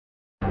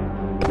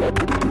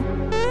Hello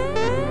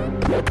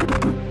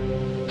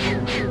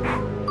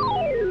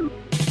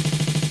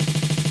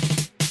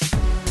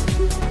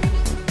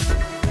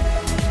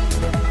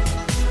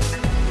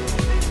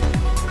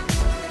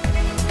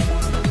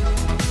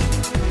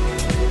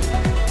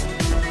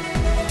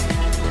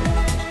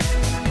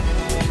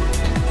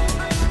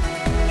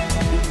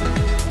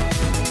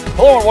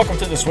and welcome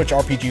to the Switch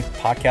RPG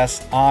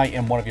Podcast. I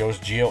am one of your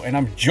hosts, Gio, and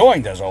I'm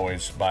joined, as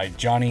always, by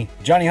Johnny.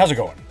 Johnny, how's it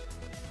going?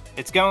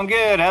 It's going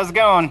good. How's it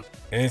going?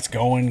 It's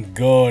going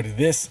good.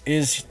 This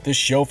is the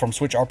show from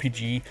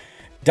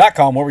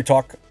SwitchRPG.com where we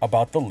talk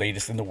about the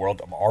latest in the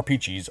world of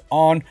RPGs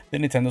on the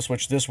Nintendo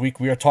Switch. This week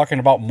we are talking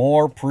about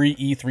more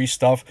pre-E3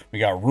 stuff. We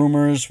got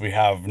rumors, we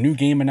have new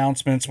game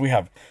announcements,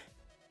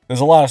 there's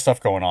a lot of stuff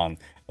going on.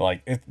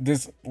 Like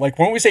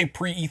when we say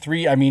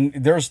pre-E3, I mean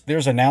there's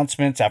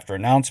announcements after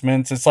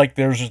announcements. It's like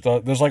there's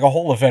like a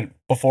whole event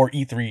before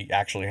E3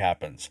 actually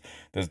happens.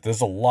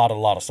 There's a lot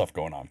of stuff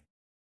going on.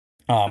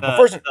 But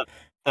first,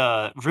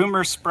 the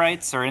rumor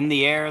sprites are in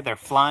the air. They're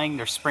flying.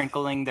 They're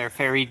sprinkling their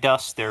fairy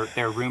dust.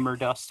 Their rumor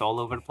dust all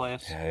over the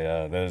place.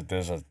 Yeah.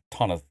 There's a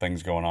ton of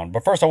things going on.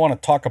 But first, I want to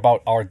talk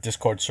about our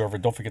Discord server.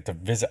 Don't forget to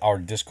visit our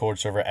Discord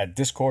server at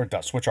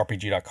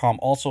discord.switchrpg.com.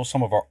 Also,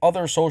 some of our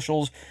other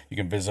socials. You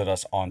can visit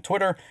us on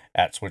Twitter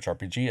at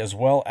SwitchRPG as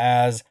well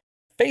as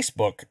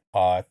Facebook.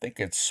 I think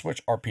it's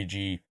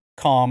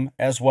SwitchRPG.com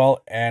as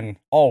well. And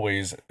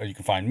always, you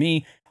can find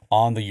me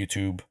on the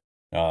YouTube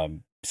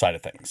side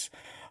of things.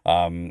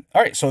 All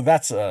right, so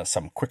that's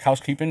some quick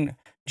housekeeping.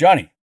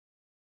 Johnny,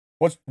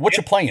 what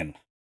you playing?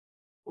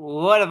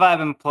 What have I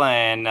been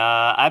playing?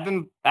 I've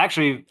been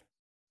actually.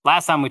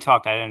 Last time we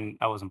talked, I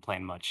wasn't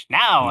playing much.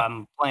 Now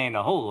I'm playing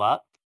a whole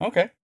lot.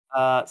 Okay.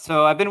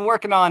 So I've been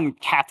working on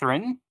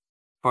Catherine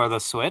for the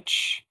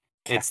Switch.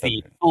 It's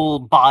the Catherine. full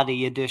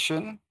body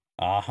edition.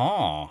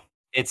 Uh-huh.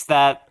 It's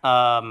that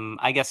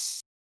I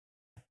guess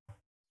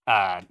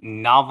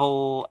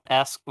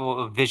novel-esque,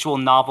 visual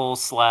novel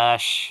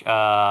slash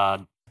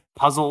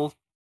puzzle,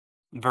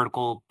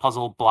 vertical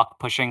puzzle block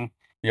pushing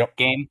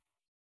game.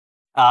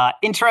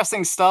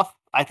 Interesting stuff.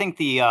 I think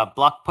the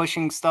block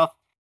pushing stuff,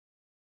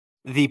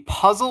 the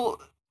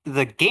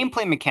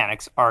gameplay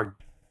mechanics are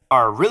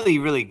really,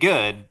 really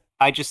good.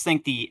 I just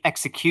think the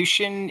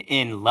execution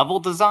in level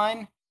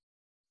design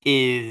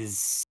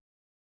is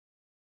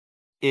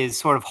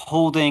sort of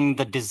holding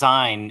the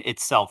design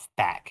itself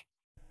back.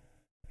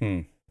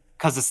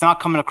 Because it's not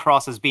coming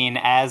across as being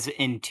as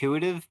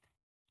intuitive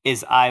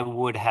as I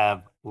would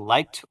have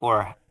liked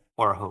or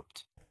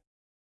hoped.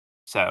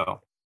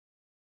 So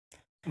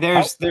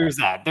there's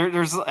that.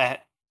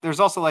 There's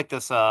also like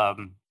this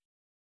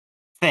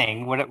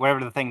thing,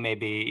 whatever the thing may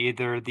be.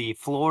 Either the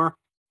floor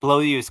below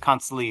you is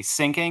constantly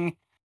sinking,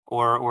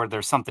 or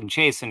there's something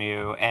chasing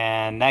you,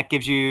 and that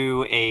gives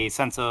you a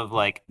sense of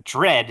like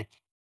dread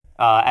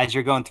as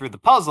you're going through the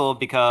puzzle,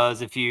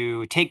 because if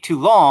you take too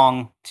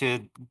long to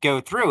go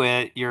through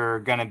it,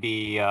 you're gonna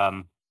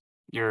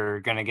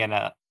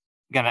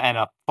end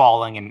up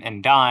falling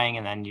and dying,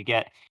 and then you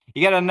get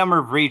a number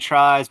of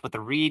retries, but the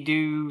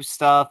redo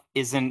stuff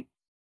isn't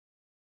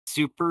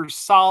super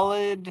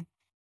solid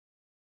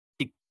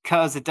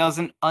because it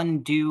doesn't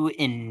undo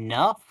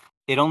enough.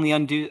 It only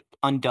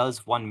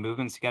undoes one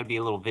movement, so you got to be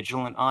a little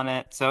vigilant on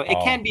it. So it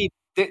can be.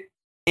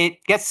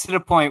 It gets to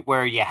the point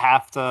where you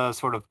have to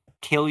sort of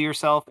kill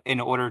yourself in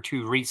order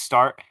to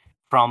restart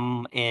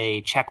from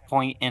a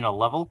checkpoint in a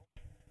level.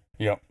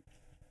 Yep.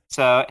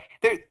 So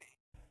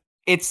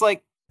it's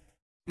like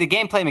the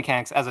gameplay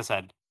mechanics, as I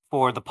said,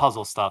 for the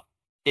puzzle stuff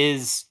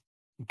is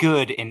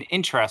good and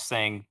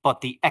interesting,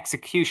 but the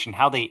execution,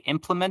 how they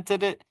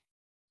implemented it,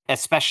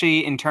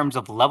 especially in terms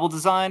of level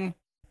design,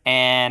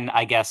 and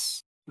I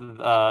guess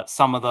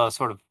some of the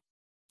sort of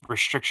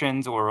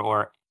restrictions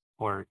or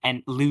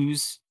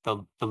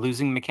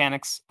losing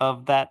mechanics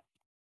of that,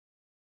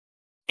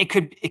 it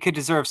could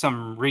deserve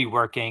some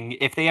reworking.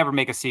 If they ever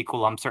make a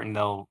sequel, I'm certain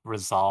they'll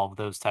resolve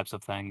those types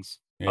of things.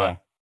 Yeah. But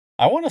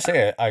I want to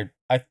say I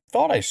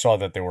thought I saw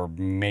that they were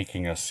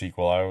making a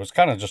sequel. I was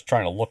kind of just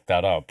trying to look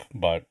that up,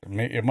 but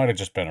it might have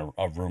just been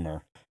a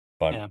rumor.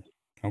 But yeah.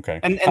 Okay.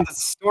 And the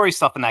story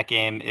stuff in that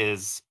game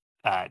is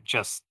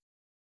just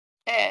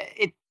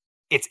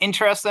it's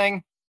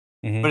interesting,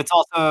 Mhm. but it's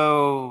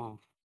also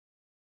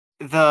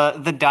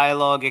the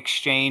dialogue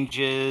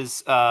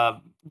exchanges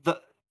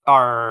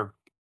are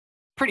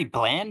pretty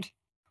bland.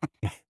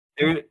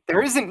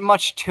 There isn't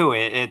much to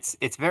it.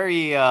 It's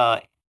very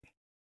I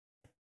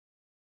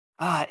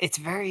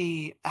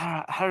don't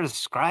know how to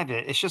describe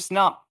it. It's just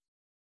not.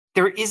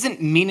 There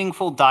isn't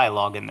meaningful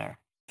dialogue in there.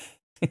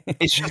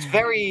 It's just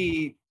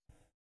very.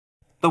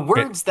 The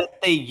words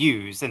that they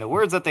use and the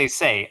words that they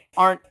say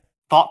aren't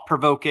thought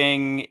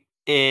provoking.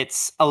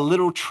 It's a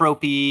little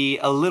tropey,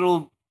 a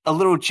little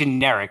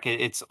generic.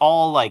 It's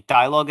all like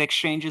dialogue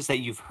exchanges that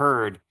you've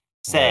heard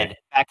said Right.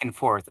 back and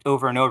forth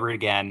over and over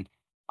again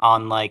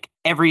on like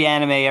every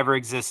anime ever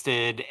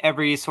existed,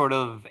 every sort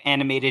of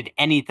animated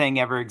anything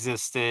ever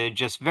existed,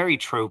 just very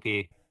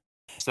tropey.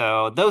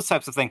 So those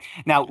types of things.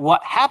 Now,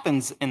 what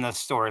happens in the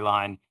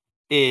storyline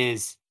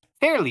is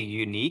fairly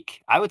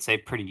unique. I would say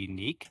pretty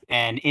unique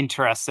and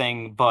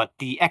interesting, but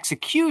the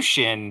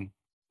execution,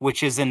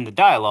 which is in the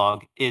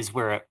dialogue, is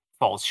where it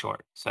falls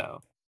short.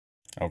 So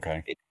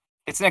Okay.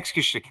 it's an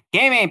execution.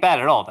 Game ain't bad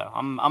at all, though.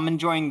 I'm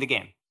enjoying the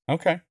game.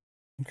 Okay.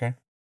 Okay.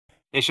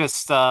 It's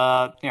just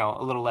a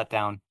little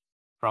letdown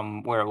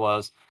from where it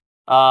was.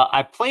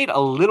 I played a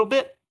little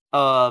bit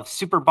of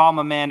Super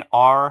Bomberman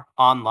R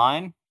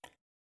online.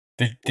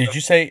 Did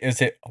you say,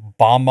 is it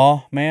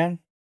Bomber Man?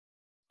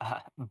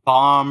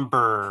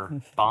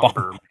 Bomber.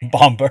 Bomber.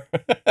 Bomber.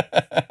 Do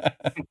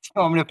you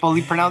want me to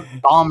fully pronounce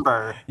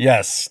Bomber?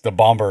 Yes, the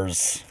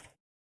Bombers.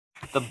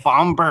 The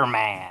Bomber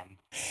Man.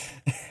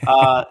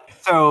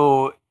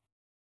 So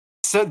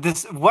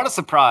this, what a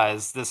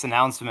surprise this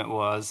announcement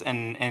was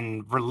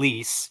and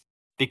release,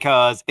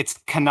 because it's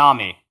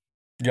Konami.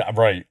 Yeah,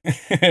 right.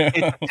 It's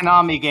a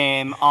Konami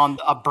game, on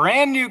a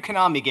brand new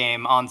Konami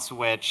game on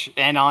Switch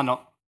and on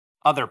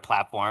other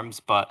platforms,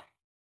 but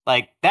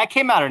like that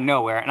came out of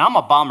nowhere, and I'm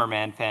a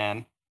Bomberman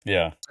fan.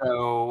 Yeah.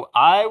 So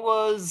I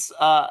was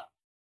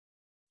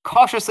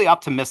cautiously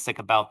optimistic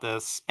about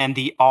this, and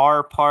the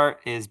R part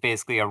is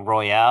basically a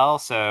royale,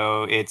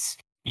 so it's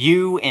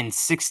you and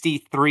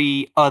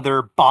 63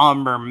 other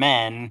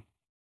Bombermen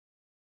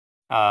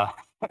uh,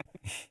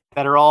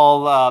 that are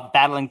all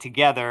battling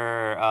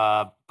together,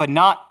 but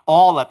not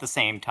all at the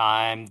same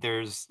time.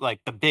 There's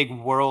like the big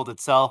world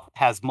itself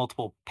has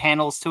multiple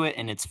panels to it,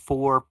 and it's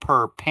 4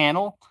 per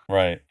panel.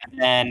 Right. And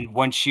then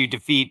once you're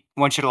the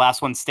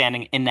last one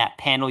standing in that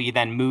panel, you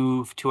then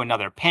move to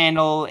another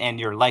panel, and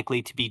you're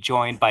likely to be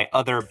joined by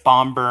other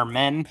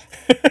Bombermen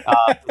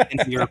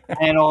into your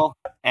panel,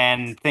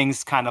 and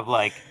things kind of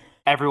like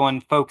everyone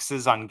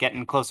focuses on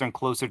getting closer and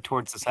closer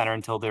towards the center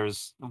until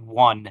there's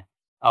one,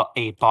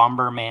 a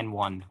Bomberman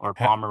 1 or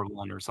Bomber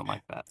 1 or something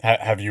like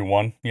that. Have you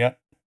won yet?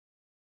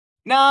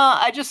 Nah,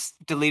 I just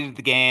deleted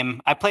the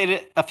game. I played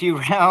it a few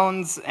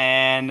rounds,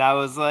 and I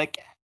was like,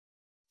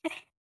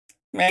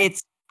 Meh.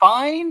 it's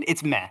fine.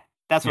 It's meh.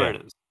 That's Yeah. what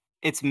it is.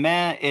 It's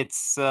meh.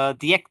 It's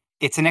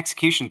it's an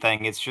execution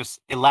thing. It's just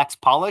it lacks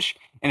polish,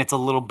 and it's a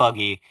little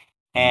buggy.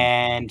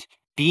 And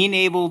being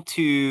able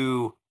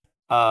to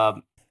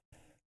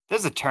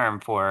there's a term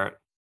for it.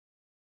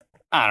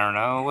 I don't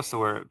know. What's the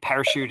word?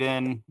 Parachute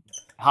in,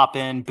 hop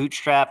in,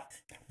 bootstrap,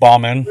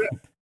 Bomb in,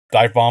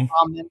 dive bomb.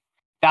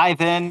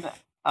 Dive in.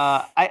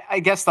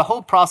 I guess the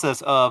whole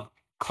process of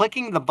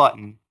clicking the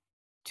button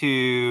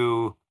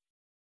to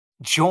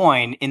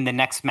join in the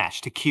next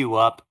match, to queue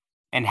up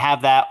and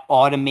have that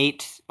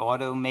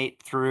automate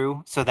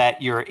through so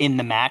that you're in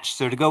the match.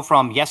 So to go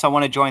from yes, I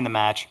want to join the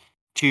match,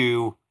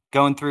 to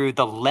going through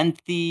the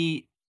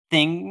lengthy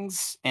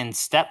things and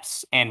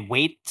steps and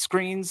wait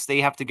screens that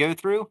you have to go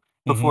through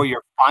before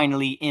you're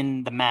finally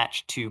in the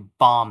match to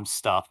bomb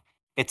stuff.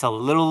 It's a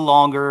little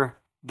longer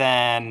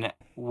than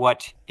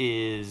what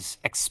is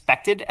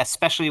expected,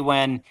 especially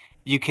when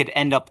you could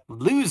end up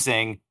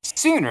losing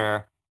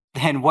sooner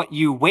than what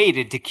you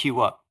waited to queue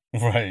up.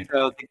 Right.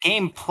 So the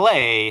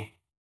gameplay,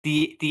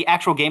 the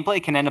actual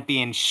gameplay can end up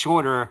being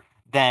shorter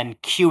than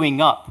queuing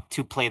up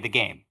to play the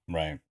game.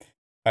 Right.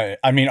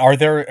 I mean,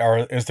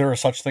 is there a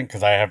such thing?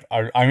 Because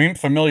I'm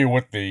familiar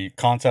with the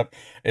concept.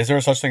 Is there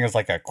a such thing as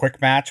like a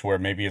quick match where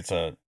maybe it's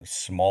a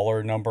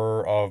smaller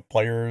number of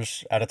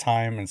players at a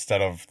time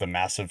instead of the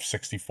massive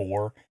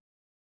 64?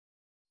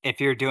 If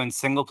you're doing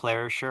single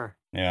player, sure.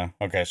 Yeah.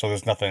 Okay. So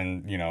there's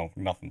nothing,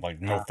 nothing like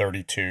no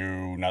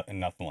 32,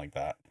 nothing like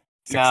that.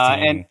 16.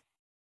 No,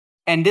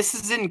 and this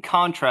is in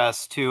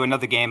contrast to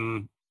another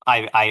game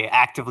I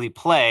actively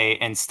play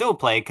and still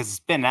play because it's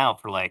been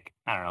out for like,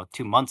 I don't know,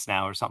 2 months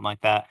now or something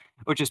like that,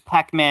 which is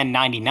Pac-Man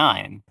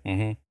 99.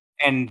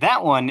 And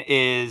that one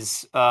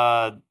is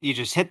you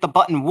just hit the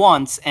button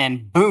once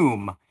and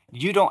boom,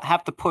 you don't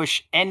have to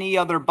push any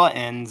other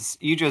buttons.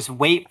 You just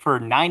wait for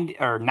 90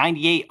 or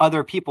 98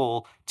 other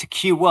people to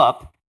queue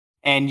up,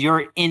 and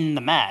you're in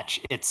the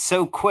match. It's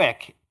so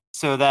quick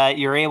so that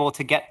you're able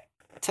to get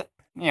to,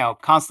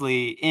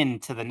 constantly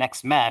into the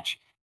next match,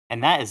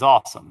 and that is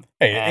awesome.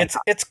 Hey, and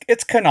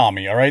it's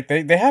Konami, all right?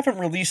 They haven't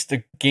released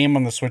a game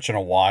on the Switch in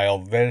a while.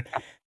 They,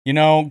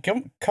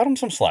 cut them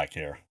some slack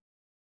here.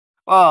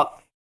 Well,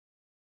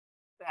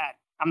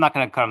 I'm not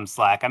going to cut them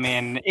slack. I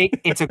mean,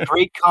 it's a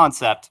great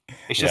concept.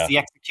 It's just the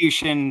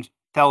execution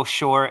fell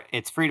short.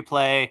 It's free to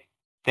play.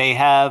 They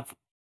have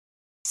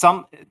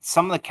some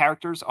of the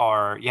characters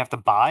are you have to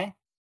buy.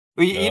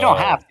 You don't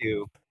have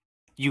to.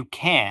 You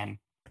can,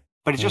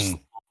 but it just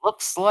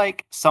looks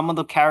like some of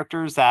the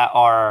characters that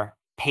are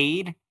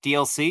paid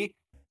DLC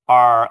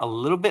are a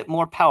little bit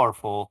more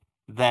powerful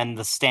than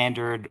the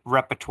standard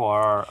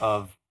repertoire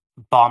of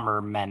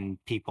Bombermen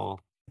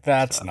people.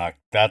 That's not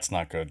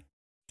good.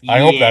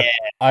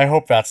 I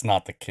hope that's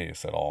not the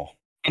case at all.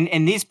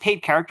 And these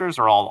paid characters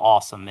are all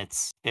awesome.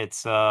 It's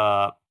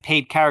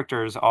paid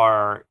characters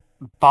are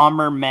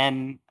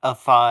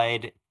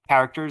Bombermen-ified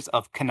characters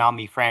of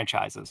Konami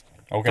franchises.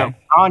 Okay. So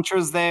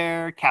Contra's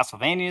there,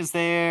 Castlevania's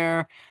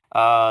there,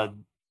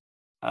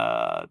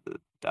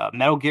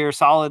 Metal Gear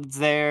Solid's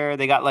there.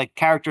 They got like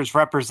characters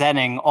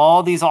representing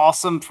all these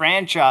awesome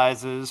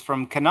franchises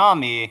from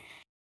Konami,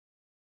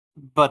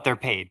 but they're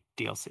paid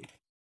DLC.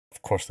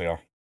 Of course they are.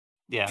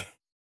 Yeah,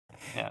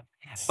 yeah.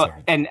 But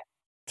Sorry. and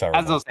Terrible.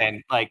 as I was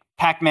saying, like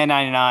Pac-Man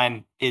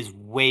 99 is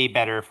way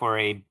better for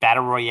a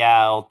battle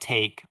royale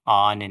take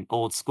on an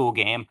old school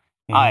game.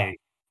 Mhm. I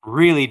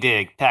really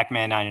dig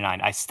Pac-Man 99.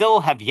 I still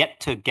have yet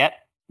to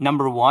get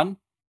number 1.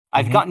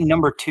 I've Mhm. gotten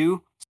number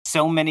 2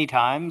 so many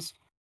times,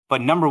 but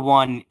number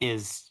 1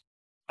 is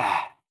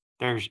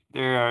there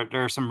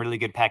are some really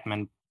good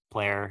Pac-Man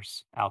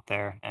players out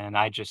there, and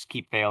I just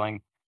keep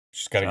failing.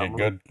 Just gotta So get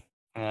good.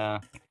 yeah.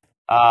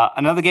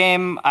 Another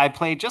game I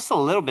played just a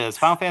little bit is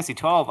Final Fantasy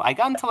 12. I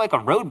got into like a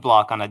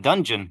roadblock on a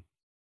dungeon,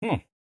 Hmm.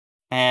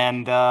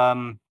 and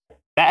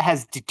that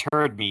has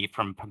deterred me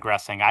from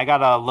progressing. I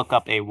gotta look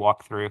up a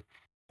walkthrough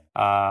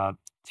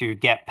to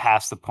get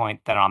past the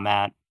point that I'm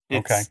at.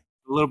 Okay. It's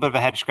a little bit of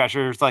a head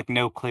scratcher. There's like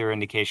no clear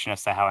indication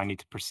as to how I need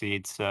to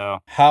proceed. So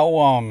How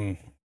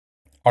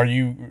are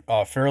you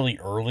fairly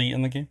early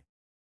in the game?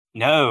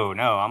 no,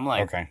 I'm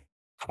like Okay.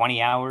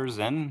 20 hours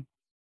in.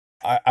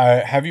 I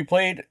have you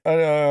played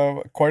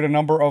quite a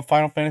number of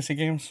Final Fantasy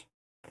games?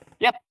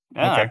 Yep.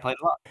 Yeah, I Okay. played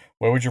a lot.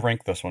 Where would you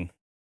rank this one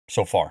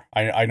so far?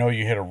 I know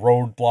you hit a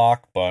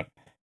roadblock, but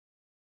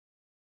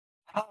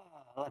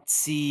Let's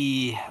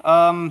see.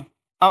 I'm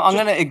just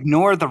gonna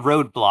ignore the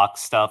roadblock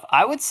stuff.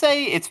 I would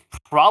say it's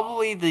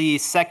probably the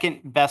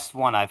second best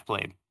one I've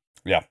played.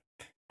 yeah.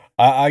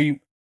 I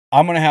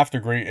I'm gonna have to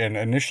agree. And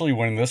initially,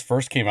 when this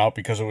first came out,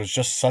 because it was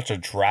just such a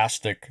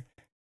drastic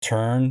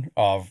turn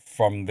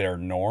from their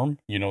norm.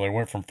 You know, they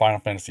went from Final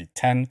Fantasy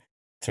X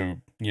to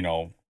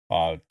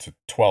to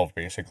 12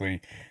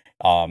 basically.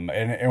 And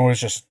it was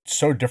just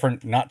so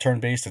different. Not turn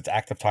based. It's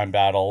active time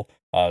battle.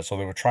 So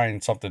they were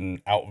trying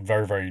something out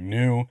very very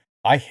new.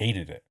 I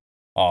hated it.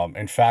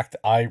 In fact,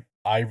 I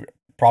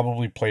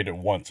probably played it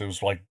once. It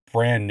was like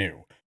brand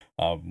new.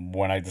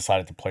 When I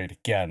decided to play it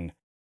again.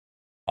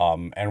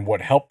 And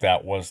what helped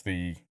that was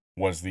the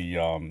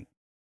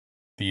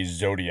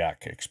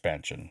Zodiac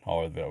expansion,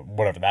 or the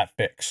whatever that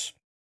fix.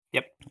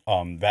 Yep.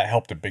 That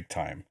helped it big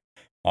time.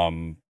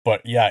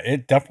 But yeah,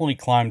 it definitely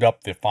climbed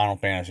up the Final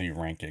Fantasy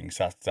rankings.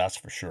 That's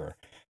for sure.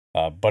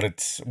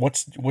 But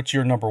what's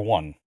your number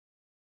one?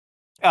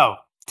 Oh,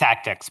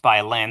 Tactics by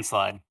a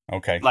landslide.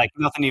 Okay. Like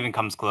nothing even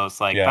comes close.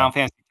 Like Yeah. Final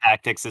Fantasy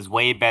Tactics is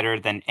way better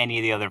than any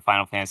of the other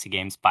Final Fantasy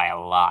games by a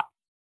lot.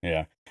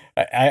 Yeah.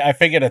 I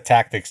figured a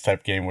tactics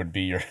type game would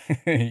be your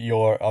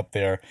your up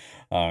there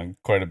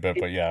quite a bit,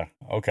 but yeah.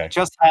 Okay. It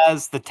just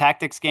has the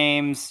tactics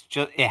games.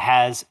 It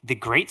has the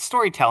great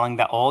storytelling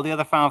that all the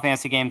other Final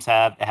Fantasy games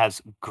have. It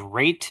has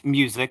great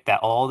music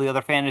that all the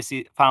other Final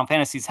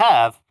Fantasies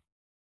have.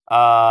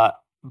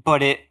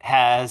 But it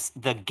has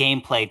the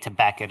gameplay to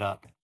back it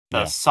up. The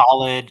Yeah.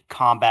 solid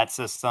combat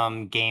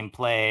system,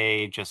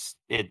 gameplay, just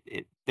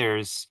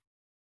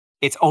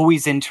it's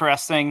always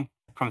interesting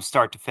from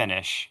start to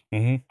finish.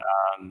 Mhm.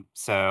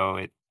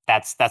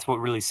 That's what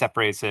really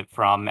separates it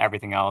from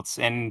everything else.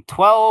 In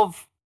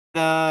 12,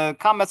 the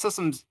combat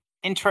system's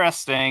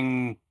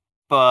interesting,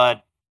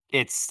 but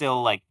it's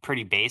still like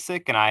pretty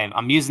basic. And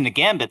I'm using the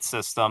Gambit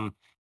system,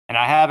 and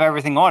I have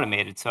everything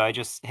automated, so I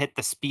just hit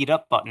the speed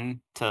up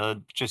button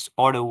to just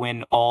auto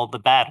win all the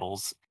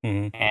battles.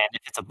 Mhm. And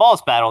if it's a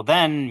boss battle,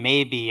 then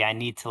maybe I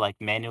need to like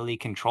manually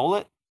control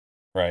it.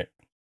 Right.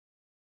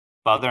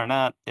 But other than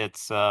that,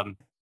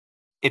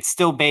 it's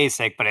still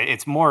basic, but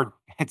it's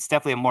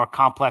definitely a more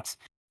complex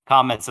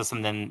combat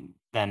system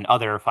than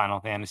other Final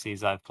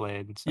Fantasies I've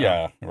played. So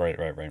Yeah,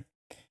 right.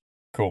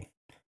 Cool.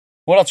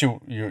 What else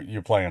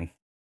you playing?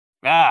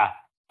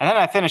 and then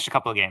I finished a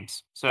couple of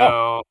games.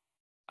 Oh.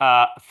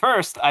 So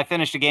first I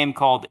finished a game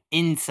called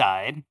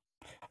Inside.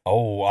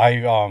 Oh,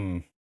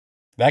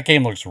 that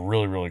game looks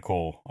really really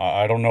cool.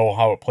 I don't know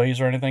how it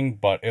plays or anything,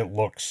 but it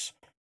looks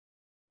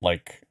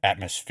like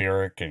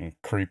atmospheric and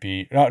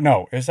creepy.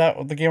 No, is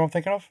that the game I'm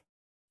thinking of?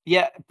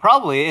 Yeah,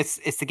 probably it's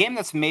the game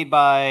that's made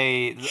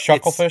by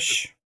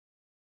Chucklefish?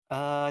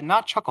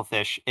 not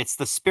Chucklefish. It's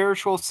the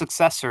spiritual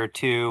successor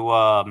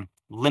to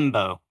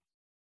Limbo.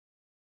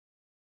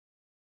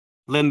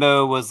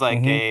 Limbo was like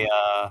Mhm.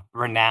 a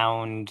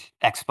renowned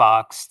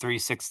Xbox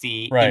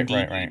 360 indie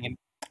Right. game.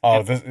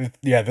 Oh,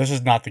 Yep. this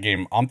is not the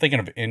game. I'm thinking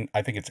of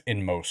I think it's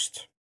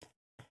Inmost.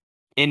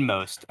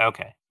 Inmost.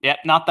 Okay. Yep,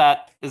 not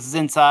that. This is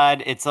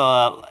Inside. It's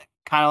a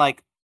kind of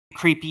like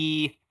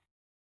creepy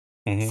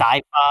Mhm.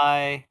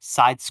 sci-fi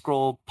side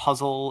scroll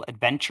puzzle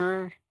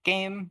adventure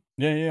game.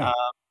 Yeah.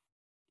 Uh,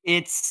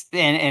 it's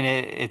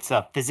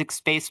a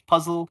physics-based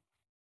puzzle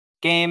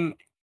game.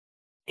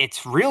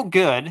 It's real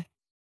good.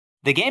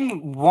 The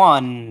game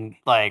won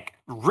like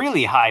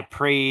really high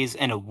praise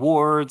and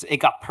awards. It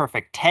got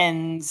perfect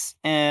tens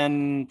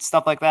and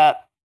stuff like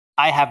that.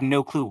 I have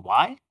no clue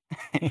why.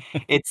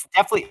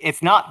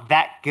 It's not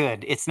that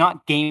good. It's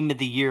not game of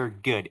the year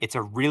good. It's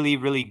a really,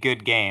 really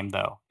good game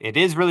though. It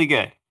is really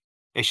good.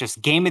 It's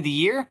just game of the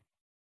year,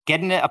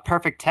 getting it a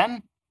perfect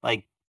 10,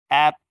 like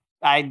app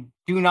I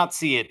do not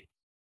see it.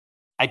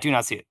 I do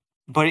not see it.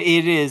 but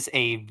it is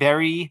a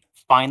very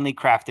finely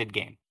crafted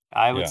game.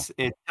 I would.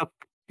 It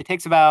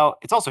takes about.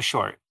 It's also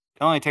short.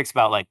 It only takes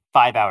about like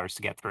 5 hours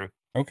to get through.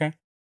 Okay.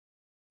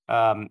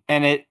 And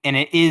it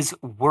is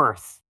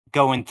worth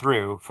going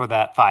through for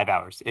that 5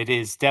 hours. It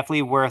is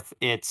definitely worth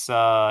its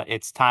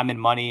time and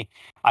money.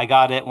 I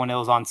got it when it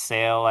was on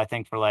sale, I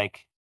think for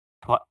like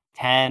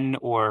 10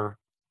 or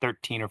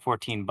 13 or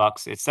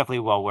 $14. It's definitely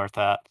well worth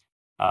that.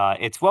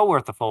 It's well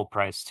worth the full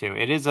price too.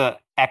 It is a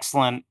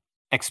excellent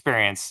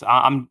experience.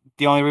 I'm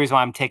the only reason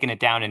why I'm taking it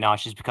down a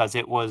notch is because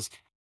it was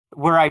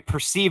where I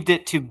perceived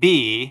it to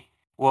be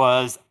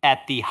was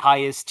at the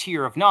highest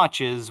tier of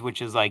notches,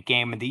 which is like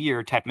game of the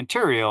year type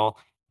material.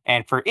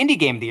 And for indie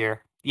game of the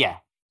year, yeah,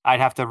 I'd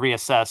have to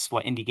reassess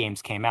what indie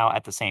games came out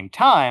at the same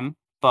time.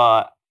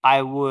 But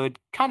I would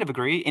kind of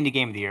agree, indie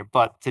game of the year.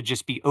 But to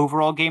just be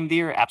overall game of the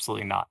year,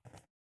 absolutely not.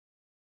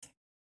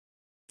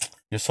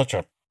 You're such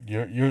a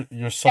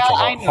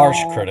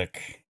harsh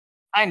critic.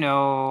 I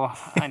know.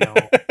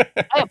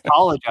 I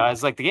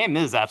apologize. Like the game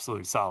is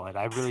absolutely solid.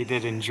 I really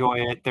did enjoy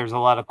it. There's a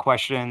lot of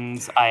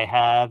questions I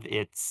have.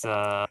 It's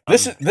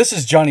this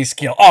is Johnny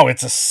Skill. Oh,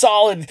 it's a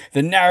solid.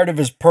 The narrative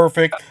is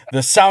perfect.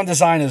 The sound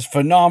design is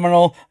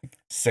phenomenal.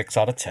 6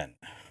 out of 10.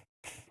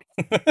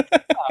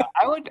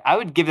 I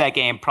would give that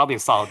game probably a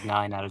solid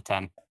 9 out of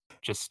 10.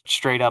 Just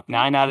straight up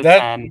 9 out of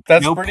 10.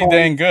 That's pretty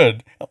dang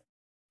good.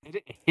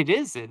 It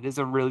is. It is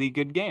a really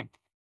good game.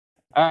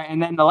 All right,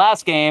 and then the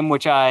last game,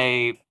 which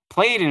I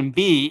played and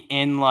beat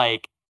in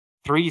like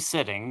 3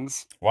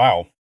 sittings.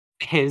 Wow.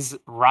 Is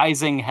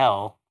Rising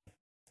Hell,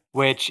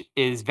 which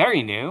is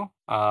very new.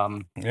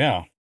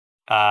 Yeah.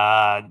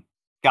 Got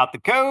the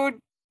code,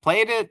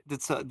 played it,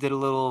 did a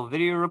little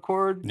video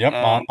record. Yep,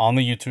 on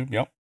the YouTube.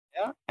 Yep.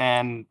 Yeah,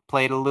 and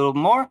played a little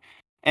more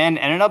and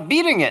ended up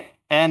beating it.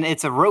 And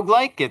it's a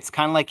roguelike. It's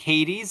kind of like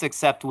Hades,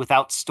 except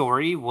without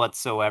story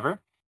whatsoever.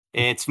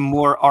 It's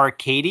more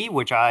arcadey,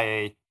 which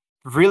I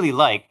really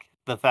like.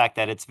 The fact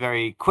that it's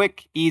very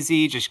quick,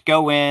 easy, just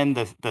go in.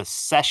 The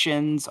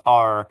sessions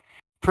are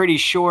pretty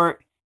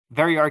short,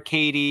 very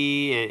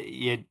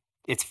arcadey.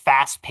 It's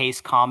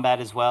fast-paced combat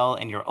as well,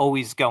 and you're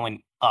always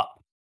going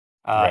up.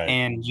 Right.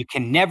 And you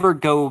can never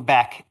go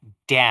back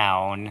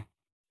down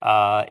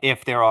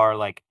if there are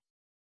like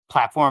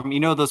platform. You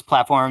know those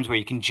platforms where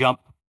you can jump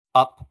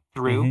up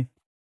through? Mm-hmm.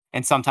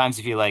 And sometimes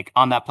if you like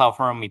on that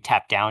platform, you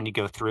tap down, you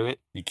go through it.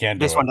 You can't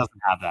do This one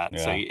doesn't have that.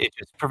 Yeah. So it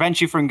just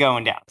prevents you from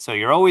going down. So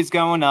you're always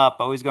going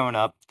up.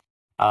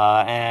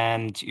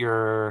 And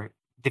you're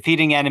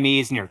defeating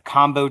enemies and you're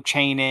combo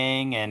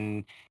chaining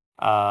and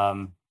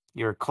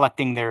you're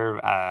collecting their,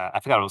 I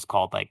forgot what it was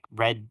called, like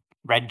red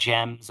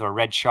gems or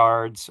red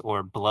shards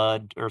or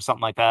blood or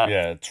something like that.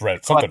 Yeah, it's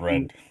red. Something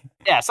red.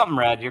 Yeah, something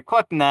red. You're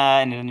collecting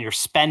that and then you're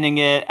spending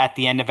it at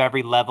the end of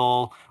every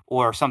level.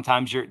 Or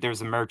sometimes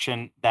there's a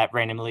merchant that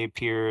randomly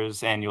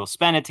appears and you'll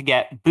spend it to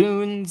get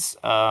boons.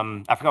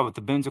 I forgot what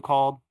the boons are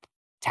called.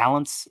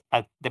 Talents.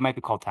 They might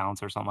be called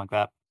talents or something like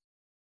that.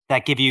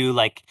 That give you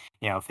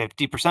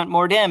 50%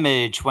 more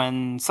damage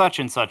when such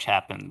and such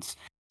happens.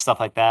 Stuff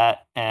like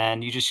that.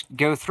 And you just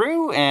go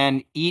through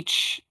and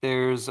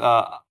there's,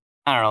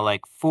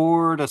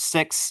 4 to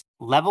 6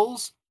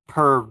 levels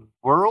per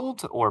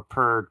world or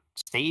per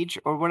stage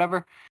or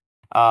whatever.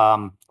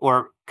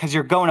 Or because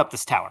you're going up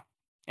this tower.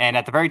 And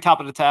at the very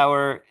top of the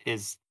tower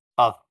is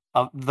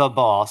the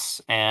boss,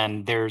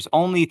 and there's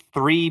only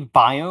 3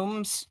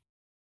 biomes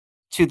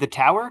to the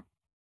tower.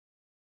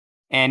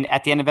 And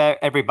at the end of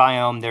every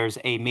biome, there's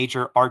a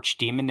major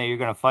archdemon that you're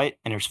going to fight,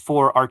 and there's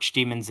 4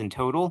 archdemons in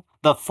total.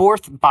 The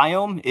 4th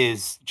biome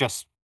is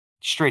just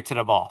straight to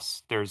the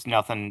boss. There's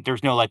no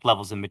like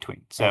levels in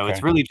between. So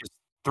It's really just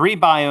 3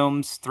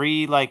 biomes,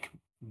 3 like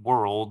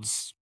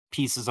worlds,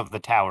 pieces of the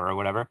tower or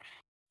whatever.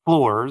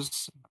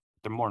 Floors.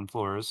 They're more than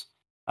floors.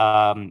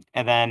 And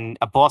then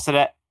a boss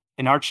an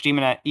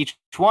archdemon at each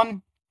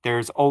one.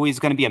 There's always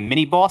going to be a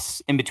mini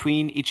boss in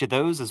between each of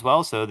those as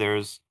well. So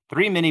there's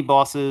 3 mini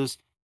bosses,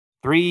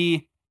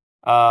 3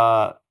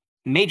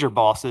 major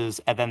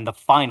bosses, and then the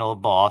final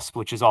boss,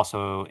 which is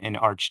also an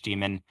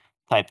archdemon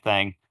type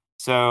thing.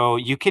 So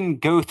you can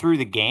go through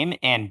the game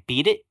and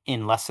beat it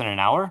in less than an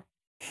hour.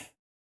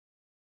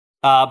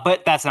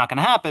 But that's not going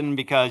to happen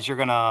because you're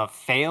going to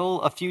fail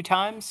a few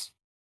times.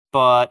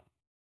 But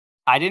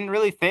I didn't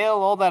really fail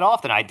all that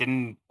often. I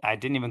didn't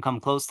even come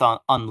close to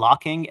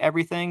unlocking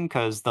everything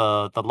because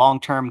the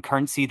long-term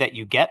currency that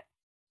you get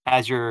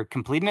as you're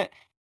completing it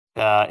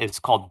is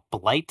called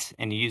Blight,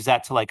 and you use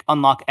that to like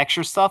unlock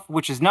extra stuff,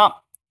 which is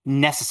not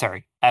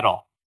necessary at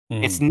all.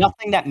 It's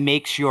nothing that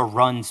makes your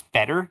runs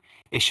better.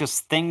 It's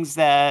just things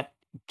that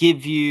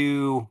give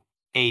you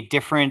a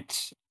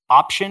different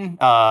option.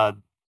 I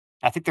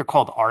think they're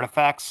called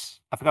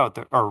artifacts. I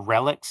forgot or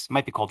relics. It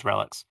might be called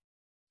relics.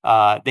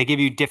 They give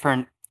you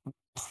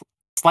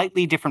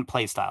slightly different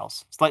play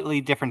styles,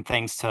 slightly different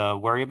things to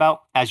worry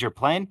about as you're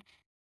playing.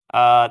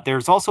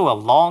 There's also a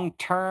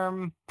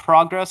long-term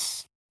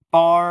progress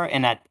bar,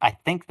 and I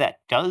think that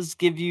does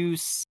give you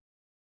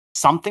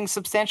something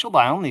substantial.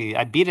 But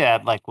I beat it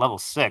at like level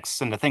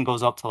 6, and the thing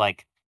goes up to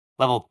like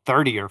level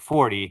 30 or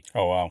 40.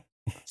 Oh wow.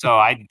 So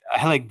I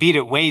like beat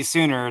it way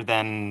sooner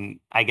than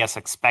I guess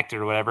expected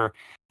or whatever.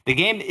 The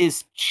game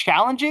is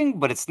challenging,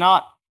 but it's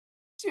not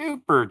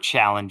super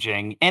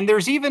challenging. And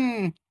there's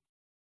even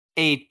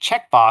a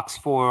checkbox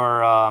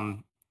for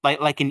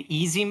like an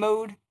easy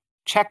mode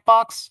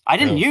checkbox. I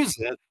didn't Really? use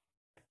it.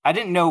 I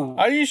didn't know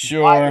Are you why.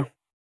 sure?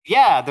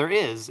 Yeah, there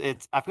is.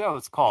 It's I forgot what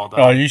it's called.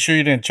 Oh, are you sure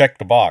you didn't check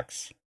the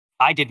box?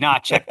 I did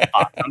not check the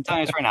box. I'm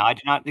telling you this right now. I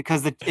did not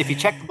because if you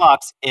check the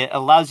box, it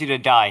allows you to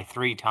die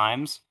 3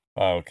 times.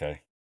 Oh,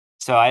 okay.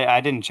 So I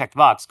didn't check the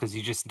box because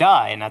you just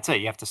die and that's it.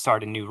 You have to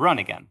start a new run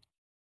again.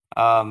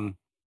 Um,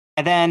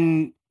 and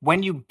then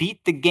when you beat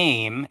the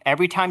game,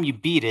 every time you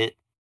beat it,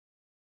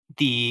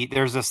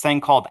 there's this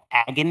thing called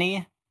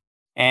agony,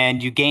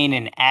 and you gain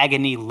an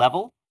agony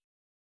level.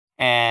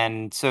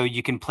 And so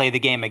you can play the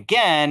game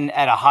again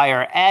at a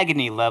higher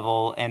agony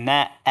level, and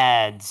that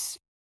adds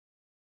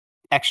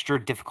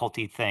extra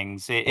difficulty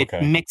things. It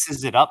Okay.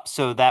 mixes it up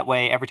so that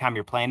way every time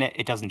you're playing it,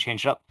 it doesn't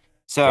change it up.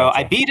 So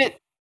I Gotcha. beat it,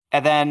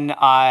 and then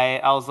I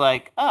was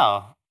like,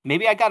 oh,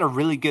 maybe I got a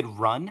really good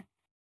run.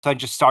 So I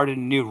just started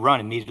a new run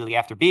immediately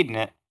after beating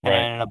it, and I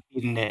Right. ended up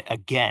beating it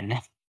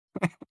again.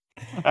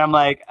 And I'm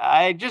like,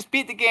 I just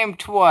beat the game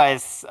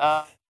twice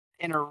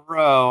in a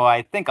row.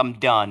 I think I'm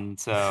done.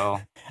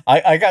 So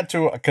I got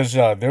to because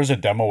there's a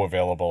demo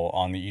available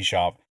on the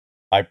eShop.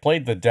 I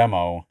played the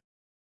demo,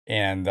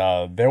 and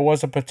there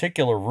was a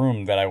particular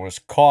room that I was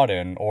caught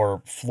in,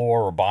 or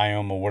floor or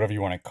biome or whatever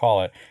you want to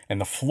call it,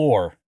 and the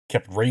floor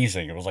kept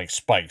raising. It was like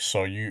spikes,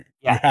 so you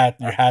yeah, had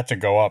you had to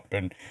go up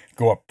and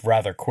go up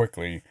rather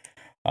quickly.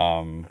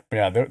 But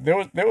yeah,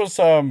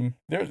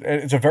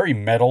 it's a very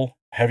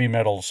heavy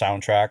metal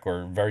soundtrack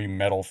or very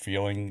metal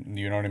feeling.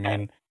 You know what I yeah.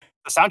 mean?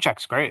 The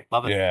soundtrack's great.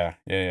 Love it. Yeah,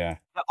 yeah, yeah,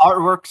 The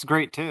artwork's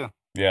great too.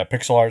 yeah.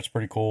 Pixel art's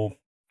pretty cool.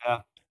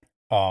 Yeah.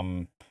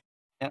 Um,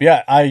 Yeah.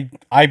 yeah,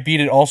 I beat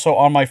it also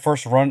on my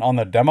first run on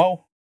the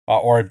demo,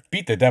 or I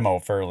beat the demo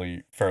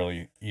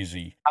fairly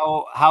easy.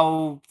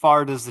 How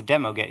far does the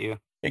demo get you?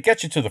 It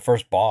gets you to the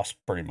first boss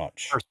pretty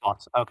much. First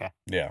boss. Okay.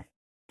 Yeah.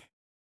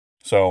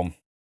 So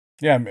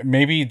yeah,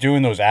 maybe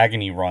doing those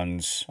agony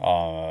runs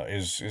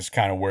is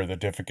kind of where the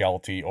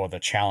difficulty or the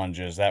challenge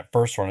is. That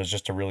first run is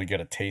just to really get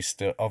a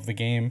taste of the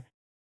game,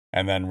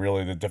 and then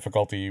really the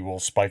difficulty will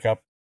spike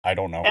up. I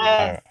don't know.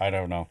 Eh, I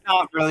don't know.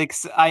 not really.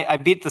 'Cause I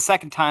beat the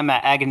second time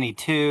at Agony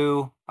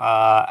 2,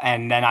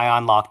 and then I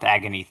unlocked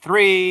Agony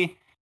 3,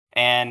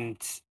 and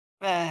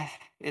eh,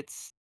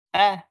 it's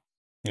eh,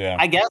 Yeah.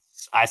 I guess,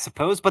 I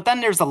suppose. But then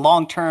there's a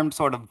long-term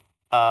sort of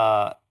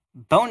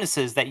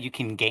bonuses that you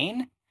can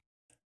gain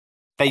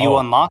that you Oh,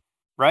 unlock,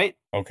 right?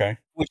 okay.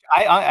 Which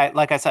I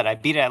like I said, I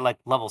beat it at like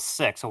level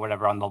 6 or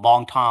whatever on the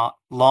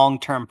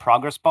long-term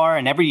progress bar,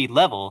 and every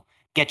level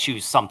gets you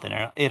something.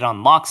 It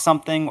unlocks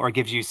something or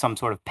gives you some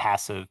sort of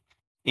passive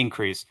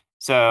increase.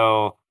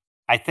 So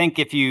I think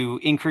if you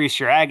increase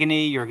your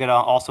agony, you're gonna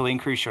also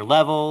increase your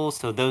level.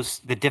 So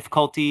the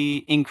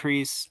difficulty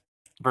increase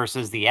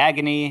versus the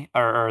agony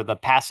or the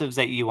passives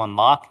that you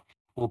unlock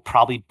will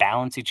probably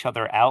balance each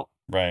other out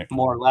Right.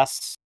 more or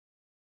less.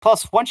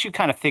 Plus, once you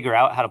kind of figure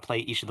out how to play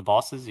each of the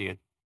bosses, it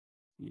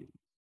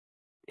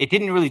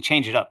didn't really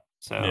change it up,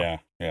 so, Yeah.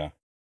 Yeah.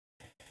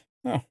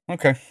 Oh,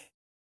 okay.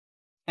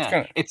 It's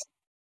yeah, it's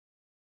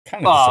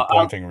kind of uh, uh,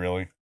 disappointing,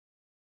 really.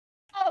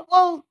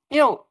 well,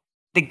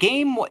 the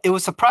game it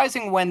was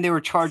surprising when they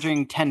were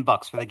charging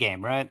 $10 for the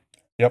game, right?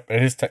 Yep,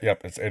 it is.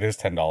 Yep, it is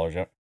 $10.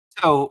 Yep.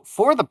 So,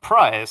 for the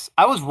price,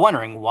 I was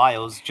wondering why it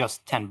was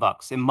just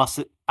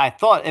 $10. I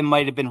thought it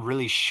might have been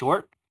really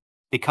short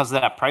because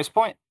of that price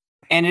point,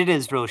 and it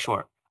is really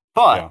short.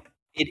 Yeah. But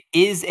it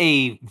is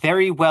a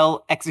very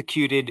well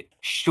executed,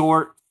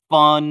 short,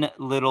 fun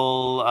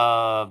little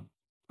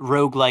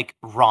roguelike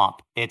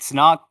romp. It's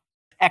not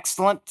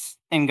excellent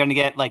and going to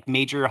get like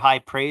major high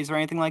praise or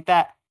anything like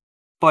that,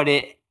 but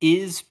it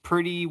is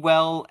pretty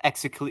well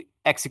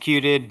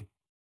executed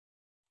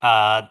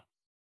uh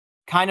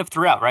kind of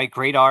throughout, right?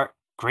 Great art,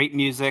 great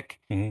music.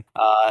 Hmm.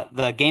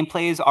 The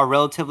gameplays are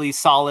relatively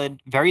solid,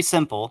 very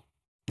simple,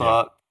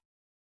 Yeah.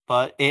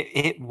 but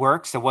it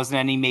works. There wasn't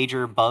any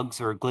major bugs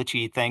or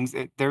glitchy things.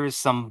 There is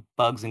some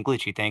bugs and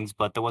glitchy things,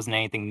 but there wasn't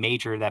anything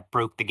major that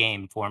broke the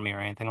game for me or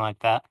anything like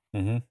that.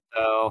 Hmm.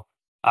 So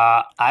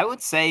I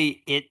would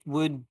say it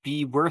would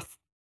be worth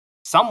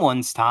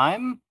someone's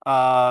time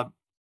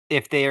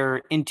if they're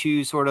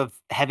into sort of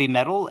heavy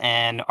metal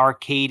and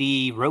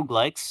arcadey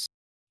roguelikes.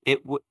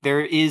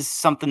 There is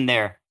something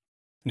there.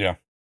 Yeah.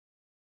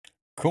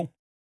 Cool.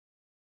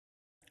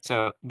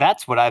 So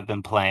that's what I've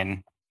been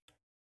playing.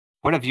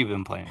 What have you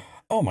been playing?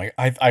 Oh my!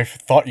 I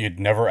thought you'd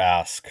never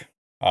ask.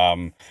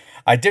 Um,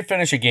 I did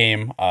finish a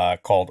game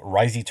called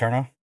Rise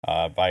Eterna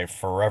by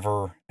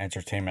Forever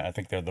Entertainment. I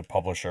think they're the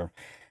publisher,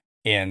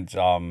 and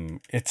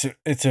it's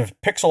a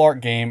pixel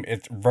art game.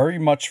 It's very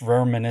much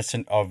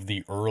reminiscent of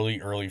the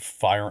early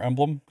Fire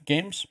Emblem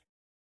games,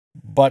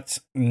 but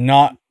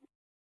not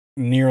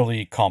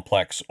nearly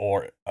complex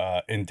or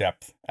in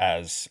depth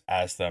as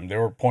them. There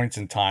were points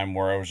in time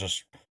where I was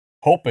just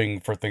hoping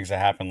for things to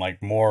happen,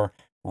 like more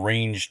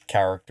ranged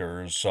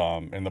characters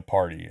in the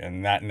party,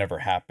 and that never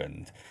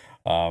happened.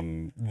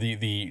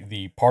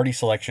 The party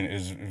selection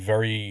is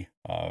very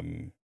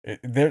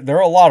there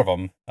are a lot of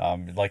them.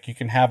 Like you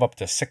can have up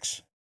to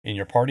 6 in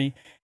your party,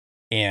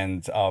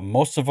 and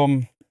most of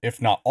them,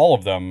 if not all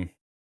of them,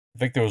 I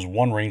think there was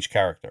one ranged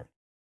character,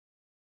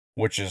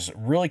 which is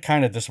really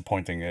kind of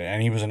disappointing.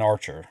 And he was an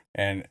archer,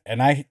 and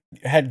I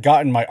had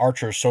gotten my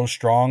archer so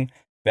strong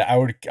that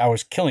I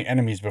was killing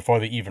enemies before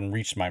they even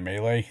reached my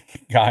melee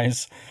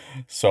guys.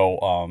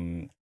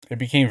 So it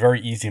became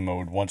very easy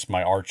mode once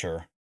my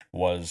archer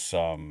was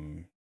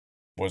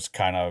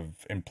kind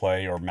of in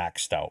play or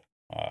maxed out.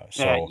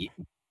 So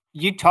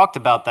you talked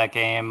about that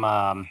game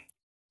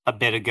a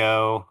bit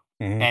ago,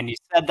 and you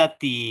said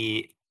that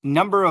the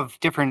number of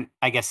different,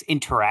 I guess,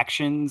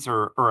 interactions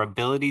or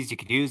abilities you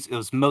could use, it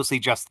was mostly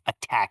just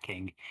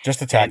attacking.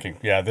 Just attacking.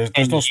 Yeah,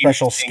 there's no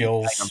special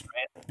skills. Items,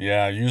 right?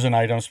 Yeah, use an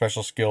item,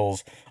 special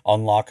skills,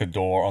 unlock a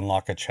door,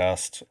 unlock a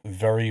chest.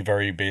 Very,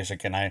 very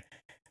basic. And I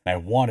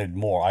wanted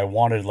more. I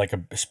wanted like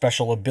a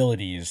special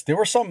abilities. There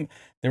were some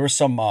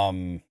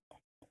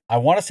I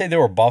want to say they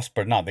were buffs,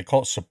 but not. They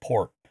call it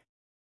support.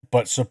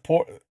 But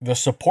the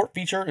support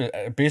feature,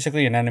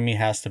 basically an enemy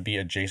has to be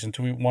adjacent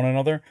to one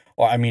another.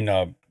 Or I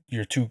mean,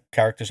 your two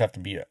characters have to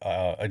be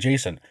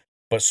adjacent.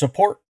 But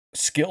support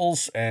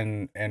skills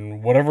and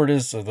whatever it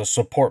is the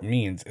support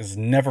means is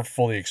never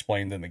fully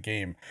explained in the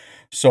game.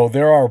 So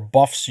there are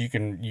buffs you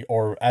can,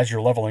 or as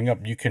you're leveling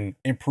up, you can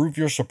improve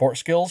your support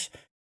skills,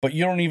 but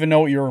you don't even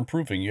know what you're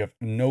improving. You have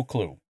no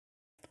clue.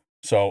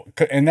 So,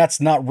 and that's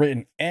not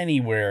written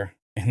anywhere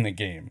in the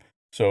game.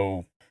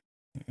 So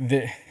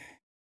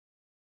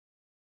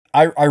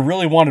I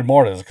really wanted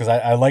more of this because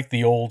I like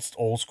the old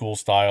school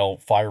style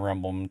Fire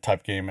Emblem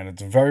type game, and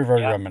it's very,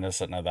 very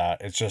reminiscent of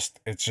that. It's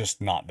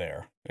just not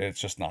there.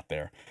 It's just not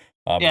there.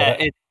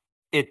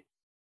 It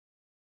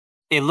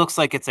looks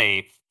like it's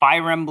a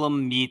Fire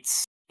Emblem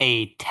meets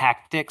a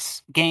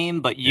tactics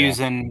game, but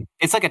using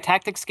it's like a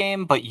tactics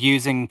game, but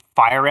using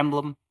Fire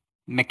Emblem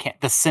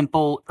the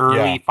simple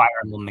early Fire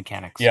Emblem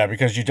mechanics. Yeah,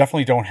 because you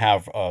definitely don't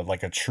have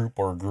like a troop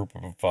or a group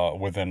of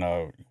within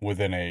a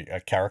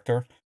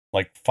character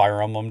like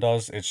Fire Emblem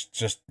does. It's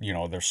just,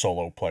 they're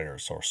solo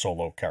players or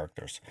solo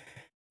characters.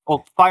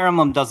 Well, Fire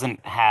Emblem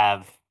doesn't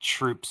have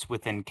troops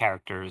within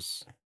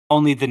characters.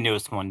 Only the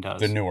newest one does.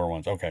 The newer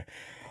ones, okay.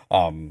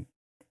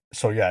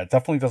 So yeah, it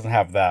definitely doesn't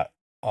have that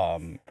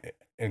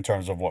in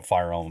terms of what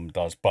Fire Emblem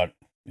does, but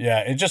yeah,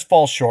 it just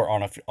falls short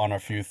on a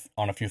few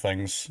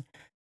things.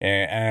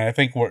 And I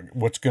think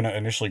what's going to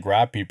initially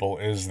grab people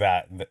is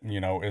that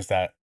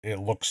it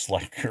looks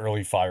like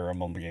early Fire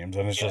Emblem games,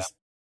 and it's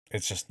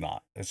just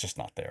not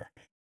there.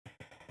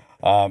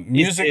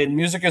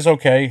 Music is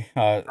okay,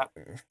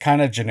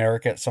 kind of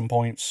generic at some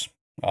points.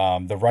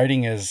 The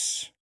writing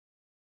is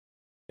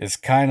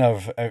kind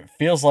of, it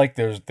feels like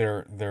there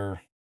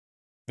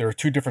are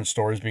two different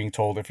stories being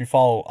told. If you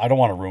follow, I don't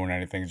want to ruin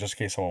anything just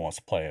in case someone wants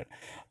to play it.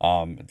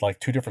 Like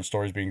two different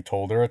stories being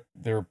told.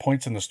 There are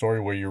points in the story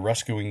where you're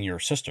rescuing your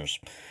sisters,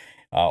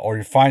 or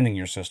you're finding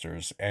your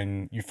sisters,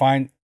 and you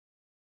find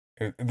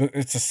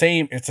it's the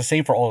same. It's the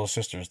same for all the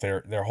sisters.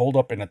 They're holed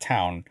up in a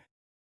town,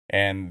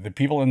 and the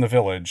people in the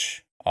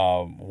village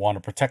want to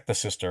protect the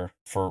sister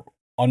for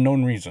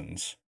unknown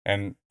reasons,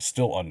 and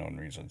still unknown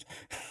reasons.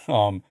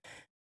 And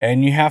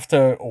you have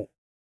to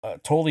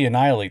totally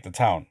annihilate the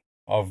town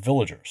of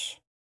villagers.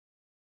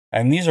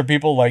 And these are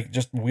people like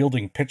just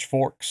wielding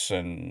pitchforks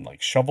and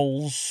like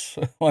shovels.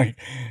 Like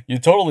you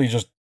totally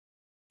just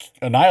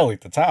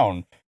annihilate the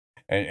town.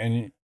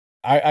 And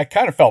I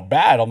kind of felt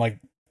bad. I'm like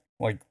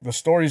the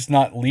story's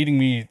not leading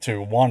me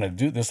to want to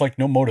do this. Like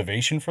no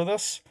motivation for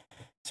this.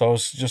 So I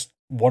was just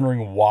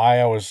wondering why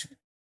I was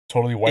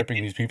totally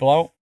wiping these people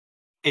out.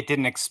 It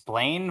didn't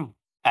explain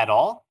at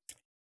all?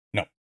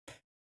 No.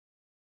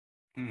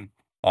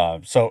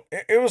 So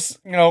it was,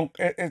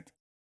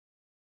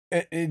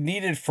 it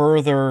needed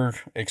further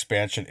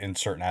expansion in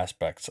certain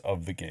aspects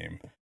of the game.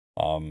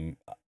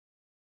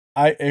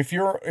 If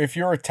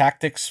you're a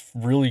tactics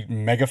really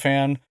mega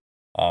fan,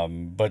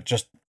 but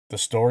just the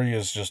story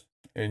is just,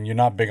 and you're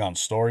not big on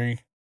story,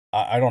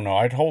 I don't know.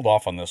 I'd hold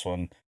off on this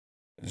one.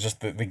 It's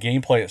just the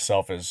gameplay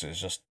itself is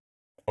just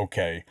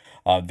okay.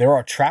 There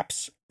are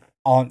traps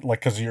on, like,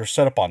 because you're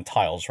set up on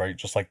tiles, right?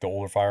 Just like the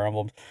older Fire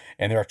Emblems,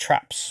 and there are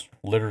traps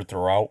littered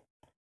throughout.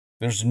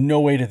 There's no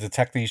way to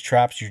detect these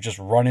traps. You just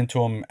run into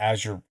them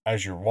as you're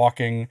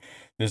walking.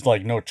 There's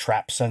like no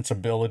trap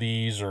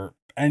sensibilities or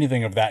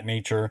anything of that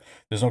nature.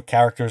 There's no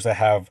characters that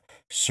have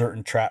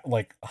certain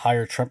like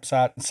higher trap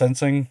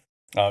sensing.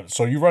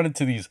 So you run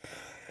into these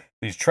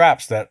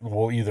traps that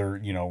will either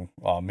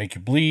make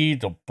you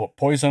bleed, they'll put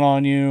poison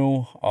on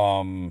you.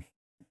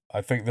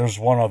 I think there's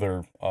one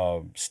other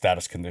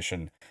status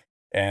condition,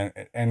 and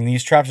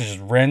these traps are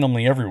just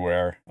randomly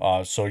everywhere.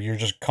 So you're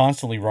just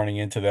constantly running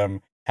into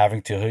them,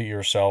 having to hit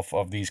yourself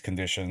of these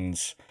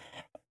conditions.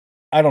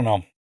 I don't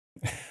know.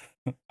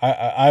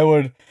 I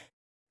would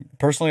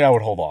personally, I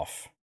would hold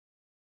off.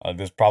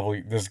 There's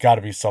got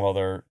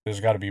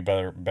to be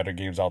better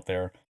games out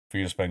there for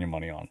you to spend your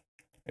money on.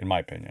 in my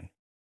opinion.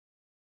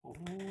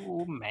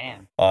 Oh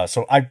man.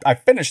 So I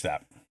finished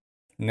that.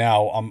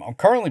 Now I'm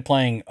currently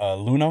playing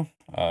Luna,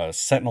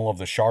 Sentinel of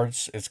the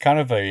Shards. It's kind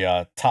of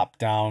a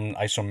top-down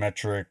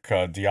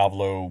isometric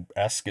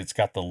Diablo-esque. It's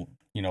got the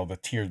the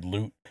tiered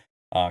loot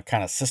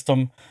kind of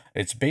system.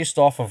 It's based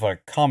off of a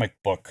comic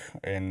book,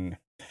 and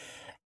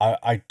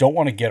I don't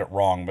want to get it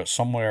wrong, but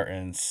somewhere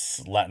in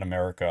Latin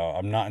America,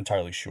 I'm not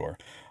entirely sure.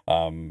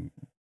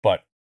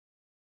 But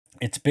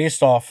it's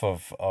based off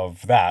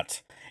of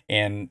that,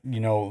 and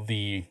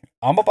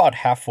I'm about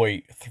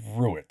halfway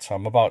through it. So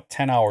I'm about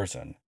 10 hours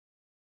in,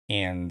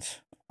 and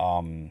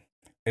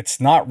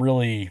it's not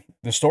really,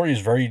 the story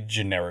is very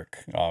generic.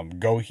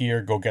 Go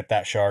here, go get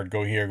that shard,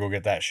 go here, go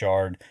get that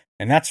shard,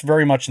 and that's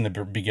very much in the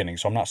beginning,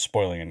 so I'm not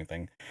spoiling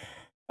anything.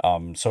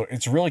 So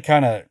it's really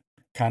kind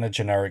of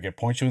generic. It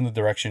points you in the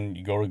direction,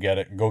 you go to get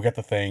it, go get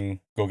the thing,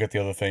 go get the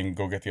other thing,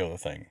 go get the other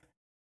thing.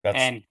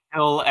 And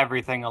kill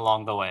everything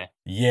along the way.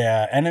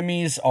 Yeah,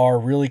 enemies are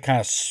really kind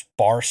of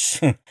sparse.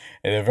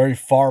 They're very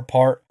far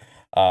apart.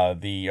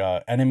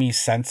 The enemy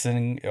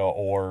sensing,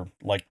 or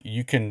like,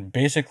 you can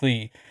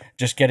basically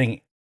just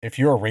getting, if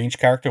you're a ranged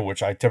character,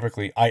 which I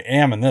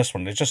am in this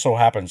one, it just so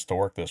happens to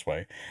work this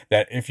way,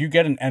 that if you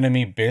get an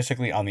enemy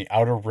basically on the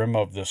outer rim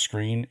of the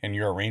screen and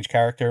you're a ranged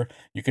character,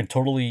 you can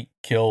totally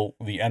kill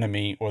the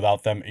enemy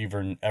without them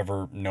even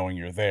ever knowing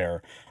you're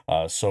there.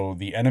 So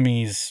the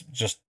enemies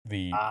just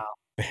Wow.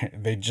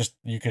 they just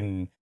you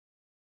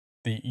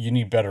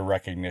need better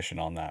recognition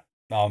on that.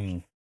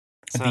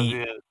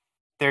 So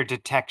their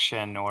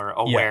detection or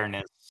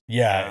awareness.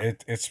 Yeah,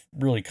 it's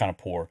really kind of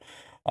poor.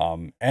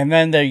 And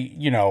then they,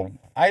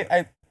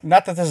 I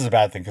not that this is a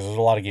bad thing, because there's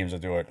a lot of games that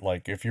do it.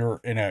 Like, if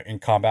you're in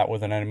combat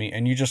with an enemy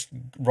and you just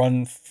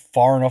run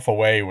far enough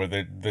away where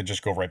they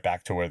just go right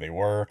back to where they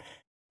were.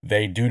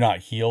 They do not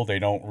heal. They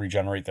don't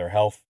regenerate their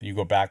health. You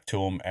go back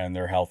to them, and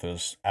their health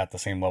is at the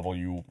same level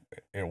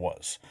it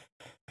was.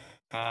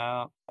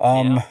 Yeah.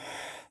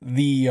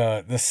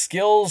 The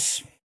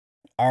skills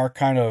are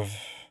kind of,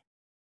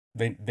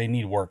 they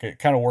need work. It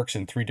kind of works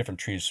in three different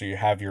trees. So you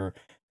have your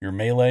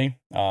melee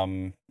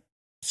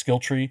skill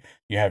tree,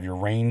 you have your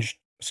ranged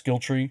skill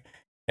tree,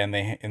 and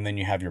then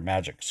you have your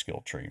magic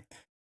skill tree.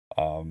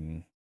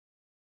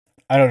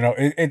 I don't know.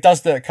 It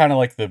does the kind of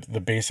like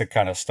the basic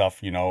kind of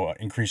stuff,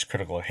 increase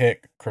critical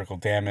hit, critical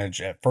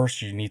damage. At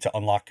first, you need to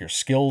unlock your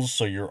skills,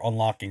 so you're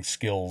unlocking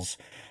skills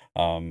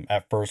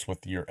at first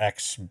with your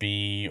X,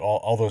 B,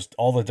 all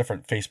the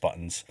different face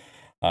buttons.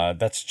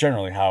 That's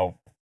generally how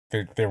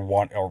they're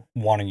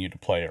wanting you to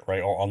play it,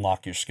 right? Or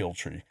unlock your skill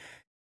tree.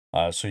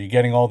 So you're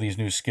getting all these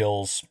new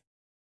skills,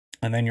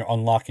 and then you're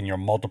unlocking your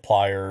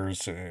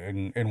multipliers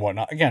and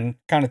whatnot. Again,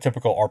 kind of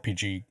typical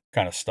RPG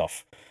kind of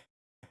stuff.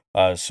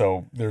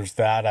 So there's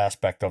that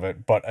aspect of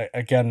it, but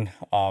again,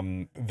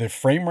 the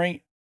frame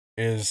rate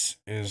is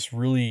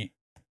really.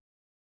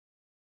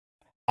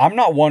 I'm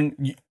not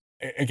one.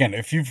 Again,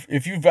 if you've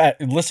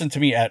listened to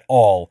me at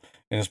all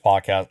in this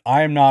podcast,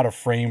 I am not a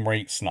frame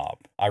rate snob.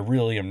 I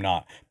really am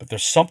not. But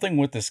there's something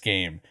with this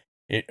game.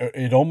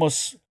 It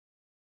almost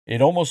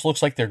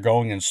looks like they're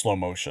going in slow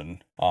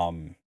motion.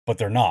 But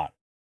they're not.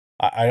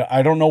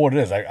 I don't know what it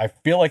is. I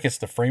feel like it's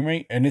the frame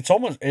rate, and it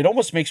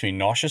almost makes me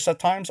nauseous at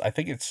times. I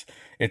think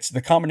it's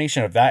the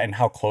combination of that and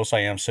how close I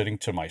am sitting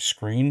to my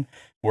screen,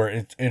 where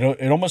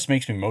it almost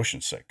makes me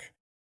motion sick.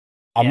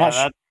 I'm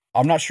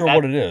not sure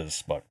what it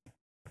is, but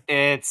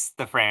it's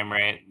the frame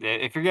rate.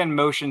 If you're getting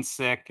motion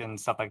sick and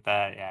stuff like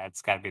that, yeah,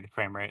 it's got to be the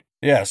frame rate.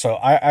 Yeah, so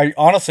I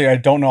honestly, I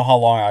don't know how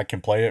long I can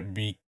play it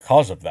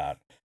because of that.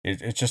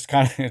 It's just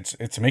kind of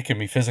it's making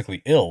me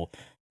physically ill.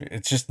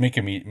 It's just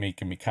making me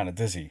kind of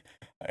dizzy.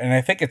 And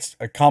I think it's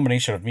a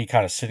combination of me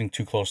kind of sitting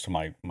too close to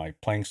my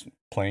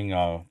playing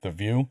the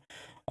view.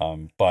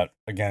 But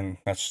again,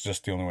 that's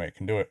just the only way I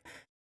can do it.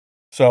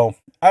 So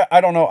I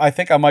don't know. I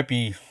think I might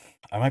be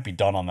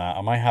done on that.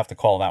 I might have to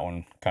call that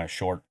one kind of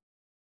short.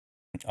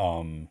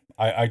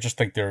 I just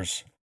think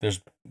there's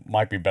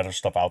might be better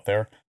stuff out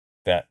there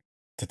that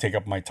to take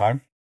up my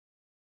time.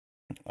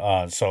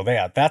 So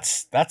yeah,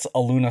 that's a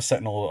Luna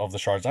Sentinel of the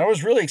Shards. I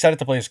was really excited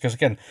to play this because,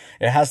 again,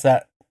 it has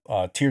that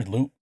tiered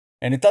loot,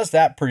 and it does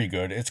that pretty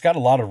good. It's got a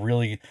lot of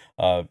really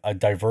a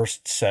diverse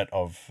set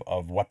of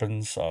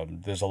weapons.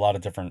 There's a lot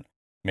of different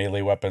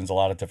melee weapons, a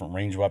lot of different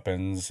range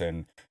weapons,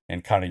 and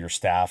kind of your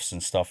staffs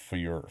and stuff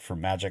for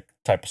magic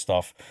type of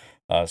stuff.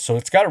 So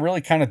it's got a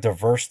really kind of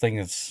diverse thing.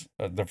 It's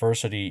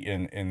diversity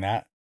in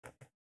that,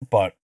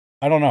 but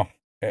I don't know.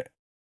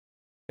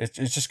 It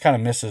just kind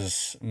of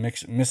misses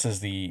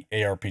the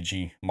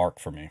ARPG mark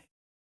for me.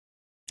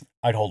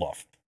 I'd hold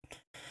off.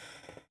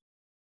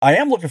 I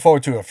am looking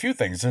forward to a few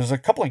things. There's a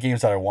couple of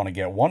games that I want to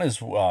get. One is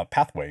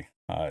Pathway.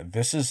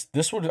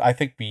 This would, I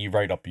think, be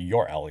right up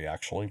your alley,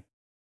 actually.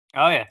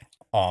 Oh yeah.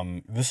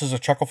 This is a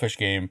Chucklefish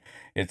game.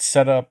 It's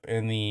set up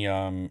in the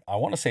I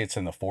want to say it's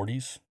in the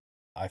 40s,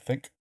 I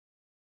think.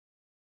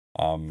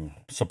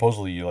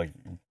 Supposedly, like,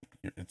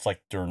 it's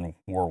like during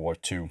World War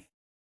II.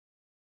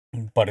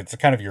 But it's a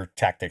kind of your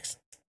tactics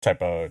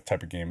type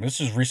of game. This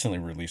is recently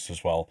released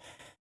as well.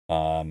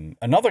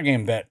 Another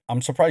game that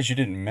I'm surprised you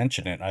didn't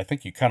mention it, I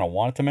think you kind of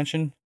wanted to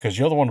mention, because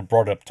you're the one who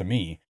brought it up to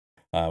me,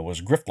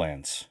 was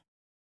Griftlands.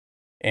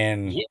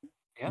 And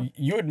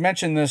you had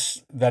mentioned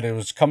this, that it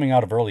was coming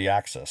out of early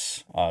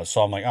access.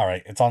 So I'm like, all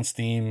right, it's on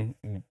Steam.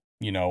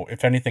 You know,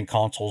 if anything,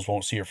 consoles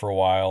won't see it for a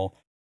while.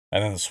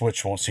 And then the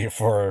Switch won't see it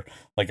for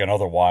like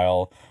another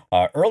while.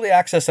 Early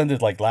access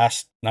ended like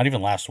not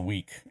even last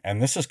week.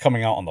 And this is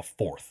coming out on the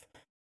 4th.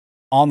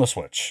 On the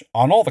Switch.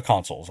 On all the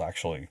consoles,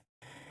 actually.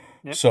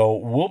 Yep. So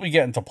we'll be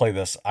getting to play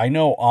this. I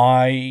know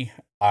I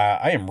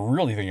am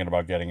really thinking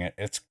about getting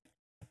it.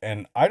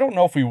 And I don't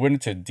know if we went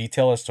into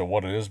detail as to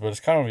what it is, but it's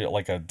kind of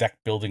like a deck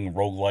building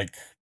roguelike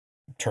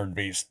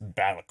turn-based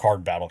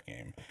card battle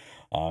game.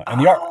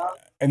 And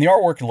the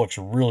artwork looks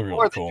really,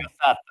 really cool. More than just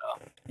that,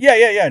 though.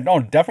 Yeah. No,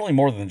 definitely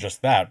more than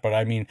just that. But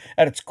I mean,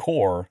 at its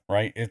core,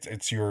 right?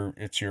 It's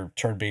your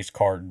turn-based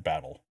card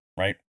battle,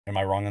 right? Am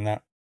I wrong in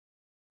that?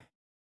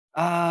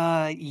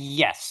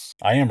 Yes.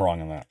 I am wrong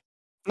in that.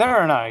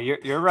 No.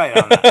 You're right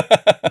on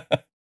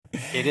that.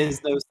 It is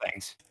those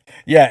things.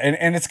 Yeah,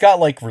 and it's got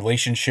like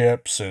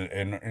relationships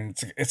and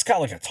it's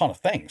got like a ton of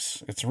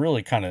things. It's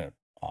really kind of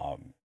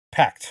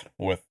packed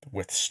with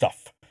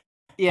stuff.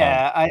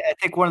 Yeah, I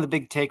think one of the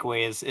big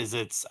takeaways is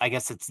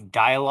its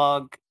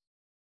dialogue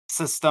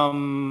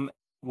system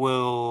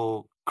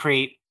will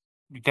create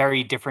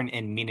very different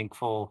and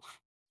meaningful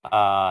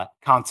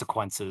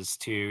consequences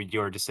to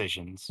your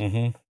decisions.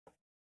 Mm-hmm.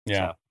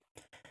 Yeah.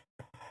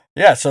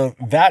 Yeah, so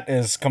that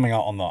is coming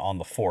out on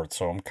the 4th,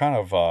 so I'm kind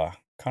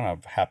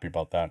of happy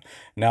about that.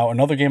 Now,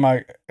 another game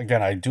I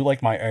do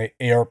like my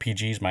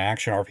ARPGs, my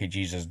action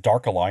RPGs, is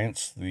Dark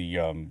Alliance,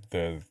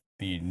 the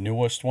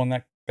newest one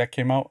that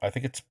came out. I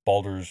think it's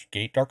Baldur's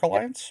Gate Dark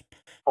Alliance.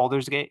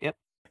 Baldur's Gate, yep.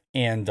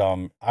 And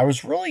I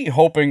was really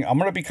hoping, I'm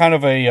gonna be kind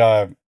of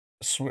a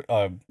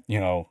a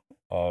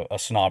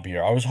snob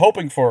here. I was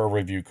hoping for a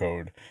review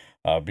code.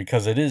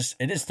 Because it is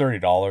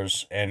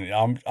 $30,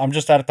 and I'm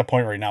just at the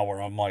point right now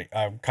where I'm like,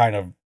 I kind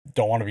of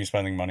don't want to be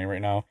spending money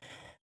right now,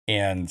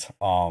 and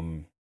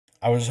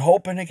I was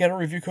hoping to get a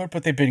review code,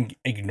 but they've been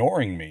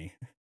ignoring me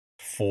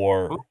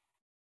for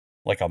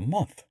like a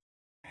month.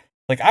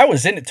 Like, I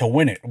was in it to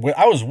win it.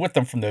 I was with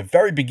them from the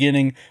very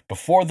beginning,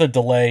 before the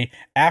delay,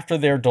 after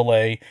their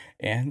delay,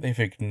 and they've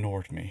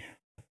ignored me.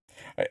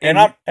 And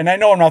I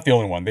know I'm not the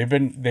only one.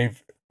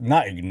 They've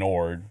not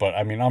ignored, but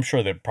I mean, I'm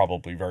sure they're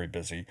probably very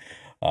busy.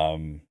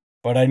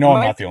 But I know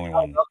I'm not the only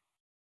one.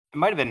 It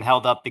might have been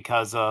held up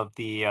because of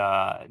the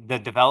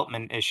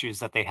development issues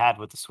that they had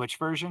with the Switch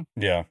version.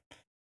 Yeah.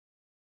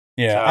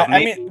 So I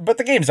mean, but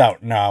the game's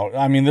out now.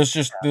 I mean, there's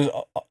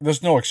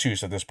no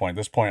excuse at this point.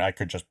 At this point, I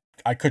could just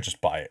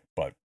buy it,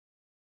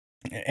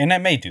 and I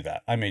may do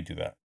that.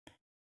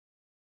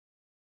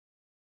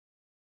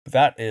 But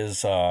that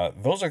is,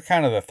 those are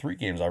kind of the 3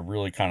 games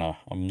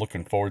I'm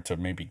looking forward to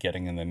maybe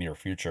getting in the near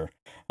future.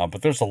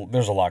 But there's a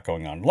lot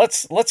going on.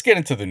 Let's get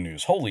into the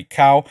news. Holy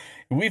cow.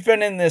 We've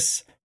been in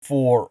this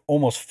for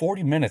almost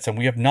 40 minutes and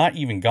we have not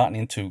even gotten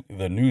into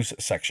the news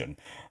section.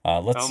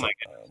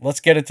 Let's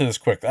get into this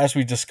quick. As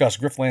we discussed,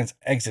 Griftlands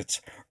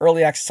exits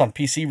early access on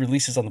PC,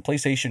 releases on the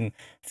PlayStation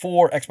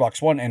 4,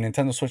 Xbox One, and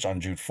Nintendo Switch on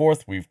June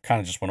 4th. We've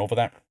kind of just went over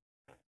that.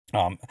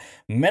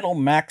 Metal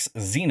Max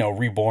Xeno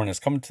Reborn is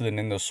coming to the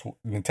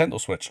Nintendo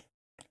Switch,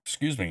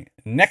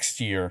 next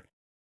year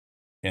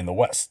in the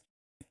West.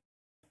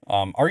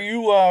 Are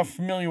you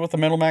familiar with the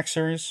Metal Max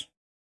series?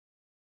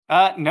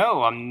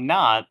 No, I'm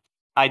not.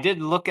 I did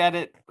look at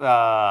it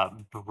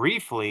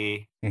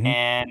briefly,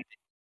 and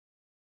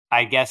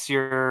I guess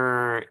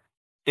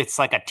it's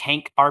like a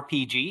tank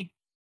RPG.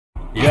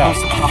 Yeah.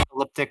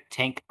 Post-apocalyptic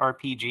tank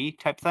RPG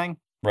type thing.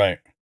 Right.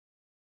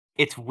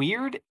 It's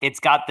weird. It's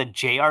got the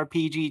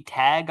JRPG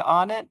tag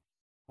on it,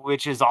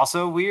 which is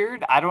also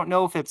weird. I don't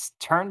know if it's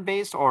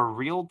turn-based or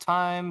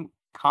real-time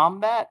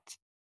combat.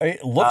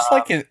 It looks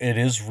like it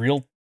is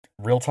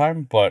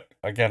real-time, but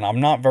again, I'm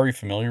not very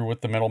familiar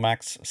with the Metal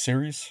Max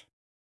series.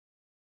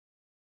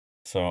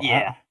 So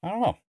yeah. I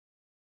don't know.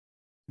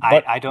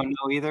 But I don't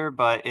know either,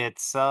 but it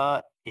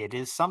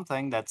is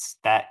something that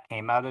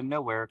came out of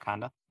nowhere,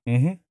 kind of.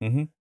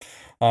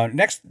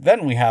 Next,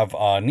 then we have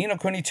Ni no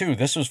Kuni 2.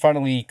 This was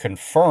finally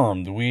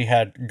confirmed. We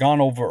had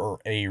gone over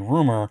a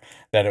rumor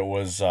that it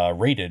was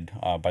rated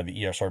by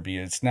the ESRB.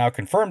 It's now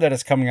confirmed that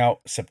it's coming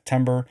out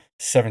September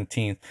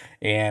 17th,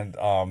 and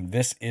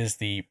this is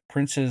the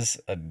Prince's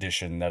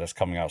Edition that is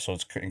coming out. So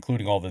it's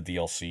including all the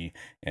DLC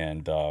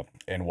and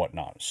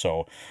whatnot.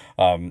 So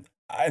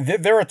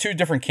there are 2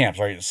 different camps,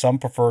 right? Some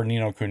prefer Ni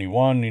no Kuni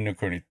 1,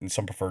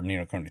 some prefer Ni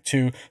no Kuni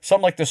 2.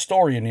 Some like the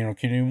story in Ni no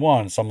Kuni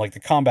 1, some like the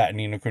combat in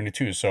Ni no Kuni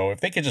 2. So if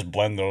they could just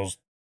blend those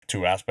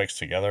 2 aspects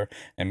together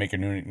and make a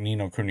new Ni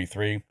no Kuni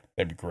 3,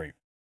 that'd be great.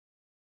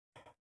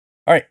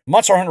 All right,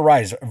 Monster Hunter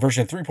Rise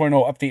version 3.0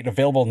 update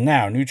available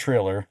now. New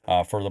trailer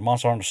for the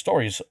Monster Hunter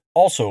Stories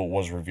also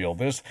was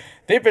revealed.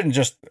 They've been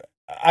just...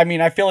 I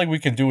mean, I feel like we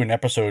can do an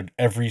episode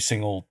every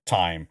single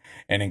time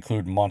and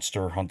include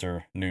Monster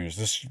Hunter news.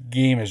 This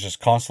game is just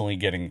constantly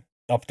getting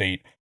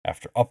update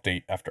after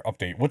update after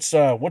update. What's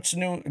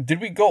new?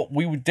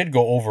 We did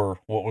go over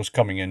what was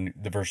coming in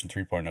the version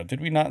 3.0.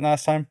 Did we not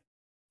last time?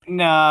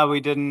 No,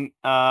 we didn't.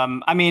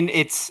 I mean,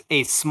 it's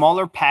a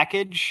smaller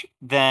package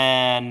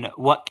than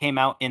what came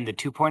out in the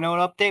 2.0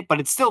 update, but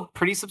it's still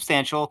pretty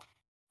substantial.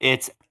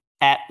 It's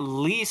at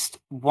least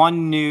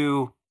one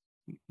new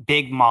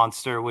big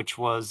monster, which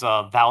was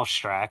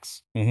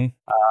Valstrax.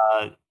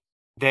 Mm-hmm.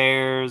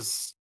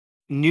 There's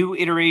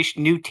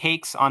new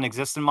takes on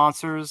existing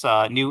monsters,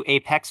 new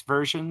Apex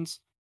versions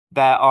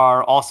that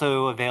are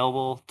also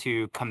available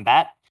to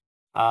combat.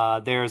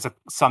 There's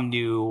some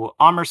new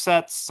armor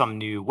sets, some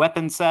new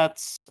weapon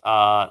sets,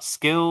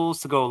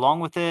 skills to go along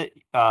with it.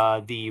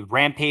 The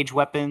rampage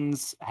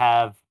weapons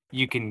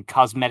you can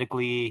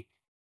cosmetically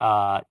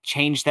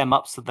change them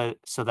up so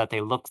that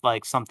they look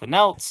like something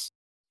else.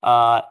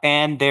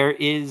 And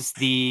there's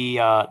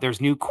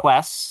new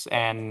quests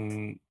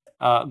and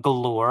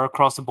galore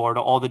across the board,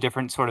 all the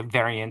different sort of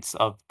variants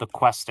of the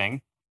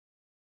questing,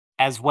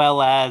 as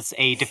well as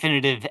a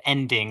definitive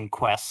ending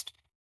quest,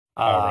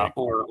 Right.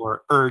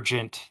 or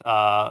urgent.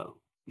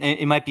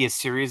 It might be a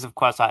series of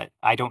quests.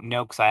 I don't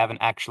know because I haven't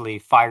actually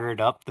fired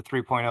up the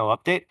 3.0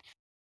 update.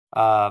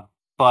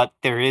 But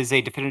there is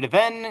a definitive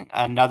end,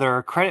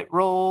 another credit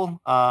roll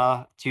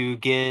to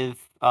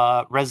give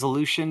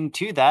resolution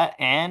to that,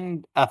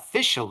 and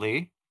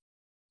officially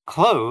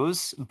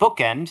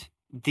bookend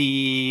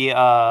the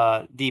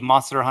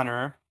Monster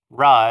Hunter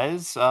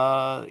Rise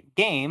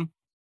game,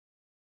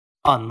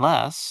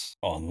 unless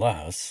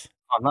Unless.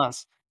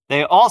 unless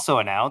they also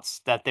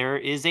announced that there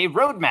is a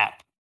roadmap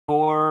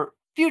for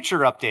future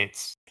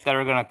updates that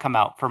are going to come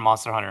out for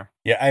Monster Hunter.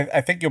 Yeah,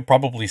 I think you'll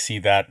probably see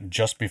that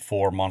just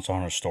before Monster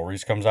Hunter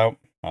Stories comes out.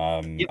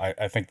 Yep.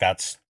 I think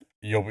that's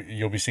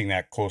you'll be seeing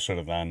that closer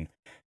to then,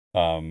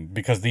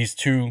 because these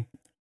two,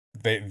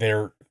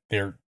 they're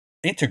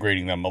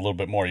integrating them a little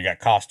bit more. You got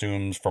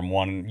costumes from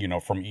one,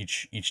 from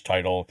each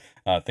title,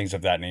 things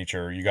of that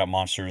nature. You got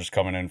monsters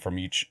coming in from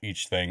each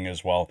thing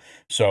as well.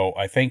 So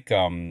I think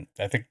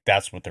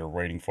that's what they're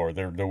waiting for.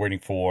 They're waiting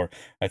for.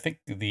 I think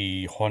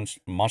the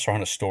Monster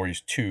Hunter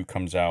Stories 2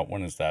 comes out.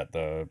 When is that?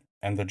 The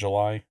end of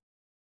July?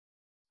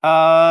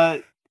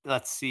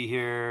 Let's see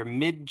here.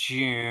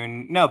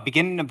 Mid-June. No,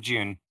 beginning of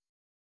June.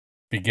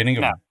 Beginning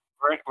of No,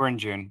 we're in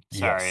June.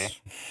 Sorry.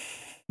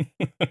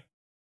 Yes.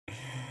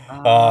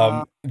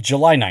 Uh,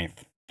 July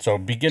 9th. So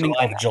beginning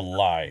July of 9th.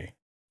 July,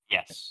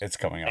 Yes. it's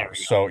coming There out. we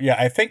go. So yeah,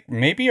 I think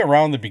maybe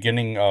around the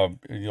beginning of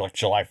like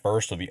July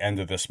 1st or the end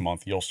of this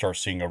month, you'll start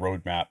seeing a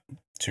roadmap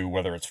to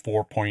whether it's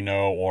 4.0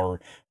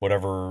 or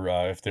whatever,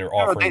 if they're No,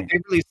 offering they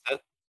released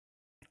it.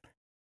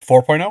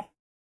 4.0.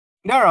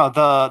 No,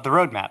 the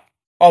roadmap.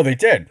 Oh, they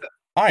did.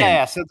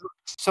 Yeah.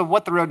 So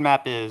what the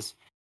roadmap is,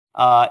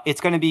 it's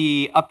going to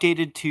be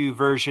updated to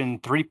version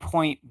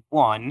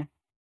 3.1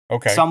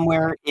 Okay.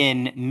 somewhere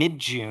in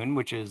mid-June,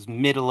 which is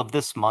middle of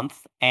this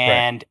month, Right.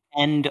 and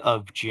end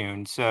of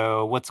June.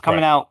 So what's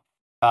coming Right.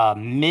 out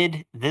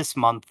mid this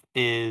month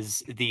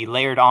is the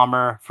layered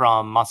armor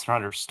from Monster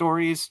Hunter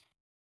Stories,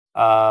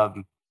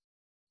 um,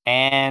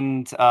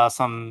 and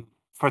some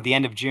for the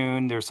end of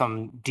June. There's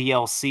some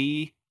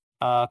DLC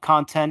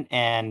content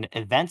and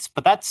events,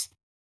 but that's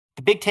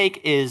the big take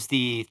is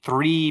the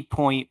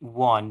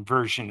 3.1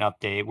 version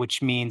update,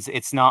 which means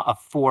it's not a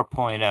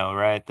 4.0,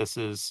 right? This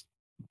is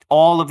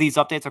all of these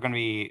updates are going to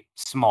be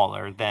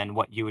smaller than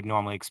what you would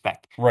normally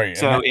expect. Right. And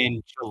So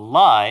in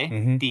July,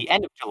 mm-hmm. the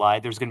end of July,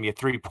 there's going to be a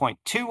 3.2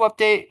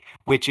 update,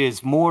 which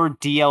is more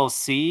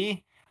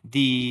DLC,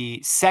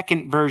 the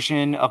second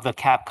version of the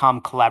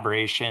Capcom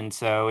collaboration.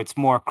 So it's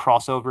more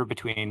crossover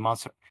between more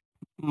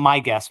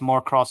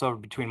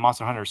crossover between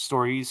Monster Hunter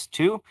Stories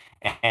 2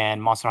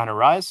 and Monster Hunter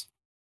Rise.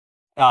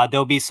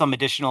 There'll be some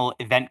additional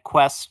event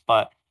quests,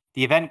 but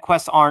the event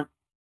quests aren't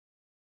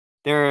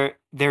they're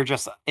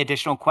just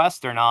additional quests.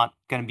 They're not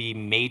going to be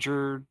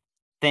major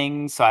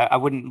things. So I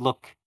wouldn't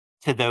look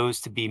to those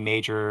to be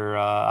major.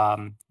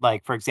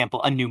 Like for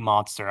example, a new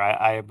monster.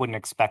 I wouldn't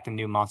expect a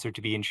new monster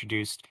to be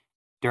introduced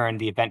during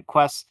the event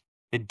quest.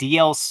 The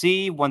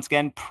DLC, once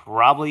again,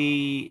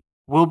 probably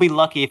will be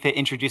lucky if it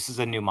introduces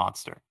a new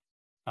monster.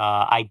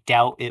 I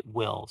doubt it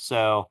will.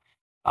 So,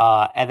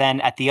 and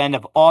then at the end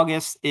of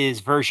August is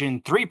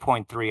version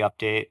 3.3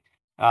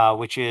 update,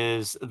 which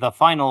is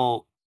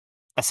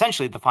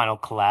essentially the final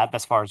collab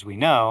as far as we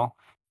know.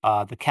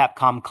 The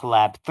Capcom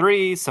Collab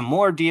 3, some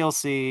more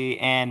DLC,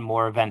 and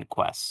more event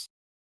quests.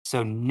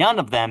 So none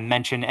of them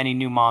mention any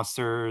new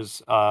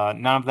monsters.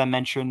 None of them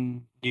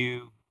mention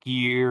new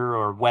gear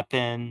or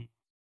weapons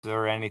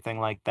or anything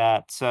like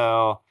that.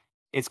 So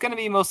it's going to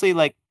be mostly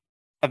like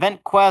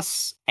event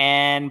quests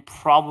and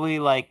probably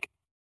like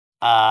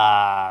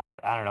I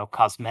don't know,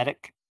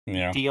 cosmetic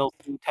DLC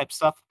type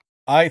stuff.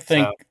 I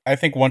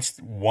think once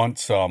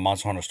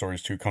Monster Hunter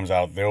Stories 2 comes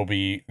out,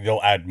 they'll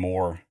add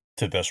more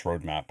to this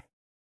roadmap.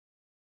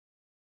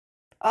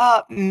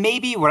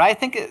 Maybe what I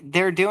think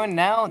they're doing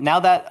now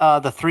that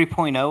the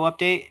 3.0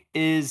 update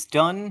is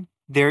done,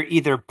 they're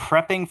either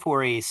prepping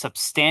for a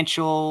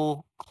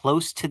substantial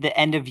close to the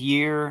end of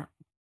year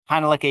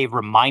kind of like a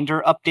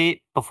reminder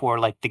update before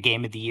like the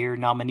Game of the Year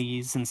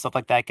nominees and stuff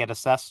like that get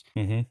assessed.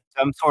 Mm-hmm.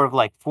 Some sort of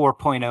like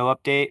 4.0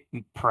 update,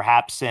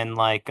 perhaps in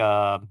like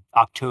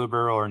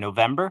October or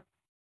November.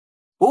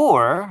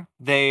 Or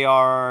they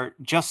are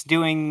just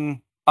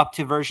doing up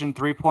to version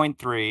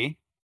 3.3,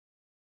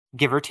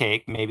 give or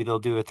take. Maybe they'll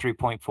do a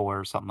 3.4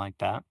 or something like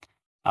that.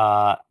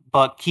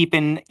 But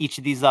keeping each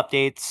of these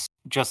updates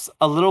just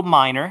a little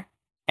minor.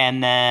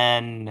 And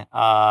then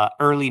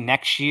early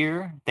next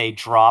year, they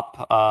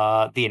drop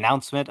the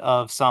announcement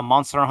of some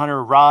Monster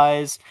Hunter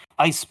Rise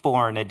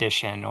Iceborne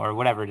edition or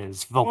whatever it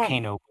is, What?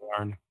 Volcano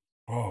Born.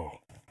 Oh,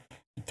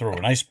 throw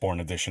an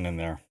Iceborne edition in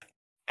there.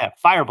 Yeah,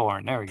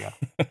 Fireborn. There we go.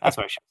 That's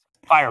what I should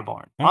say.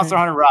 Fireborn. All Monster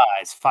right. Hunter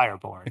Rise,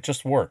 Fireborn. It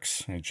just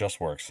works. It just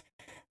works.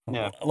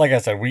 Yeah. Like I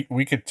said,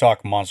 we could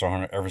talk Monster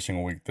Hunter every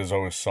single week. There's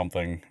always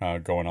something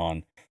going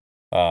on.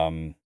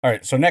 All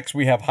right, so next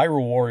we have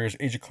Hyrule Warriors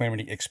Age of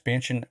Calamity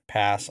expansion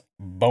pass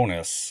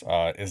bonus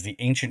is the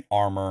ancient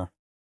armor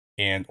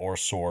and or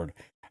sword.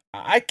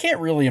 I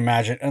can't really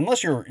imagine,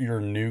 unless you're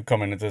new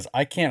coming into this,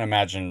 I can't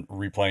imagine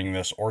replaying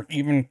this or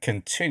even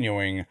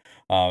continuing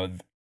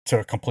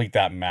to complete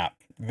that map.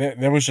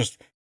 There was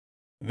just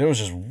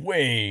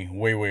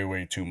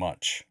way too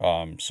much.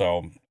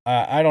 So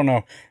I don't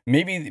know.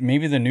 Maybe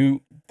the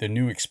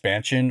new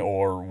expansion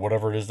or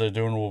whatever it is they're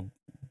doing will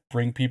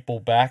bring people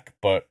back,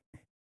 but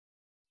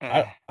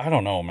I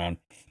don't know, man.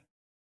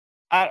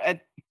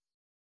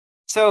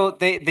 So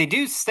they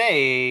do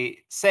say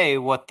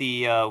what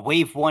the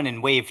wave 1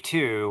 and wave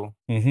 2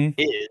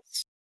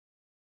 is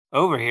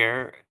over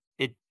here.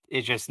 It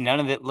just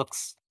none of it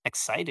looks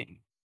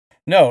exciting.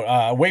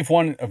 No, Wave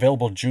 1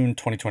 available June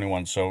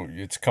 2021, so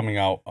it's coming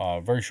out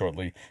very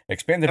shortly.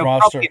 Expanded They'll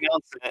roster. probably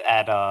announce it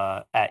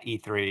at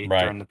E3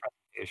 Right. during the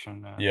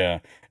presentation. Yeah.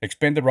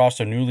 Expanded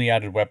roster, newly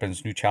added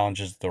weapons, new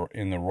challenges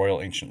in the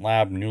Royal Ancient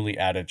Lab, newly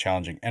added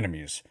challenging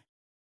enemies.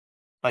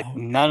 Like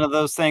none of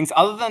those things,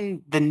 other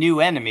than the new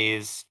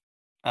enemies,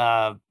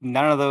 none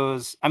of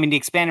those. I mean, the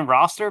expanded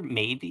roster,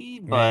 maybe,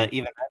 but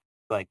even that,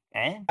 like,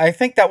 I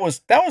think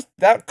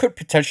that could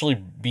potentially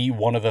be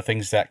one of the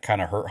things that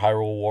kind of hurt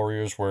Hyrule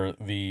Warriors, where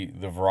the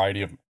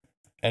variety of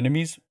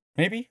enemies,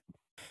 maybe.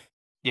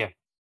 Yeah.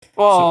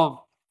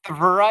 Well, the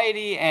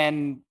variety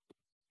and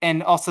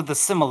also the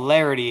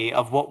similarity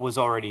of what was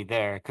already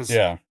there, because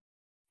Yeah.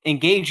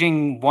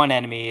 engaging one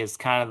enemy is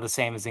kind of the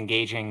same as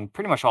engaging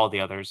pretty much all the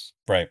others.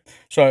 Right.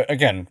 So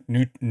again,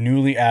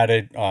 newly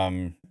added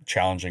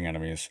challenging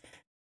enemies.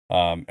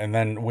 And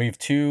then Wave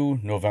 2,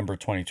 November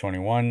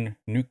 2021,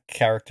 new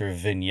character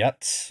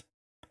vignettes,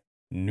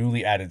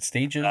 newly added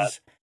stages,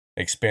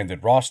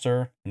 expanded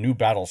roster, new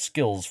battle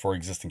skills for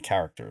existing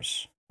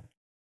characters.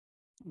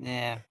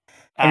 Yeah.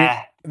 I mean,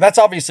 that's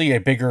obviously a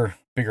bigger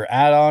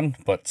add-on,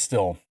 but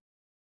still,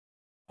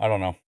 I don't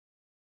know.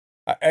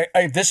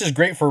 This is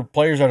great for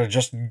players that are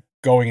just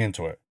going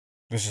into it.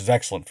 This is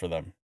excellent for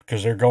them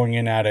because they're going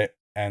in at it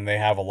and they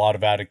have a lot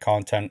of added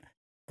content.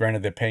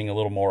 Granted, they're paying a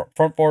little more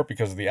upfront for it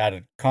because of the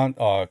added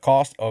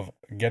cost of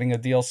getting a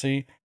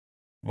DLC.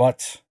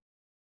 But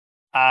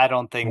I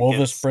don't think will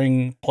this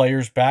bring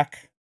players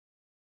back?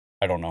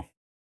 I don't know.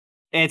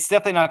 It's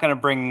definitely not going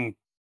to bring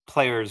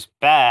players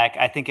back.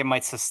 I think it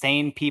might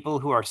sustain people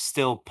who are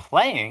still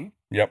playing.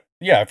 Yep.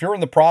 Yeah, if you're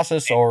in the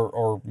process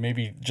or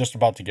maybe just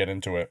about to get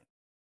into it.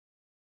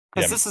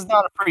 Because this is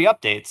not a free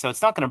update, so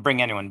it's not going to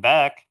bring anyone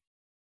back.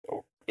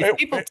 If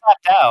people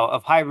tapped out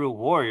of Hyrule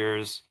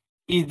Warriors,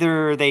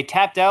 either they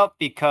tapped out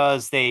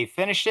because they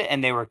finished it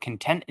and they were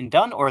content and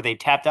done, or they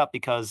tapped out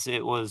because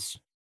it was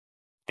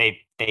they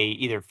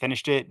either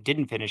finished it,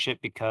 didn't finish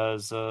it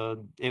because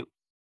it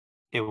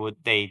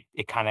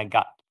kind of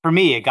got, for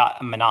me, it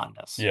got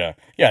monotonous. Yeah.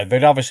 Yeah,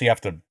 they'd obviously have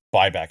to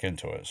buy back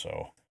into it,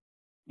 so.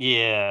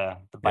 Yeah,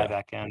 the buy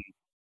back in.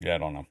 Yeah, I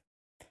don't know.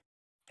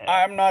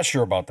 I'm not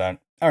sure about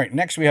that. All right,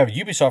 next we have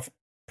Ubisoft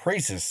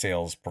praises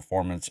sales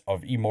performance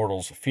of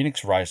Immortals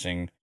Phoenix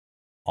Rising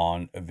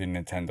on the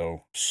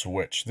Nintendo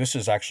Switch. This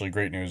is actually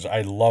great news.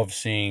 I love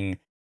seeing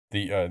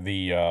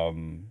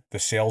the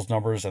sales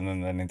numbers and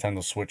then the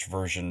Nintendo Switch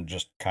version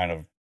just kind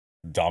of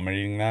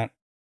dominating that.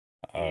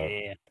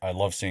 I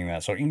love seeing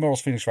that. So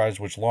Immortals Phoenix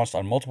Rising, which launched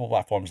on multiple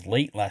platforms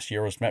late last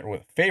year, was met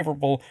with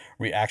favorable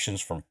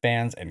reactions from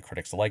fans and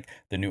critics alike.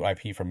 The new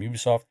IP from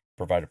Ubisoft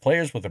provided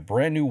players with a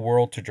brand new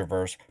world to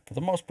traverse. For the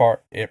most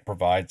part, it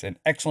provides an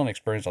excellent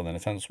experience on the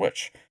Nintendo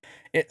Switch.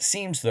 It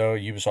seems, though,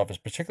 Ubisoft is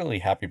particularly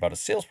happy about its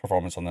sales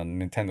performance on the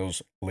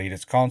Nintendo's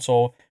latest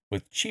console,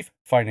 with Chief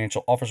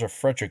Financial Officer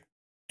Frederick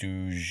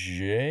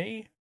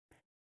Duguet,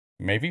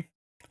 maybe?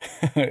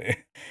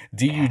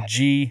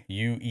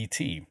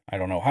 Duguet. I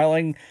don't know.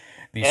 Highlighting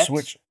the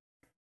Switch.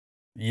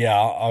 Yeah,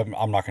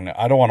 I'm not gonna.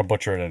 I don't want to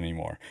butcher it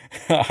anymore.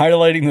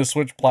 Highlighting the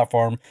Switch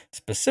platform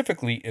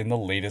specifically in the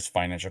latest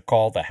financial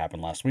call that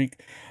happened last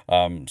week.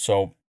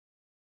 So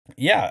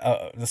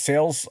yeah, the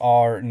sales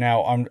are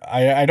now.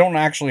 I don't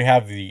actually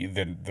have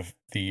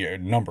the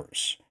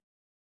numbers.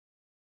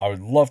 I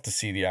would love to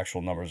see the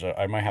actual numbers.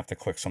 I might have to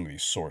click some of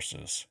these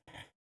sources.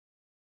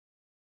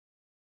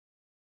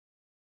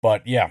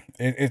 But yeah,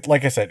 it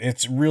like I said,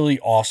 it's really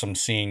awesome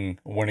seeing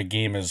when a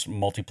game is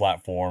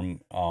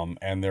multi-platform,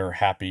 and they're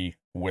happy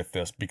with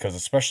this, because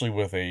especially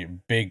with a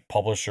big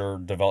publisher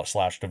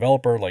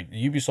developer like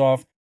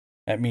Ubisoft,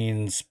 that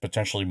means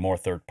potentially more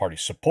third-party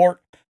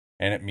support,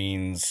 and it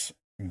means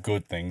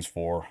good things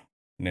for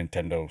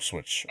Nintendo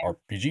Switch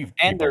RPG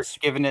And they're peoples.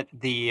 giving it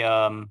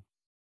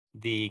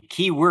the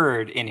key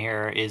word in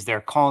here is they're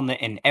calling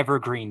it an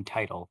evergreen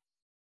title.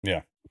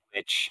 Yeah.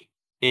 Which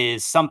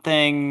is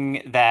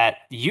something that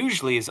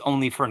usually is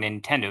only for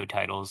Nintendo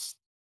titles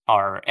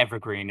are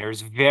evergreen.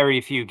 There's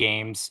very few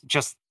games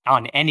just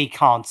on any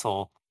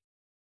console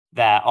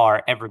that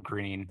are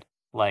evergreen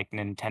like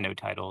Nintendo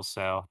titles.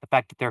 So the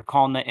fact that they're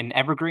calling it an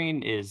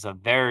evergreen is a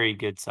very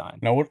good sign.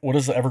 Now, what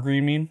does the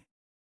evergreen mean?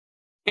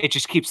 It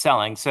just keeps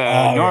selling. So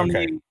Oh,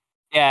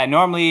 okay.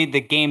 normally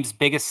the game's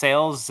biggest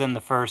sales in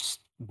the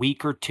first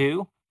week or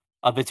two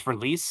of its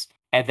release,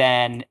 and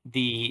then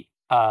the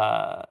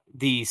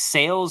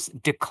sales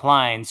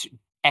declines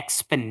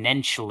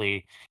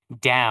exponentially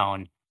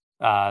down.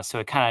 So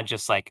it kind of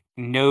just like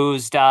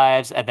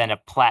nosedives and then it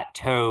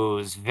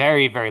plateaus,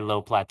 very, very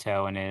low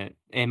plateau, and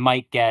it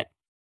might get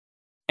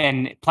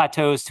and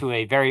plateaus to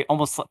a very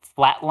almost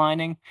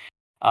flatlining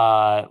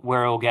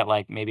where it'll get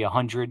like maybe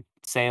 100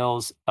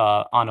 sales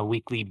on a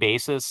weekly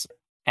basis.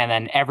 And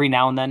then every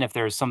now and then, if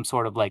there's some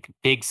sort of like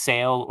big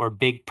sale or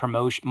big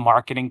promotion,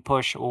 marketing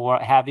push or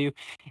what have you,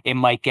 it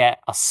might get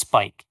a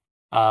spike.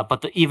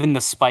 But even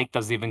the spike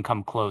doesn't even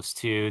come close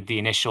to the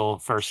initial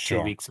first two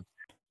Sure. weeks.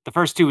 The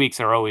first 2 weeks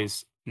are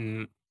always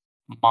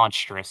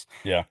monstrous.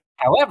 Yeah.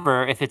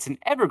 However, if it's an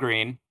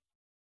evergreen,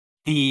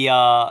 the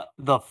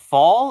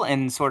fall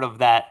and sort of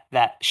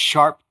that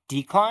sharp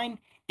decline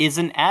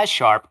isn't as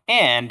sharp,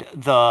 and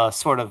the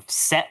sort of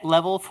set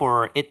level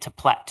for it to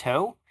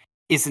plateau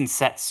isn't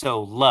set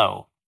so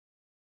low.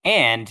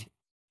 And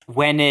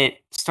when it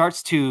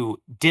starts to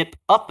dip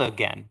up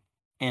again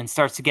and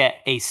starts to get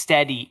a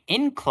steady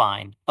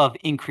incline of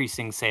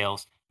increasing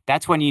sales,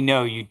 that's when you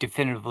know you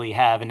definitively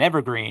have an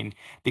evergreen,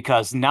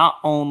 because not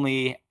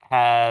only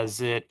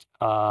has it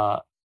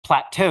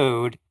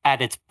plateaued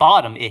at its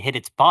bottom, it hit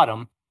its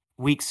bottom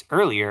weeks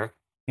earlier,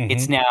 Mm-hmm.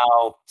 it's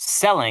now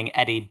selling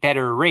at a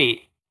better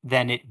rate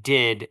than it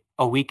did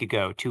a week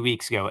ago, 2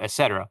 weeks ago,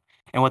 etc.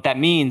 And what that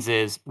means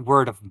is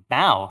word of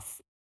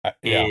mouth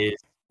Yeah. is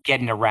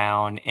getting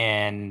around,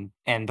 and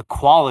the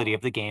quality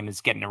of the game is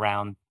getting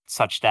around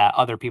such that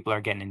other people are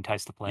getting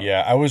enticed to play it.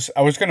 Yeah, I was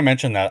going to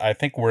mention that. I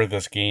think where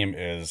this game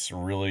is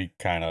really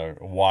kind of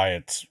why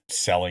it's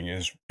selling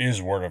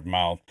is word of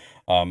mouth.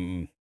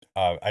 Um,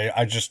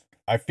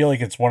 I feel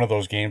like it's one of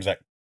those games that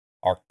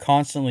are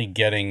constantly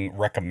getting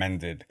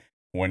recommended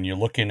when you're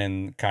looking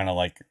in kind of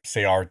like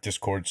say our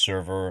Discord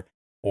server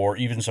or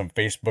even some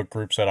Facebook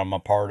groups that I'm a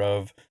part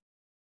of.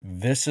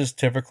 This is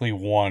typically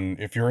one,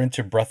 if you're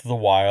into Breath of the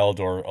Wild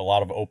or a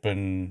lot of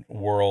open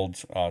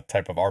world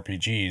type of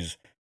RPGs,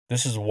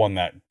 this is one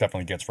that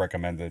definitely gets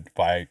recommended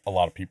by a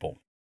lot of people.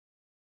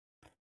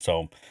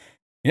 So,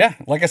 yeah,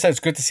 like I said, it's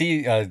good to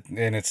see, and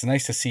it's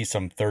nice to see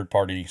some third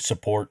party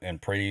support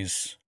and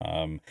praise.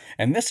 And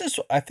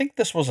I think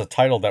this was a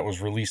title that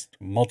was released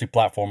multi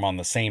platform on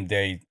the same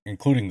day,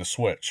 including the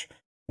Switch,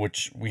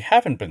 which we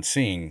haven't been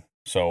seeing.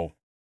 So,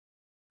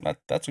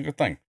 that's a good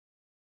thing.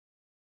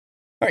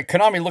 All right,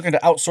 Konami looking to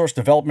outsource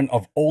development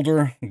of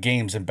older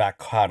games and back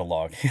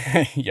catalog.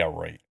 Yeah,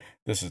 right.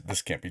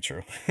 This can't be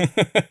true.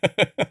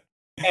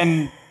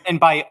 And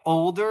by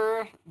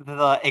older,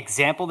 the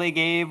example they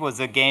gave was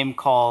a game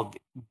called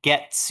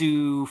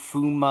Getsu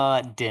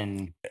Fuma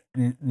Din.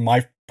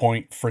 My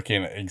point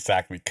freaking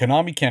exactly.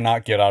 Konami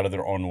cannot get out of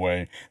their own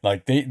way.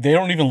 Like they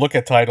don't even look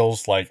at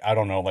titles like I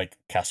don't know, like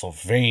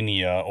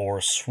Castlevania or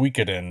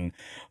Suikoden.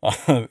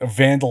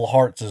 Vandal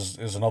Hearts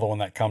is another one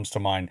that comes to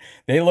mind.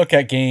 They look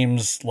at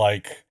games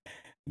like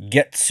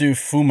Getsu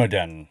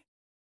Fumaden.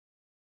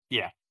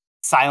 Yeah.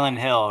 Silent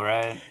Hill,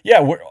 right?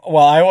 Yeah,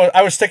 well,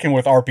 I was sticking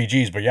with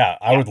RPGs, but yeah,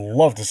 I would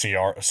love to see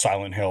our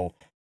Silent Hill.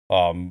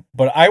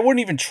 But I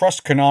wouldn't even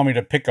trust Konami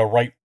to pick a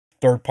right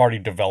third party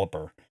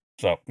developer.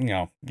 So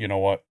you know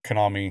what,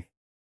 Konami,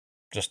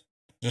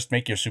 just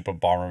make your Super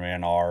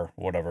Bomberman R,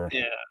 whatever.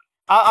 Yeah.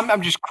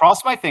 I'm just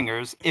cross my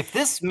fingers. If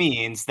this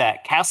means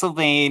that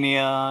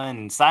Castlevania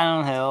and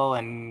Silent Hill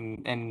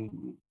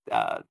and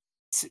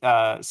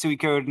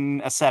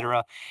Suikoden,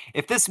 etc.,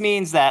 if this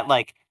means that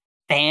like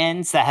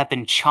fans that have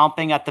been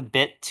chomping at the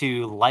bit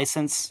to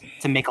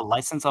make a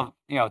license of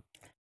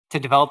to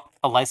develop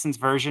a licensed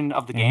version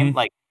of the game, Mm-hmm.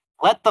 like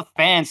let the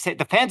fans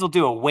the fans will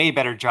do a way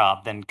better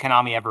job than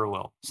Konami ever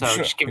will. So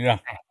Sure. just Yeah.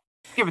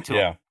 give it to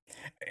them.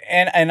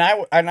 Yeah.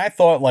 And I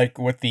thought like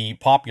with the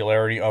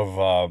popularity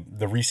of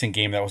the recent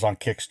game that was on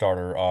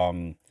Kickstarter,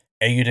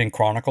 Eiyuden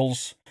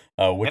Chronicles,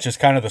 which Yep. is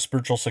kind of the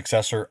spiritual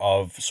successor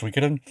of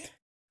Suikoden.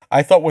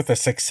 I thought with the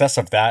success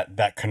of that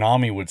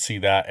Konami would see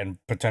that and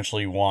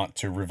potentially want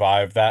to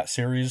revive that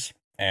series,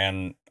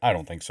 and I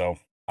don't think so.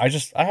 I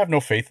have no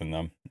faith in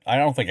them. I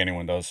don't think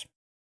anyone does.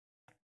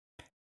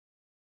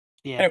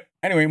 Yeah.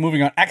 Anyway,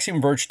 moving on.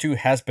 Axiom Verge 2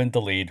 has been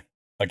delayed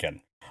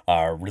again.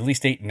 Release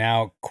date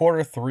now,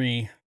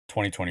 Q3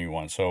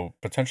 2021. So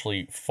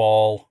potentially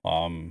fall,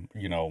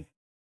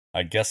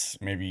 I guess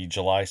maybe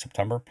July,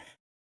 September.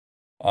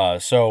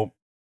 So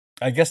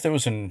I guess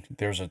there's a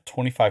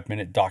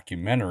 25-minute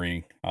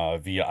documentary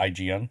via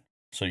IGN,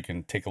 so you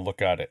can take a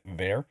look at it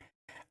there.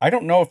 I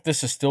don't know if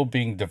this is still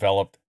being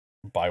developed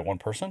by one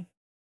person.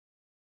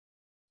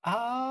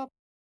 I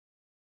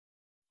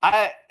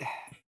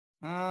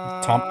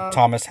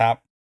Thomas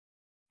Happ.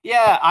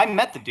 Yeah, I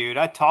met the dude.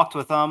 I talked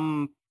with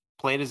him,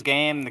 played his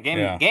game. The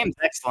game's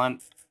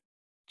excellent.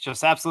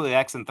 Just absolutely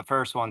excellent, the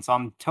first one. So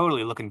I'm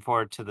totally looking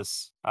forward to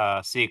this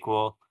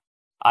sequel.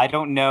 I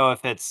don't know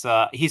if it's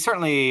he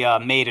certainly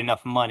made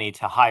enough money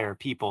to hire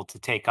people to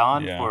take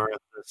on for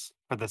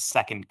the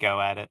second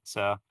go at it.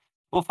 So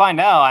we'll find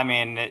out. I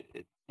mean,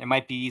 it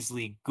might be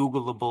easily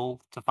Googleable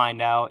to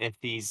find out if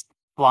he's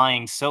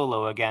flying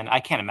solo again.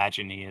 I can't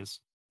imagine he is.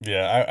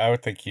 Yeah, I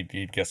would think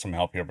he'd get some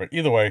help here, but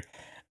either way,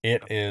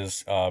 it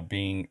is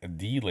being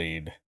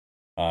delayed.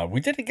 We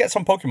did get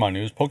some Pokemon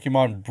news.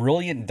 Pokemon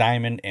Brilliant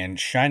Diamond and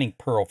Shining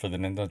Pearl for the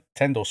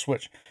Nintendo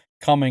Switch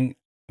coming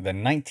the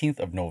 19th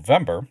of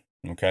November.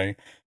 Okay.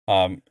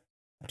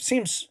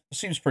 Seems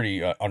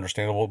pretty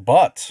understandable,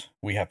 but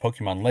we have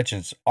Pokemon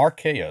Legends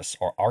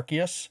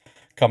Arceus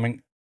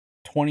coming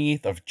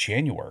 28th of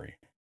January.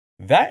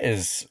 That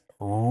is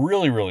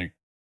really, really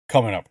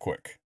coming up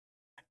quick.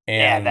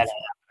 And that's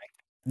happening.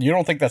 You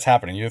don't think that's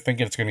happening? You think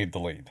it's going to be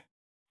delayed?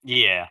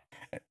 Yeah.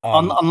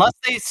 Unless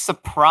they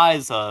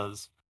surprise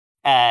us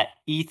at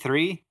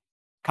E3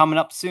 coming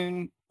up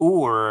soon,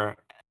 or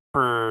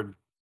for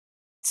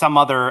some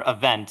other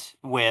event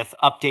with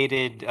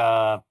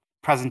updated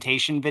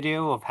presentation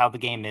video of how the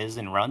game is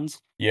and runs.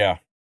 Yeah.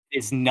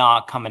 Is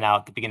not coming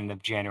out at the beginning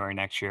of January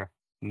next year.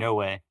 No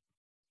way.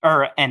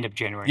 Or end of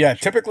January. Yeah,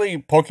 typically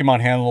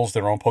Pokemon handles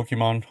their own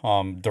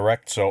Pokemon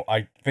Direct, so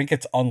I think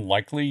it's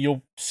unlikely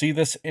you'll see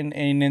this in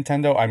a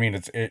Nintendo. I mean,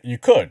 you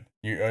could,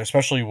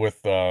 especially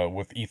with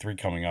E3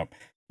 coming up,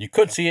 you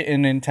could see it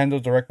in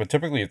Nintendo Direct, but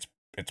typically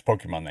it's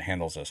Pokemon that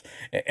handles this.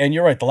 And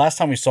you're right, the last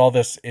time we saw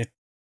this, it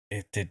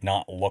did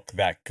not look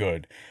that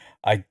good.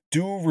 I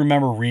do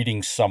remember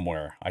reading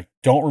somewhere, I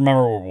don't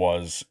remember where it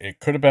was, it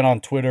could have been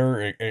on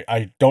Twitter,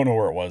 I don't know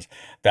where it was,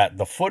 that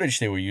the footage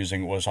they were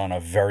using was on a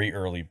very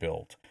early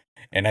build.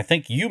 And I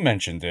think you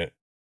mentioned it,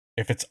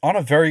 if it's on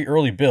a very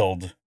early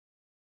build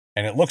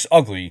and it looks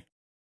ugly,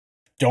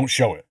 don't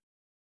show it.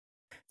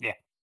 Yeah.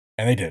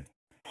 And they did.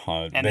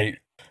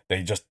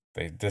 They just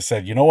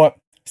said, you know what,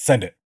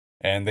 send it.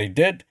 And they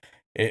did.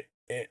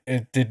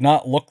 It did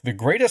not look the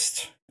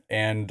greatest.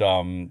 And,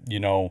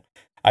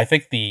 I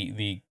think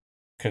the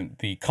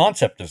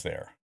concept is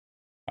there.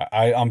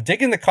 I'm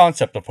digging the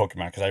concept of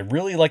Pokemon because I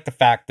really like the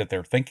fact that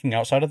they're thinking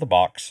outside of the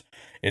box.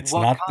 It's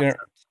not there.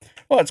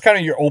 Well, it's kind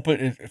of your open.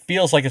 It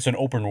feels like it's an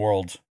open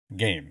world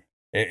game.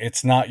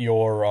 It's not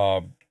your,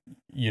 I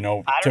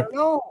don't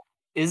know.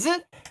 Is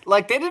it?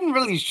 Like, they didn't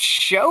really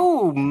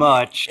show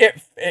much.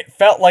 It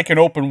felt like an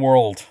open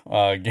world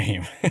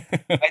game.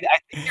 I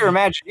think your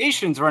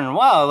imagination's running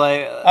wild.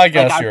 I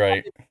guess you're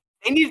right.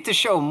 They needed to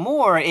show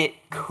more. It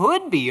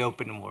could be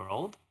open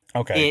world.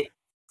 Okay. It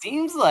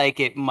seems like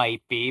it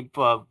might be,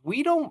 but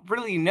we don't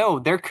really know.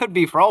 There could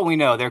be, for all we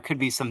know, there could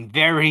be some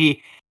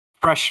very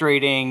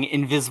frustrating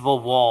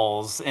invisible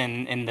walls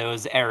in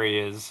those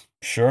areas.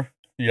 Sure.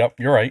 Yep.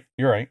 You're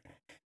right.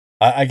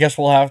 I guess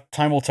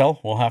time will tell.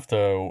 We'll have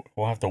to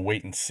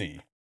wait and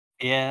see.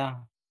 Yeah.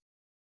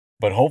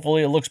 But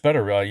hopefully it looks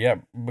better. Yeah.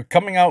 But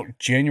coming out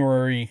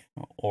January,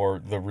 or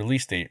the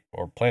release date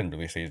or planned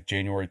release date is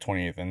January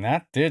 28th, and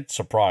that did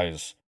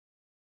surprise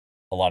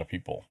a lot of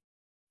people.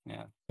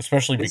 Yeah.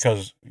 Especially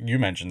because you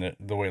mentioned it,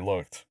 the way it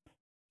looked.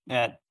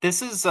 Yeah.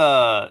 This is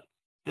a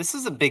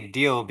big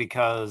deal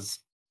because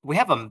we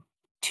have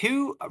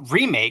two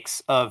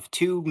remakes of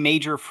two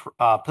major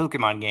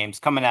Pokemon games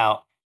coming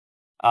out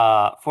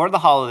for the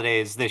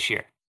holidays this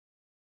year.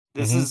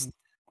 This is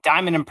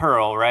Diamond and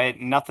Pearl, right?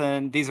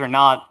 These are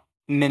not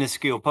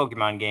minuscule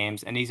Pokemon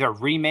games, and these are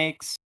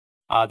remakes.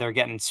 They're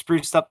getting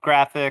spruced up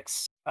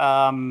graphics.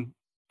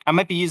 I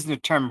might be using the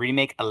term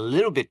remake a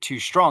little bit too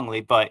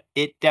strongly, but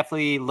it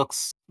definitely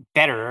looks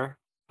better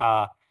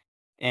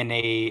in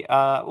a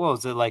what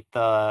was it, like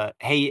the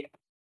Hey,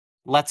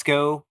 Let's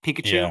Go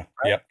Pikachu? Yeah.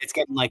 Right? Yep. It's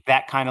getting like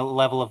that kind of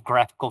level of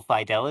graphical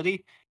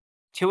fidelity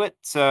to it.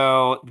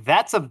 So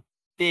that's a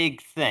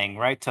big thing,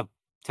 right?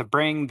 To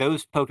bring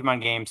those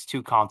Pokemon games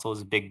to consoles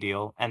is a big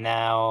deal. And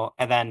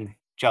then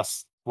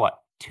just what,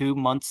 2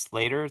 months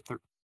later,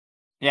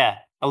 a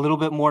little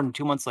bit more than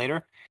 2 months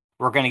later,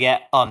 we're gonna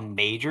get a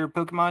major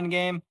Pokemon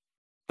game.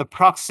 The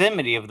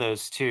proximity of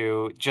those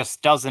two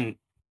just doesn't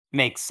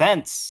make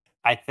sense.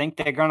 I think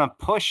they're gonna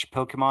push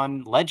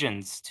Pokemon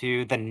Legends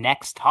to the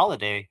next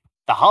holiday,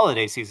 the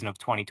holiday season of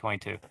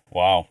 2022.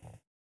 Wow.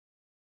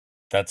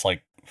 That's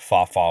like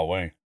far, far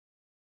away.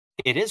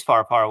 It is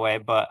far, far away,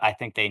 but I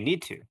think they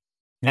need to.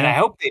 Yeah. And I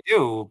hope they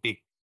do,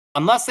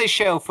 unless they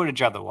show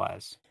footage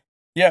otherwise.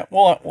 Yeah,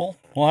 we'll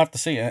have to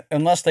see.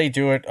 Unless they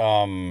do it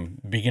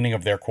beginning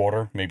of their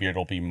quarter, maybe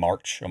it'll be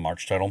March, a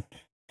March title.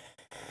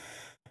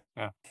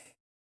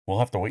 we'll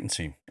have to wait and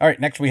see. All right,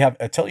 next we have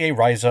Atelier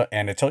Ryza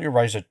and Atelier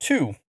Ryza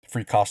 2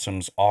 free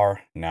costumes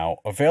are now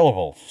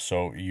available.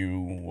 So you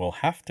will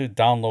have to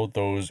download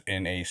those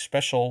in a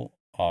special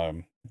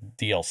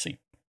DLC.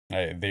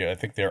 I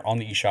think they're on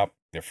the eShop.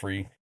 They're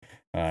free.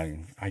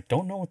 I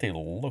don't know what they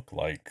look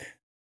like,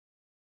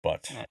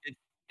 but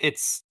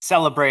it's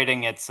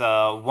celebrating its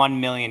 1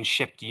 million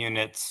shipped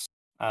units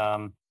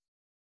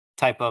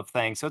type of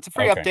thing. So it's a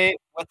free update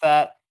with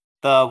that.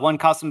 The one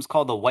costume's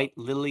called the White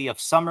Lily of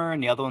Summer,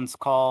 and the other one's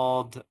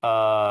called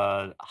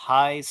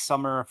High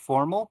Summer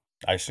Formal.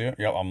 I see it.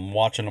 Yep, I'm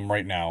watching them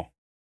right now.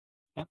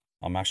 Yep.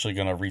 I'm actually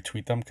gonna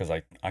retweet them because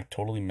I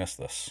totally missed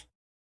this.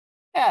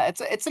 Yeah,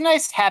 it's a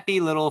nice, happy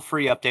little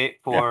free update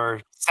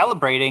for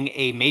celebrating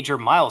a major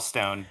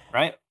milestone,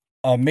 right?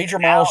 A major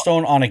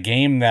milestone on a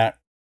game that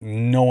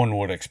no one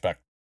would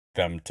expect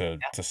them to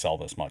sell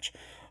this much.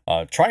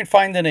 Try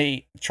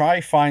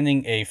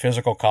finding a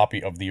physical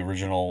copy of the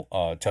original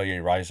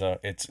Atelier Ryza.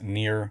 It's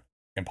near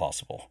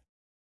impossible.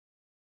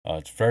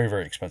 It's very,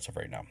 very expensive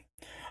right now.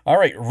 All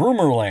right,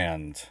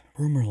 Rumorland.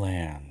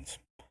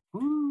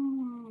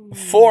 Ooh.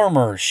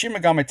 Former Shin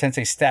Megami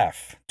Tensei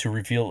staff to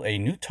reveal a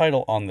new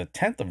title on the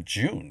 10th of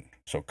June.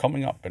 So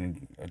coming up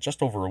in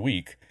just over a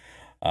week.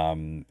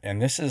 And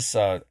this is,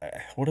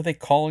 what are they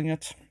calling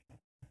it?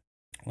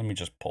 Let me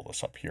just pull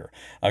this up here.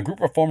 A group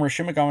of former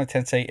Shin Megami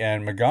Tensei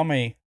and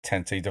Megami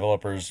Tensei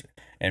developers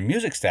and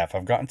music staff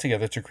have gotten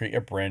together to create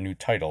a brand new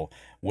title,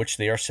 which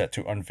they are set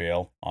to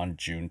unveil on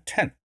June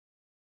 10th.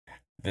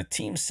 The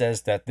team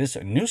says that this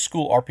new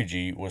school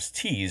RPG was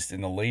teased in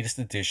the latest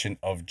edition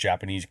of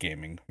Japanese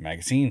gaming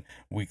magazine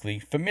weekly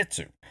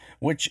Famitsu,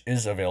 which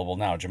is available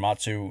now.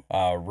 Gematsu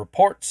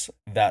reports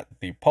that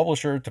the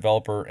publisher,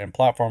 developer, and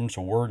platforms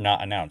were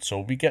not announced. So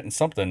we'll be getting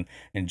something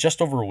in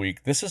just over a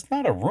week. This is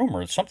not a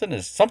rumor. Something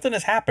is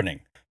happening.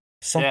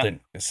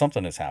 Something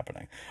is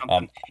happening.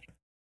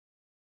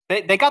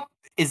 They got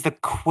is the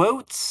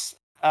quotes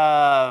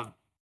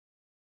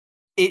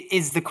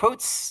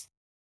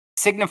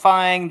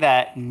signifying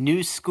that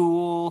new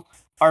school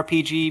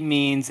RPG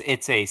means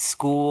it's a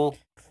school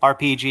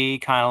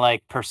RPG, kind of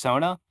like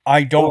Persona?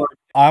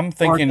 I'm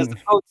thinking. Or does the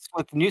quotes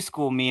with new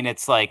school mean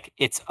it's like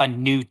it's a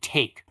new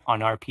take on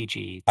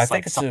RPG? I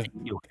think it's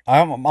new.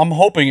 I'm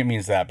hoping it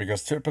means that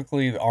because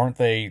typically aren't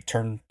they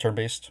turn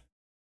based?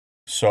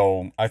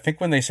 So I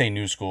think when they say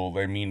new school,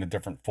 they mean a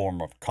different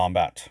form of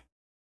combat.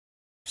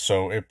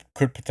 So it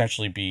could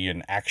potentially be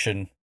an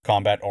action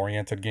combat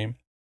oriented game.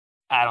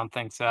 I don't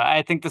think so.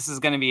 I think this is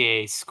going to be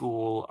a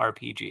school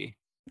RPG.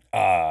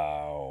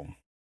 Oh.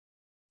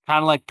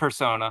 Kind of like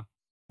Persona.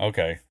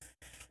 Okay.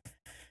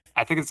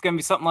 I think it's going to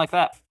be something like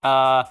that.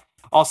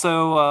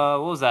 Also,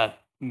 what was that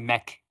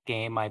mech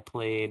game I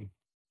played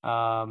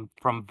from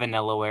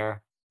Vanillaware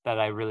that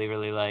I really,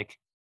 really like?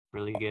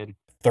 Really good.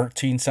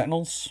 13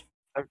 Sentinels?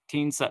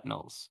 13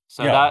 Sentinels.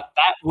 So that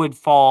would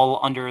fall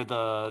under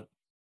the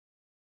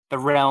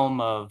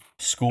realm of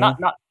school.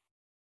 Not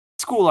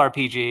school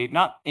RPG,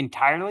 not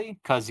entirely,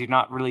 because you're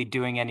not really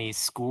doing any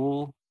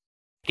school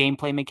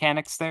gameplay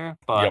mechanics there,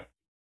 but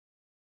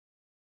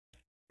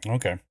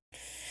okay.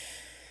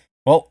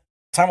 Well,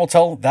 time will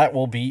tell. That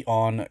will be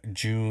on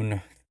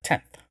June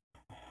 10th.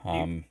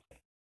 All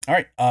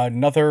right,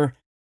 another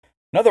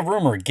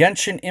rumor: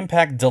 Genshin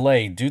Impact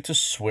delay due to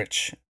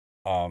Switch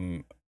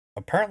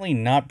apparently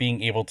not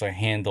being able to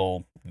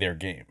handle their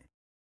game.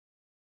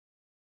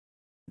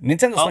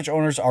 Nintendo Switch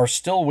owners are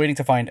still waiting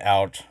to find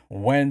out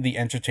when the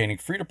entertaining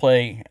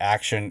free-to-play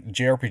action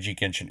JRPG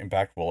Genshin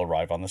Impact will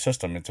arrive on the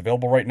system. It's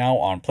available right now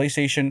on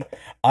PlayStation,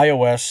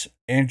 iOS,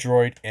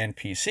 Android, and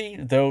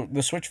PC, though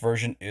the Switch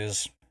version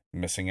is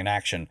missing in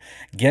action.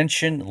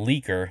 Genshin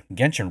leaker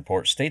Genshin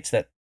Report states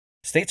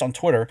on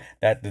Twitter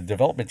that the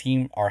development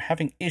team are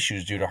having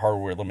issues due to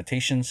hardware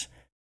limitations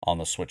on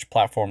the Switch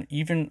platform.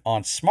 Even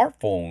on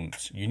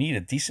smartphones, you need a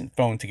decent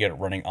phone to get it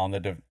running on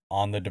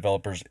the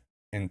developers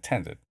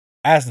intended.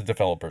 As the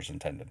developers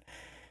intended.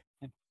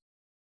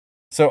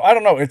 So I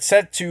don't know. It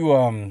says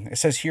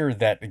here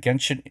that the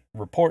Genshin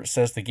Report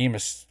says the game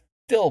is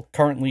still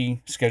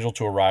currently scheduled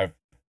to arrive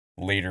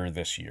later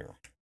this year.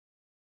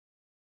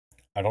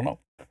 I don't know.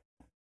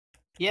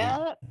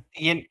 Yeah,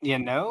 you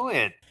know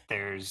it.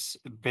 There's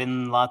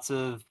been lots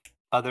of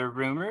other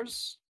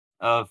rumors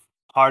of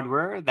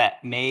hardware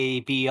that may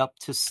be up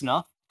to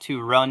snuff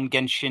to run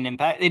Genshin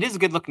Impact. It is a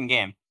good looking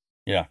game.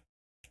 Yeah.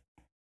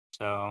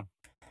 So.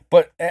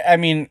 But I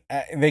mean,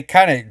 they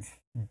kind of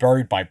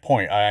buried my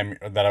point.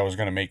 That I was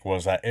going to make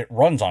was that it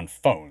runs on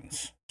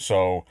phones.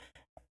 So,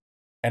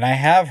 and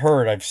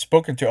I've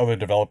spoken to other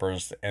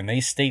developers, and they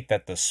state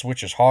that the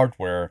Switch's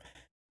hardware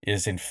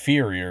is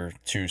inferior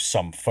to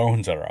some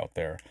phones that are out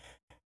there.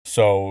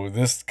 So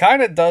this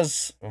kind of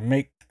does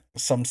make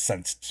some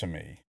sense to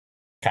me.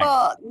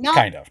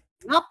 Kind of.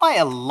 Not by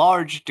a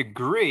large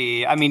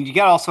degree. I mean, you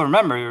got to also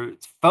remember,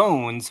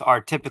 phones are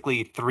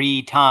typically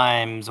 3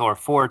 times or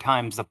 4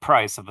 times the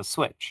price of a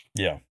Switch.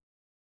 Yeah.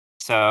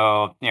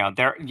 So,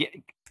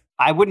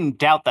 I wouldn't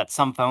doubt that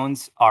some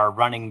phones are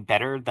running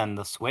better than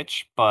the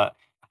Switch, but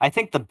I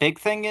think the big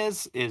thing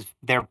is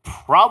they're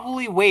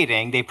probably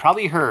waiting. They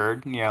probably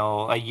heard,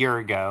 a year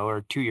ago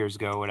or 2 years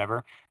ago,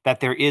 whatever,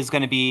 that there is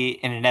going to be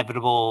an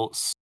inevitable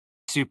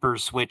Super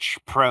Switch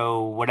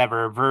Pro,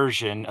 whatever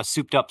version, a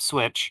souped up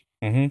Switch.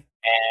 Mm-hmm.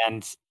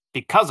 And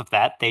because of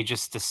that, they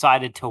just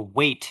decided to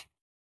wait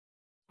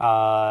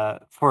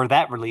for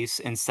that release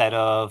instead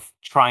of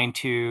trying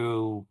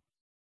to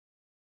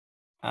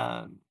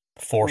uh,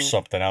 Force w-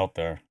 something out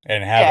there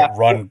and have it yeah,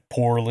 run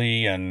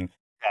poorly, and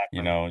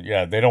exactly.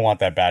 yeah, they don't want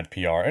that bad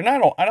PR, and I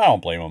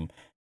don't blame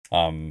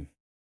them.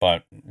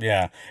 But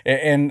yeah,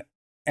 and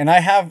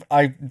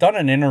I've done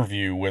an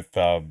interview with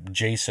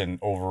Jason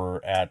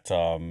over at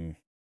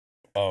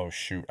oh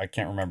shoot, I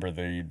can't remember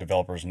the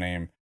developer's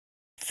name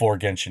for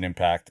Genshin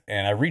Impact,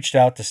 and I reached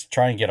out to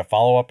try and get a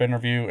follow-up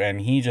interview,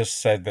 and he just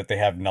said that they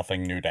have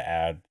nothing new to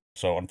add.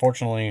 So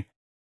unfortunately,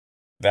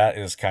 that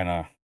is kind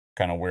of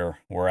where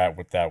we're at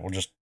with that. We're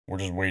just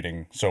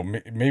waiting. So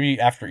maybe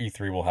after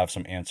E3 we'll have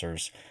some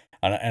answers,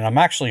 and I'm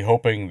actually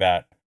hoping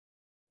that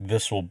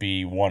this will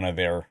be one of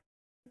their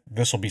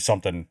this will be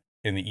something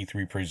in the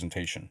E3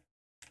 presentation.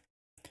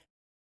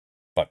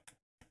 But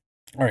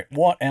all right,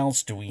 what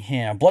else do we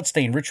have?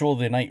 Bloodstained Ritual of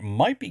the Night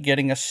might be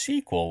getting a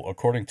sequel,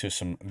 according to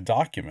some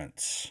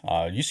documents.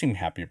 You seem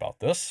happy about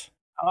this.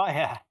 Oh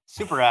yeah,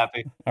 super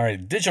happy. All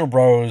right, Digital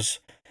Bros,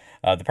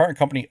 the parent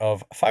company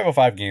of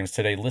 505 Games,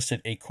 today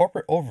listed a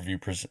corporate overview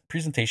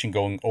presentation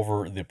going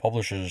over the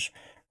publisher's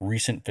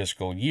recent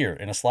fiscal year.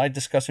 In a slide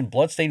discussing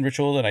Bloodstained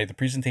Ritual of the Night, the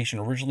presentation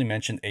originally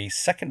mentioned a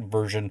second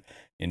version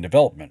in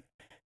development.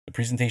 The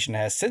presentation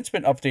has since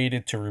been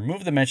updated to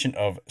remove the mention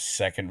of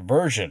second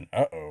version.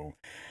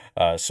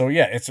 So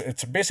yeah,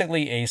 it's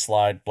basically a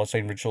slide,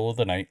 Bloodstained Ritual of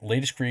the Night,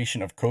 latest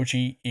creation of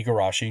Koji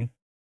Igarashi,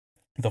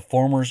 the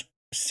former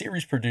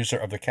series producer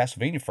of the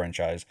Castlevania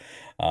franchise,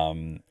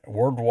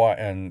 worldwide,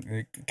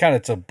 and kind of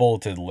it's a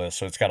bulleted list,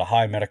 so it's got a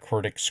high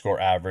Metacritic score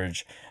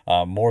average,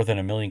 more than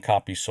 1 million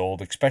copies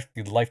sold,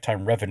 expected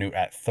lifetime revenue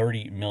at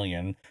 30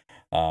 million,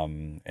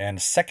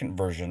 and second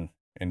version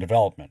in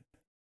development.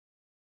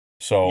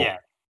 So Yeah,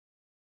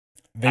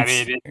 I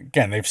they've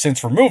mean, they've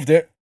since removed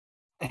it,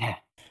 but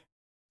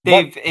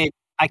I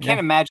yeah. can't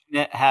imagine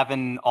it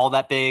having all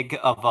that big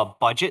of a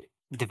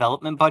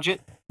development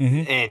budget.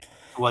 Mm-hmm. It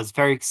was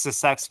very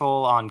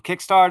successful on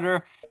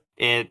Kickstarter.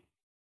 It,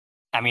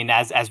 I mean,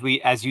 as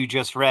you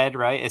just read,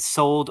 right? It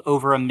sold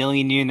over 1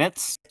 million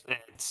units.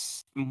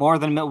 It's more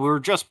than we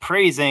were just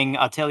praising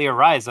Atelier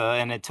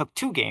Ryza, and it took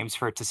 2 games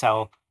for it to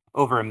sell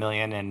over 1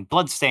 million. And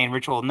Bloodstain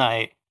Ritual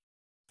Night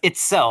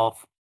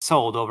itself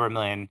sold over 1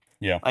 million.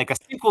 Yeah. Like a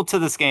sequel to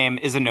this game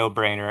is a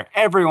no-brainer.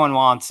 Everyone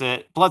wants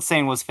it.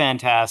 Bloodstain was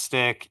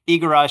fantastic.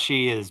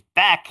 Igarashi is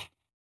back,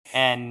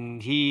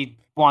 and he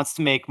wants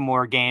to make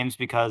more games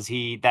because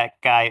that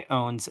guy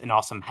owns an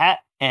awesome hat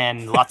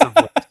and lots of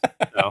whips.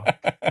 So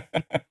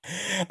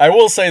I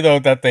will say though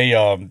that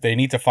they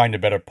need to find a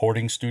better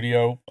porting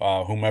studio,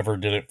 whomever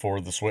did it for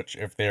the Switch,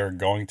 if they are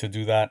going to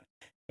do that,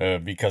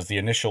 because the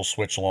initial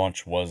Switch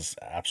launch was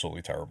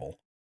absolutely terrible.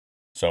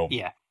 So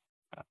yeah,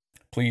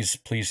 please,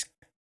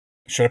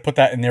 should I put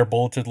that in their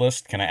bulleted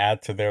list? Can I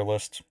add to their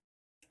list?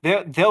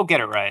 they'll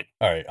get it right.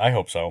 All right, I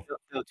hope so.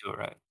 They'll do it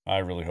right. I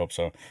really hope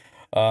so.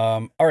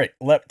 All right,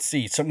 let's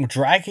see some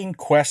Dragon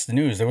Quest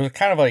news. There was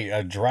kind of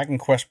a Dragon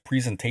Quest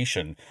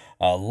presentation.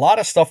 A lot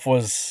of stuff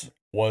was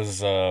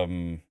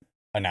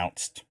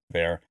announced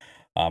there,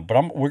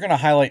 but we're gonna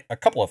highlight a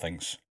couple of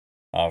things.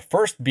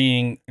 First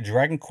being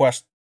Dragon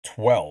Quest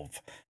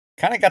 12,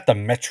 kind of got the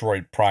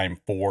Metroid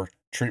Prime 4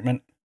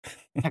 treatment.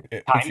 if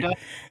you Kinda.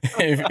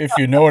 if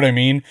you know what I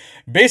mean.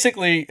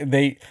 Basically,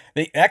 they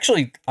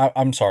actually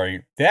I'm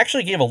sorry, they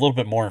actually gave a little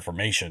bit more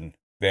information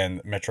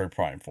than Metroid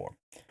Prime 4.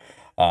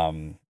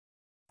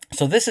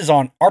 So this is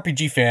on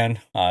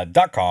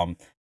RPGFan.com.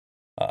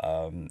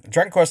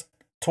 Dragon Quest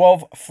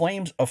 12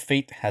 Flames of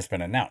Fate has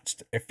been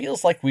announced. It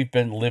feels like we've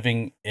been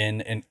living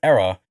in an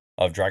era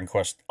of Dragon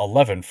Quest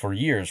 11 for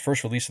years.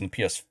 First released on the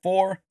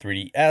PS4,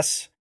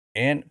 3DS,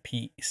 and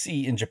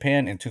PC in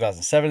Japan in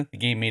 2007. The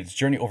game made its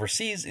journey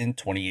overseas in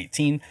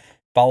 2018,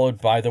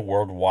 followed by the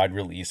worldwide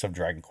release of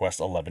Dragon Quest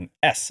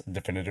 11S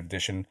Definitive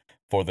Edition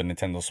for the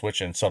Nintendo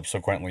Switch and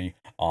subsequently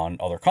on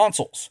other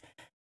consoles.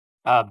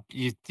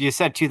 You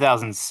said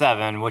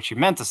 2007. What you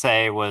meant to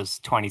say was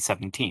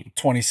 2017.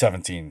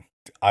 2017.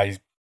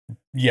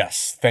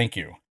 Yes, thank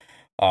you.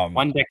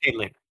 1 decade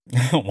later.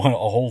 A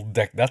whole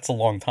that's a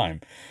long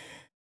time.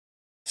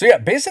 So yeah,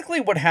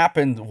 basically what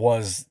happened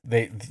was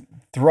they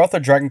throughout the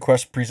Dragon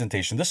Quest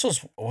presentation, this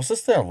was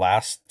this their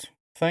last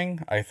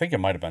thing? I think it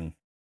might have been.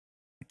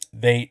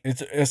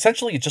 It's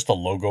essentially just a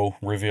logo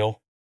reveal.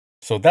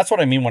 So that's what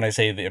I mean when I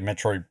say the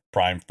Metroid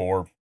Prime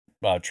 4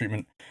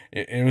 treatment.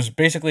 It was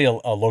basically a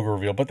logo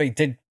reveal, but they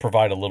did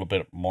provide a little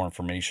bit more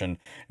information.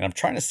 And I'm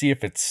trying to see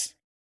if it's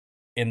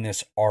in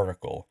this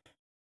article.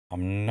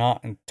 I'm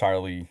not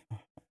entirely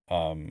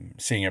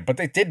seeing it, but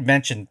they did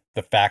mention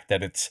the fact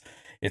that it's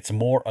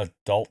more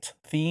adult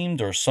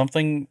themed or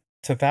something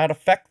to that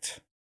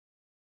effect.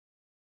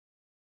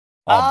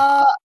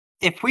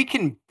 If we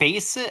can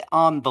base it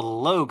on the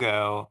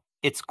logo,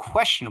 it's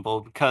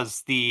questionable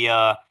because they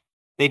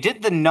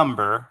did the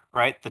number,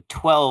 right? The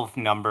 12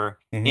 number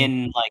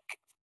in like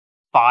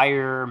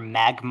fire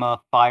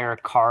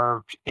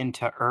carved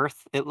into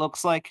earth, it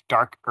looks like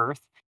dark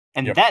earth.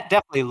 And Yep. that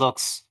definitely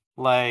looks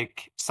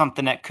like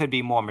something that could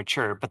be more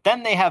mature. But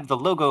then they have the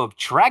logo of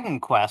Dragon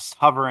Quest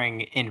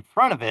hovering in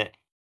front of it,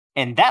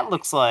 and that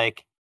looks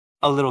like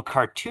a little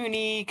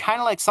cartoony,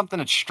 kind of like something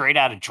that's straight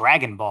out of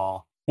Dragon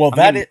Ball. Well,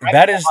 I mean,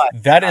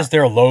 that is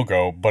their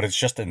logo, but it's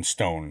just in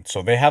stone.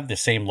 So they have the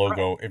same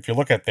logo. If you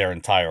look at their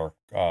entire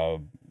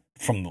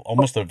from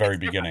almost the very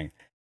beginning.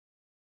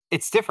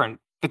 It's different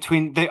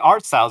between the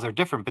art styles are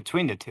different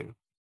between the two.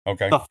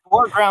 Okay. The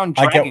foreground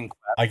Dragon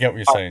Quest I get what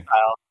you're saying.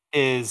 style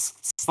is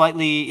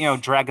slightly,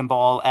 Dragon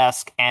Ball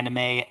esque,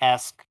 anime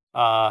esque,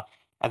 and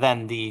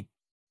then the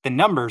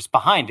numbers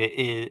behind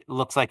it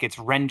looks like it's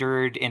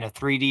rendered in a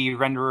 3D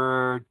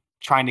renderer,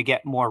 trying to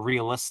get more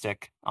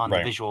realistic on the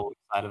Right. visual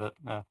side of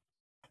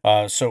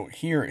it. So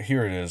here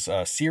it is.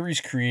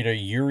 Series creator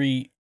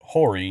Yuri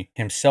Horii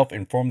himself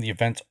informed the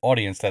event's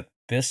audience that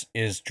this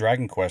is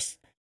Dragon Quest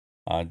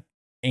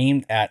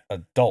aimed at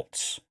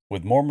adults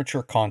with more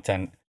mature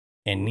content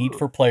and need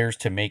for players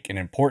to make an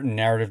important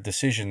narrative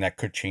decision that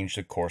could change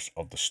the course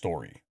of the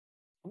story.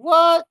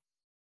 What?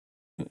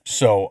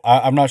 So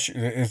I'm not sure.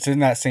 It's in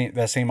that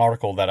same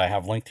article that I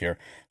have linked here.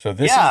 So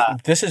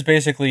this is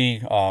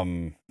basically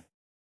a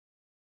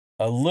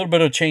little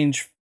bit of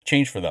change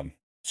for them.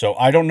 So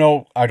I don't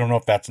know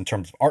if that's in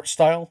terms of art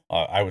style.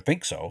 I would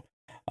think so.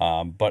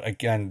 But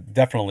again,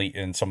 definitely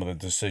in some of the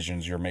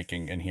decisions you're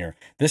making in here.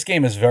 This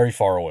game is very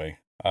far away.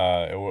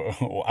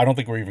 I don't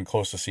think we're even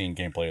close to seeing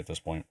gameplay at this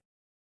point.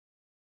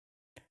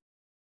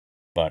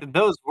 But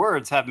those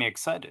words have me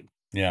excited.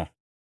 Yeah.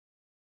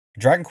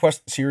 Dragon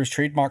Quest series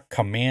trademark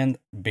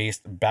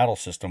command-based battle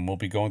system will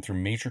be going through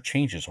major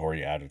changes,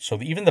 Horii added.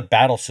 So even the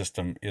battle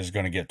system is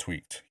going to get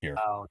tweaked here.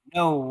 Oh,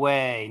 no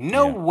way.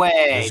 No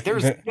way.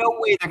 There's no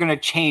way they're going to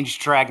change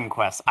Dragon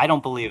Quest. I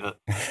don't believe it.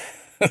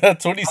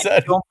 That's what he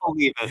said. I don't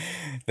believe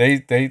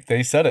it.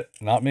 They said it,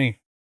 not me.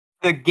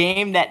 The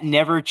game that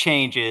never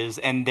changes,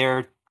 and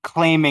they're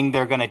claiming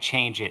they're going to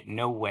change it.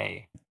 No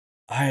way.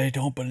 I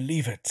don't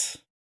believe it.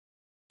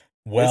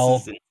 Well,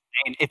 this is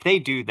insane. If they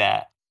do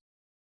that,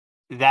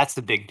 that's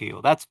a big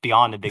deal. That's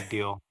beyond a big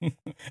deal.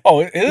 Oh,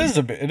 it is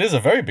a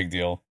very big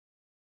deal.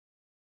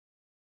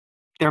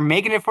 They're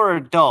making it for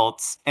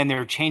adults, and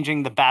they're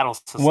changing the battle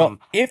system. Well,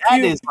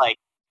 that is like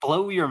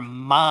blow your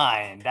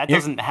mind. That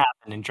doesn't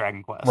happen in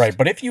Dragon Quest. Right,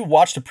 but if you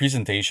watch the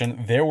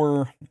presentation, there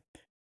were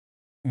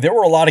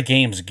a lot of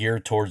games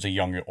geared towards a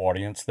younger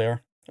audience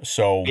there.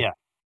 So yeah,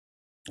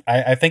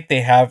 I think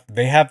they have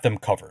them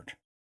covered.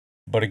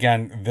 But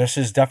again, this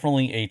is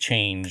definitely a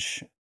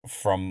change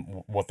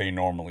from what they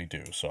normally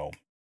do. So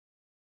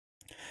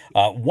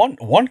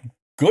one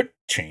good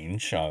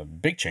change,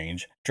 big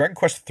change, Dragon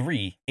Quest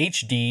III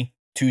HD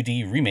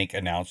 2D remake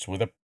announced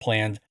with a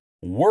planned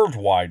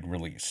worldwide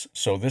release.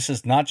 So this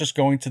is not just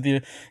going to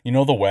the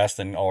the West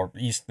or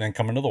East, then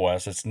coming to the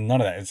West. It's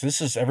none of that. This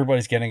is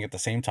everybody's getting it at the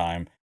same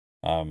time.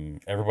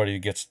 Everybody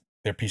gets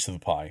their piece of the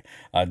pie.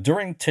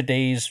 During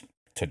today's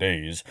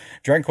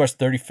Dragon Quest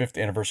 35th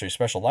anniversary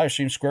special live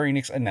stream, Square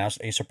Enix announced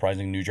a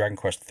surprising new Dragon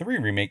Quest III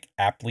remake,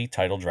 aptly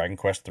titled Dragon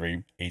Quest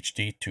III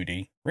HD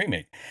 2D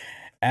Remake.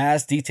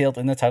 As detailed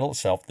in the title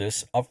itself,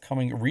 this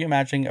upcoming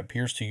reimagining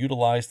appears to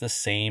utilize the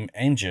same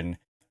engine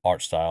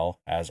art style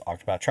as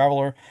Octopath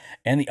Traveler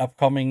and the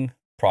upcoming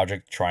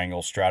Project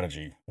Triangle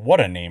Strategy.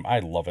 What a name. I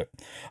love it.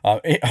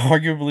 It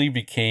arguably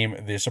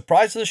became the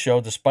surprise of the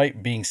show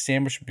despite being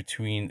sandwiched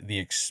between the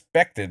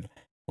expected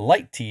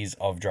light tease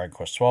of Dragon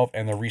Quest XII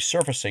and the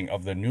resurfacing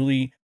of the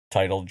newly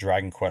titled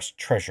Dragon Quest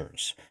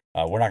Treasures.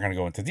 We're not going to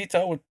go into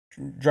detail with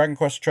Dragon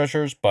Quest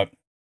Treasures, but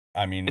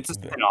I mean, it's a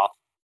spin-off.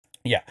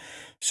 Yeah,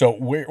 so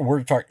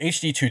we're talking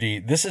HD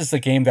 2D. This is the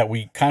game that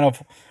we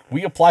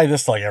apply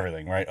this to like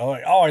everything, right? Oh,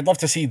 I'd love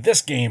to see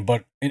this game,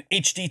 but in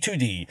HD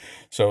 2D.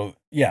 So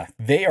yeah,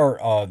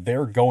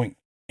 they're going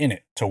in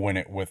it to win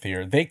it with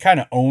here. They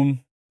kind of own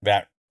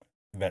that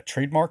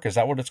trademark. Is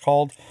that what it's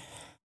called?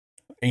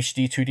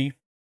 HD 2D.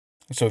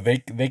 So they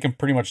can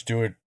pretty much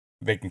do it.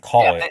 They can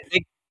call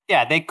it.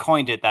 They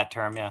coined it that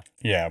term. Yeah.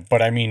 Yeah,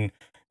 but I mean,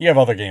 you have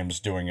other games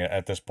doing it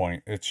at this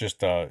point. It's just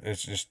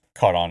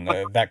caught on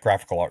that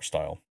graphical art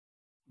style.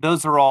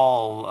 Those are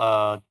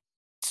all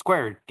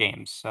Square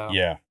games. So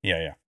yeah.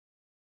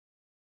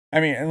 I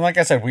mean, and like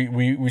I said,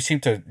 we seem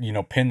to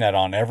pin that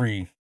on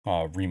every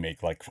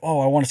remake. Like,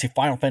 oh, I want to see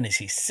Final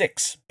Fantasy VI,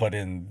 but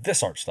in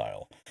this art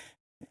style.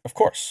 Of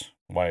course,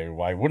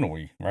 why wouldn't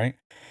we, right?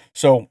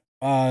 So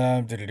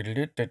during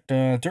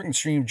the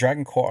stream,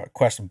 Dragon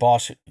Quest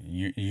boss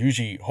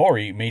Yuji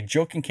Horii made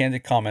joking,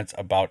 candid comments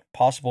about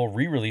possible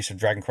re-release of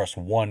Dragon Quest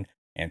 1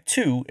 and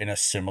 2 in a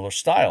similar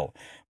style,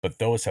 but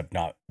those have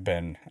not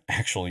been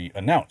actually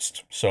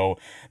announced. So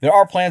there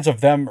are plans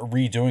of them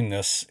redoing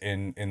this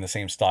in the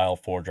same style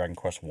for Dragon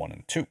Quest 1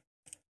 and 2.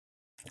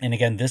 And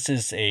again, this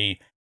is a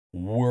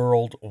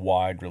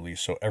worldwide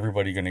release, so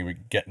everybody going to be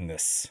getting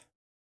this.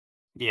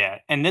 Yeah,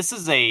 and this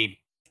is a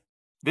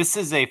this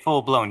is a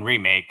full blown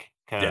remake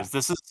Yeah. because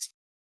this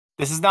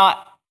is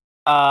not.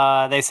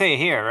 They say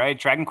here, right?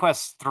 Dragon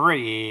Quest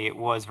III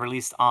was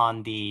released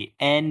on the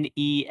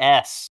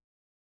NES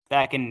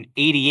back in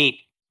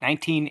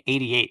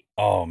 1988.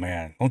 Oh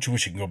man, don't you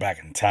wish you could go back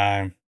in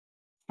time?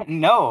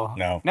 No,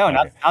 No. no,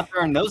 not Okay. not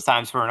during those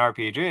times for an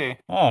RPG.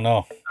 Oh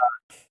no.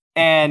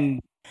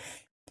 And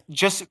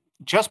just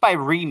just by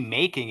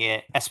remaking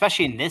it,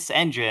 especially in this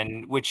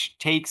engine, which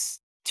takes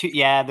two,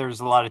 yeah, there's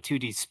a lot of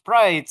 2D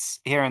sprites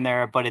here and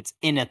there, but it's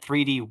in a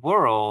 3D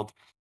world.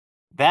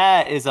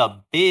 That is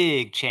a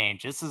big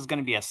change. This is going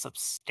to be a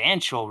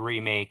substantial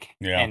remake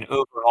Yeah. and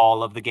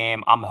overhaul of the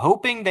game. I'm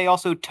hoping they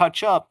also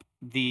touch up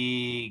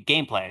the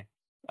gameplay.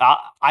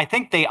 I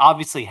think they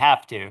obviously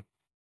have to,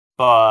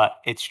 but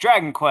it's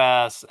Dragon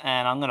Quest,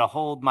 and I'm gonna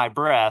hold my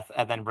breath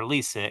and then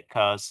release it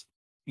because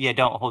yeah,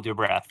 don't hold your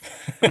breath.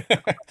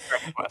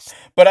 Dragon Quest.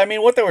 But I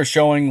mean, what they were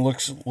showing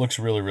looks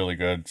really really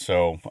good.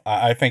 So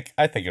I think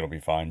it'll be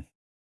fine.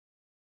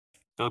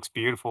 It looks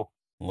beautiful.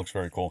 It looks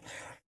very cool.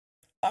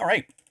 All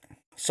right.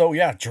 So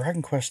yeah,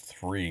 Dragon Quest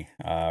 3.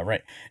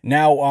 Right.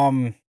 Now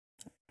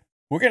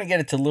we're gonna get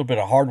into a little bit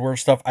of hardware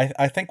stuff.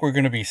 I think we're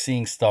gonna be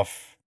seeing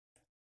stuff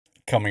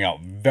coming out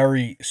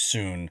very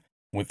soon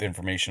with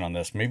information on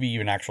this. Maybe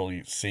even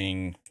actually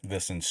seeing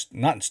this in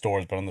not in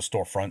stores, but on the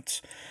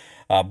storefronts.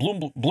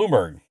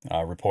 Bloomberg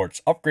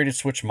reports upgraded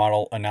Switch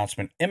model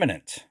announcement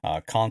imminent.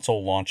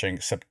 Console launching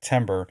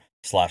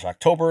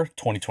September/October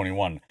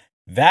 2021.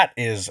 That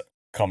is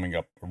coming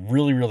up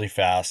really, really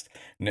fast.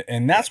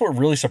 And that's what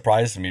really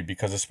surprised me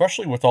because,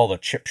 especially with all the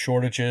chip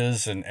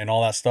shortages and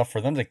all that stuff,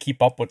 for them to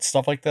keep up with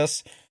stuff like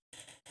this,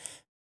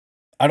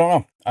 I don't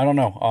know. I don't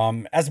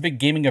know. As a big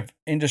gaming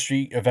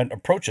industry event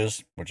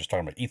approaches, we're just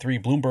talking about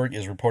E3, Bloomberg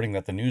is reporting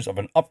that the news of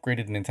an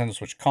upgraded Nintendo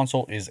Switch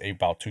console is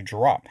about to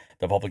drop.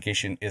 The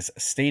publication is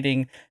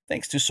stating,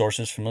 thanks to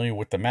sources familiar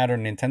with the matter,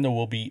 Nintendo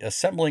will be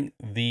assembling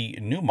the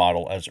new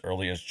model as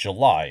early as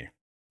July.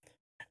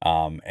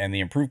 And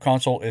the improved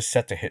console is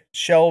set to hit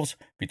shelves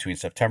between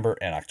September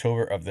and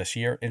October of this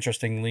year.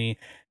 Interestingly,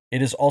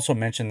 it is also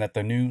mentioned that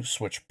the new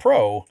Switch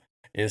Pro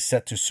is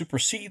set to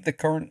supersede the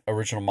current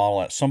original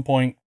model at some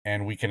point,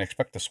 and we can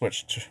expect the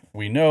Switch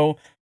we know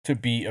to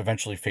be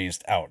eventually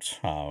phased out,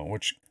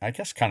 which I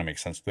guess kind of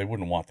makes sense. They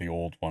wouldn't want the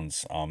old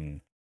ones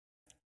kind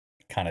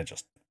of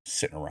just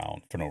sitting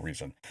around for no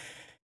reason.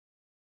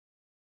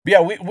 But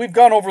yeah, we've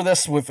gone over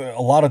this with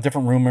a lot of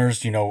different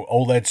rumors,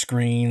 OLED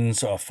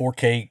screens,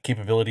 4K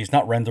capabilities,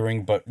 not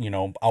rendering, but,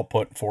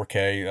 output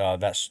 4K,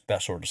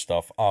 that sort of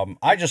stuff.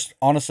 I just,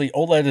 honestly,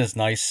 OLED is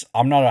nice.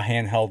 I'm not a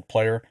handheld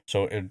player,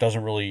 so it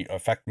doesn't really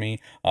affect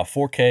me.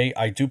 4K,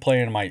 I do play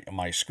in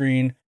my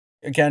screen.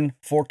 Again,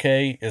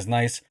 4K is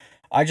nice.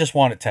 I just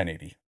want it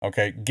 1080,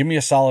 okay? Give me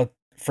a solid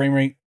frame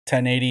rate,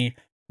 1080,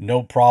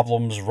 no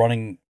problems,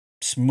 running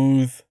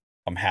smooth.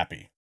 I'm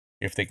happy.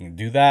 If they can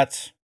do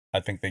that, I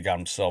think they got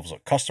themselves a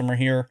customer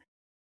here.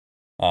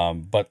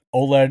 But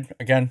OLED,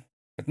 again,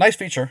 nice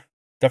feature.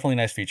 Definitely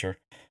nice feature.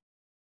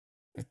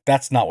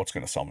 That's not what's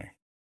going to sell me.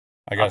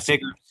 I got a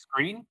bigger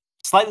screen,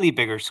 slightly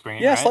bigger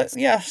screen. Yeah, right?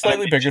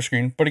 Slightly bigger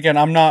screen. But again,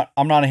 I'm not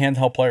a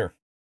handheld player.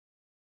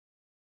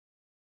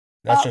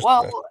 That's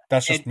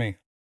just me.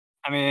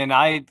 I mean,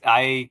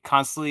 I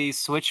constantly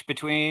switch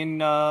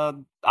between.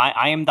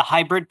 I am the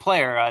hybrid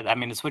player. I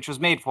mean, the Switch was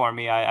made for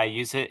me. I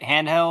use it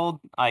handheld.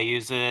 I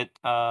use it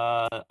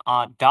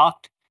on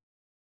docked.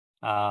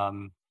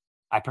 I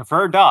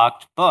prefer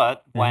docked,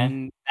 but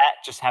when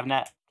just having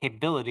that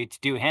capability to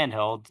do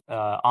handheld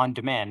on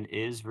demand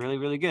is really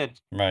really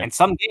good. Right. And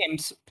some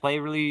games play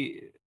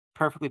really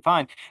perfectly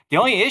fine. The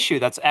only issue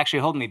that's actually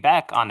holding me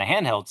back on the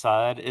handheld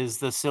side is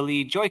the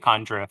silly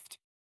Joy-Con drift.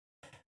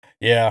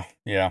 Yeah.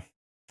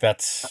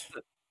 That's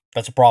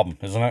a problem,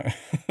 isn't it?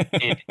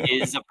 It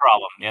is a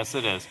problem. Yes,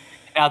 it is.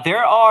 Now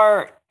there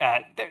are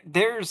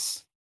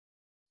there's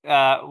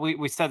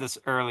we said this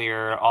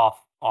earlier off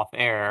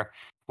air,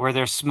 where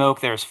there's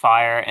smoke, there's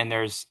fire, and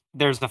there's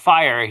the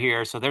fire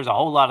here, so there's a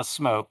whole lot of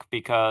smoke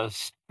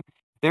because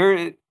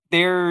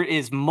there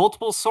is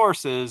multiple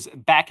sources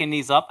backing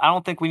these up. I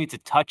don't think we need to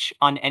touch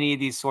on any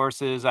of these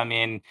sources. I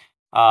mean,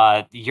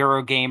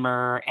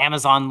 Eurogamer,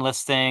 Amazon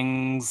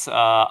listings,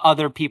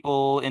 other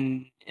people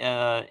in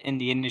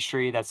the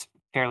industry that's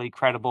fairly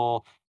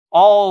credible,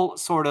 all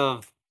sort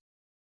of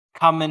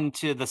come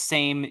into the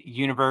same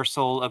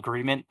universal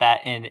agreement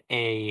that in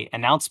a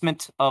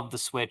announcement of the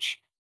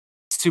Switch,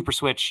 Super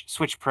Switch,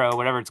 Switch Pro,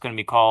 whatever it's going to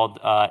be called,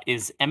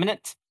 is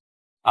imminent.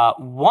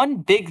 One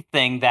big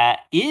thing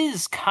that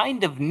is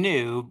kind of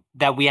new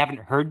that we haven't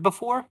heard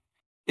before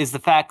is the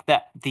fact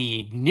that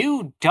the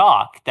new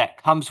dock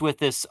that comes with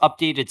this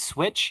updated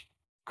Switch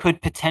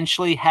could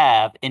potentially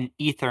have an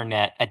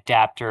Ethernet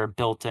adapter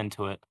built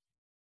into it.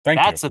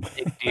 That's a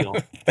big deal.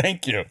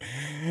 Thank you.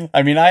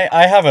 I mean,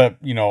 I have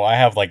I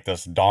have like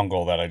this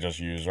dongle that I just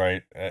use,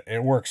 right?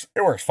 It works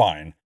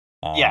fine.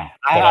 Yeah,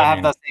 I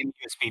have that same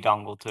USB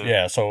dongle too.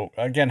 Yeah, so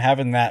again,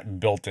 having that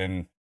built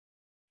in,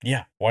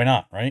 yeah, why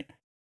not, right?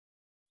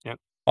 Yep.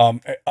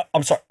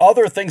 I'm sorry.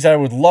 Other things that I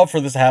would love for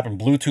this to happen: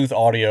 Bluetooth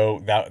audio.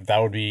 That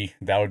would be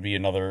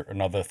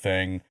another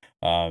thing.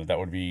 That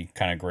would be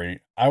kind of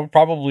great. I would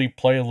probably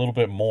play a little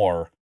bit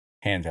more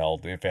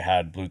handheld if it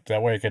had Bluetooth.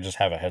 That way, I could just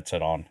have a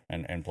headset on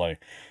and play.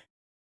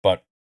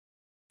 But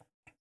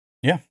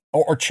yeah,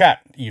 or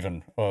chat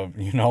even.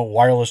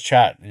 Wireless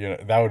chat.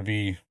 That would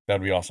be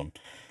awesome.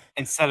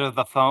 Instead of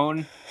the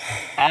phone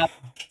app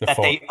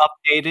they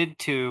updated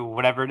to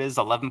whatever it is,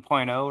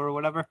 11.0 or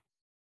whatever.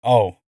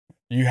 Oh,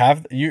 you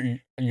have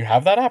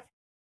that app?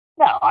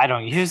 No, I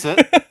don't use it.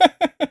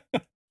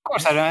 Of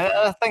course I don't.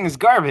 That thing is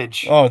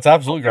garbage. Oh, it's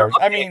absolutely garbage.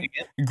 I mean,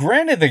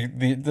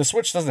 granted, the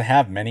Switch doesn't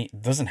have many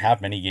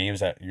games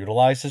that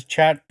utilizes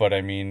chat, but I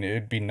mean,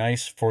 it'd be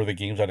nice for the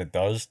games that it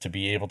does to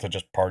be able to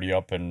just party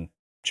up and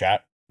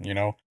chat.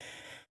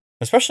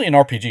 Especially in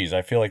RPGs,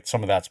 I feel like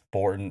some of that's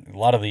important. A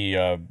lot of the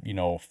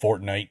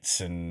Fortnites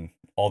and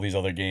all these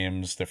other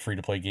games, the free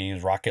to play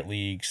games, Rocket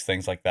Leagues,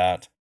 things like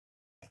that.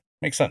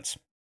 Makes sense.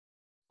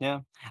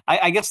 Yeah,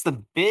 I guess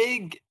the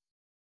big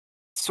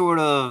sort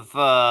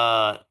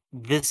of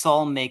this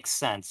all makes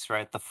sense,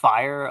 right? The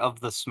fire of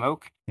the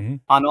smoke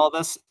on all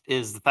this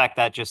is the fact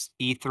that just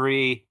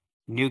E3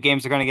 new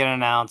games are going to get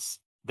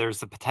announced. There's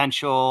the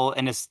potential,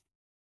 and this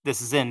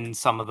is in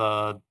some of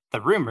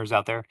the rumors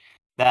out there,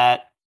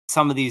 that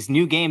some of these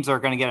new games are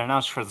going to get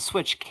announced for the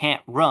Switch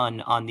can't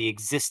run on the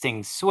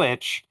existing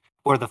Switch,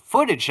 or the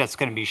footage that's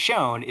going to be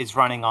shown is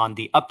running on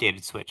the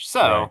updated Switch.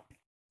 So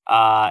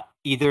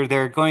either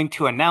they're going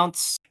to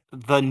announce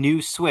the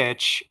new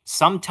Switch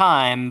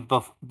sometime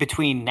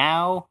between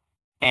now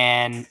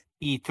and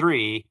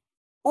E3,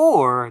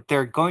 or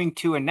they're going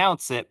to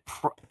announce it.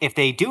 If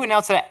they do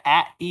announce it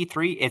at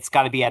E3, it's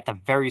got to be at the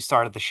very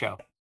start of the show,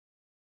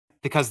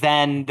 because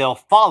then they'll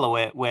follow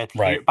it with,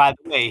 by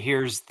the way,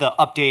 here's the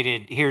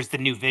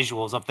new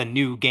visuals of the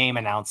new game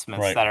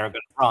announcements that are going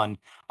to run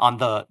on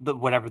the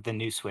whatever the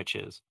new Switch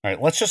is. All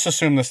right, let's just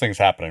assume this thing's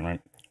happening,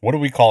 right? What are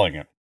we calling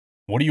it?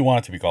 What do you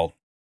want it to be called?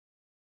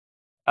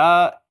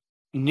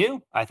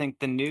 New. I think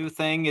the new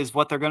thing is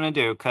what they're going to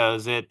do,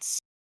 because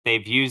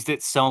they've used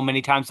it so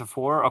many times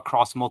before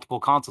across multiple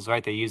consoles,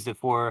 right? They used it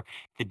for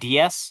the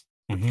DS,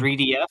 the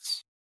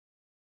 3DS,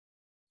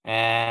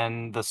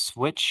 and the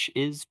Switch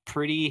is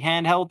pretty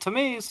handheld to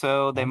me,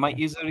 so they might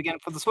use it again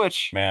for the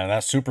Switch. Man,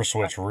 that Super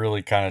Switch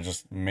really kind of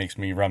just makes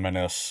me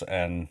reminisce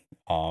and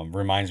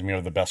reminds me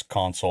of the best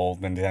console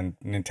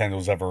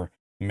Nintendo's ever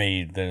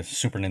made, the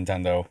Super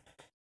Nintendo.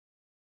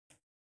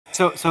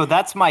 So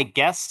that's my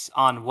guess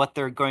on what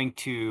they're going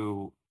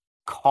to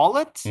call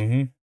it,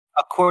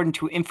 according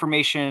to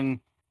information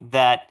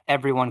that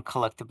everyone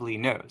collectively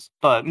knows.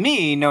 But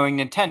me, knowing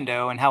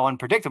Nintendo and how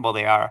unpredictable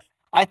they are,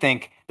 I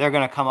think they're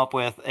going to come up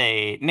with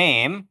a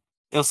name.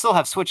 They'll still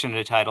have Switch in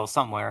the title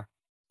somewhere,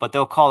 but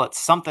they'll call it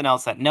something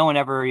else that no one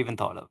ever even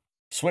thought of.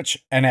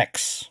 Switch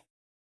NX.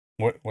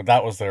 What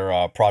that was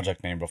their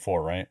project name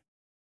before, right?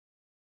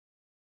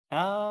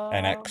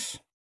 NX.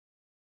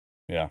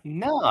 Yeah.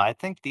 No, I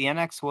think the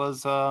NX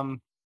was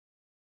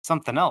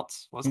something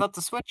else. Wasn't that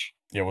the Switch?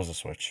 Yeah, it was a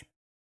Switch.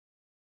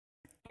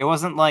 It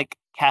wasn't like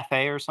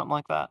Cafe or something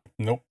like that?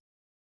 Nope.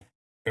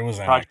 It was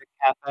Project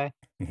Cafe?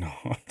 No.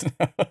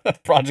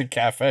 Project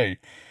Cafe.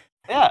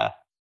 Yeah.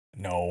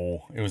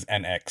 No, it was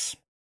NX.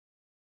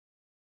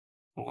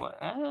 What?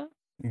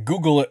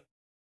 Google it.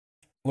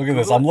 Look at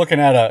this. I'm looking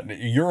at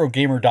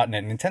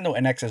Eurogamer.net. Nintendo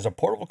NX is a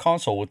portable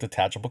console with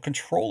detachable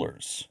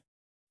controllers.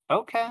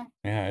 Okay.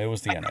 Yeah, it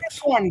was the NX. This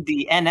one,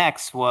 the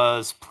NX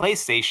was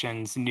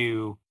PlayStation's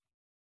new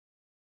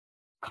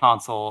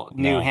console,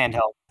 new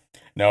handheld.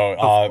 No,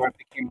 before it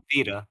became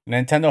Vita.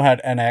 Nintendo had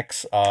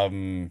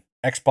NX.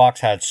 Xbox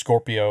had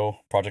Scorpio,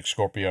 Project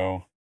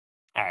Scorpio.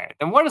 All right,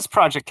 then what is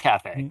Project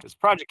Cafe? Because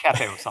Project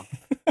Cafe was something.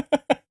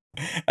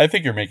 I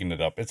think you're making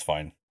it up. It's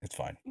fine. It's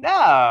fine.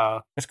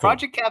 No, it's cool.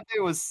 Project Cafe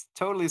was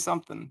totally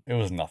something. It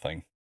was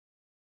nothing.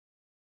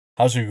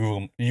 How's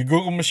your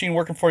Google machine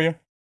working for you?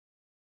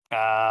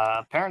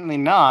 Apparently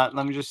not.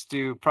 Let me just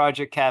do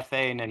Project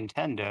Cafe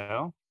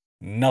Nintendo.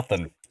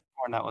 Nothing.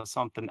 Or that was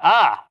something.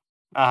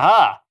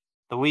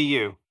 The Wii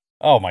U.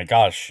 Oh my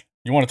gosh!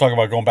 You want to talk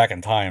about going back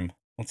in time?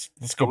 Let's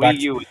go back.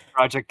 Wii U with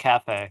Project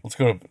Cafe. Let's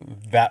go to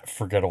that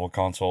forgettable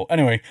console.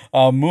 Anyway,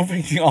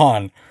 moving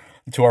on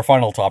to our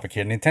final topic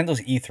here.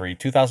 Nintendo's E3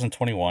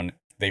 2021.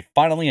 They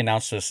finally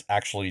announced this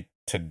actually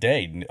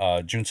today,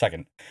 June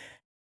 2nd.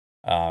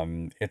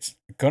 It's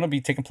going to be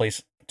taking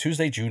place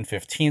Tuesday, June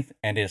 15th,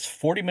 and it's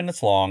 40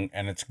 minutes long,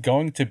 and it's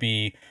going to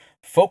be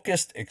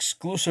focused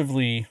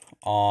exclusively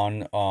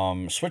on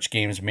Switch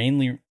games,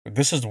 mainly.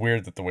 This is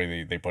weird that the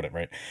way they put it,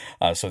 right?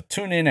 So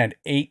tune in at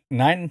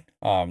 9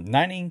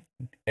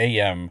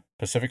 a.m.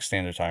 Pacific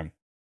Standard Time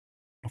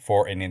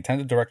for a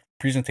Nintendo Direct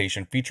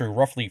presentation featuring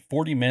roughly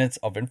 40 minutes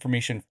of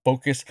information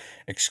focused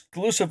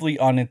exclusively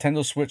on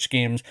Nintendo Switch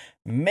games,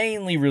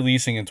 mainly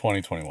releasing in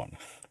 2021.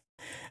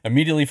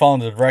 Immediately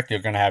following the Direct, you're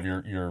going to have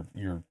your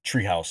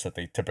Treehouse that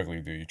they typically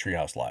do, your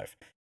Treehouse Live.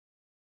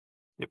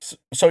 Yep.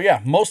 So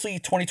yeah, mostly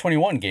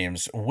 2021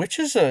 games, which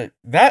is that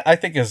I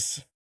think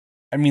is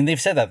I mean,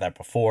 they've said that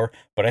before,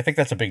 but I think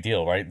that's a big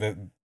deal, right?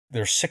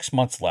 There's 6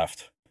 months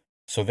left,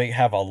 so they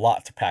have a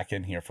lot to pack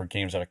in here for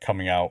games that are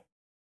coming out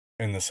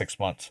in the 6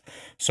 months.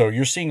 So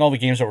you're seeing all the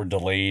games that were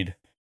delayed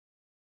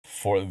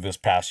for this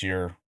past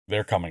year.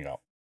 They're coming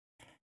up.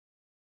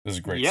 This is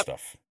great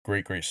stuff.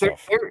 Great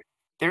stuff.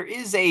 There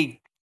is a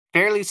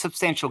fairly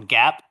substantial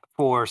gap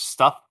for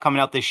stuff coming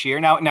out this year.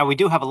 Now we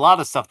do have a lot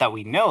of stuff that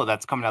we know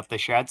that's coming out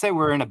this year. I'd say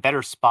we're in a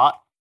better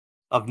spot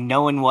of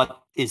knowing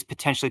what is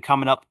potentially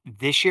coming up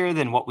this year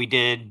than what we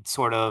did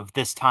sort of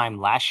this time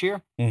last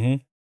year.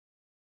 Mm-hmm.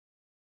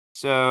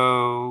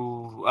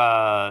 So,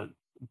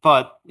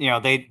 but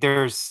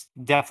there's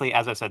definitely,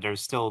 as I said,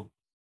 there's still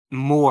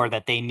more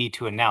that they need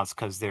to announce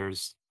because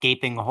there's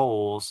gaping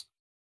holes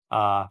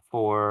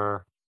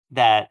for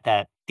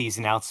that these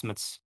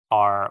announcements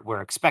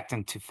we're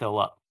expecting to fill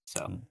up.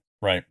 So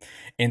right,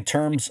 in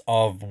terms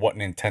of what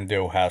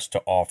Nintendo has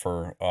to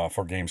offer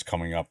for games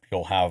coming up,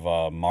 you'll have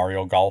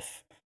Mario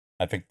Golf.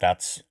 I think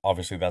that's a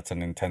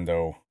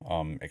Nintendo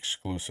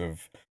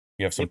exclusive.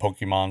 You have some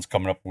Pokemons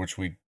coming up, which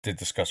we did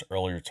discuss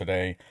earlier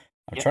today.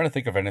 I'm trying to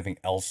think of anything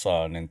else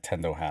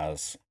Nintendo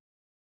has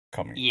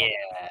coming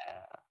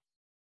up.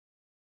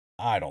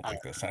 I don't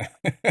think this.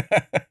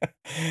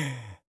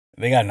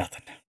 They got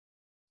nothing.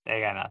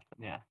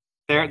 Yeah.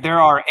 There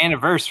are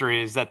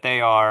anniversaries that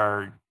they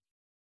are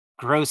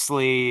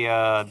grossly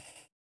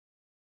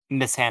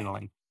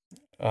mishandling.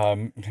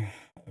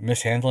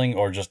 Mishandling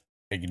or just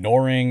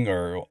ignoring,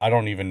 or I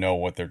don't even know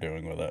what they're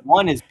doing with it.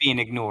 One is being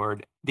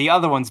ignored. The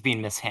other one's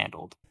being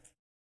mishandled.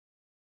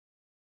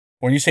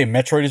 When you say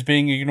Metroid is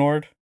being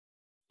ignored?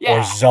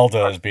 Yeah. Or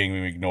Zelda is being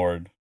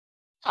ignored?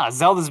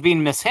 Zelda's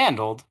being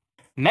mishandled.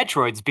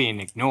 Metroid's being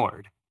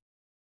ignored.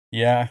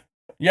 Yeah.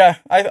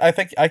 I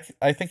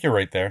think you're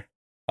right there.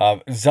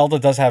 Zelda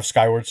does have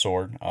Skyward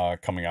Sword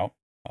coming out.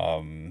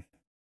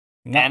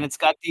 And it's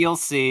got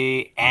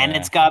DLC, and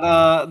it's got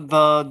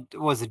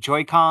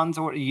Joy-Cons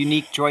or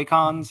unique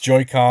Joy-Cons?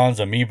 Joy-Cons,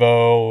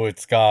 Amiibo.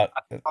 It's got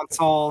a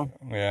console.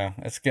 Yeah,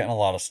 it's getting a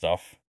lot of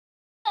stuff.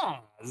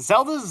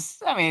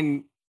 Zelda's, I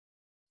mean,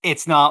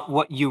 it's not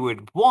what you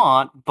would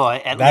want,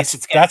 but at least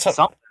it's getting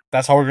something.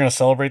 That's how we're gonna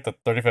celebrate the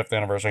 35th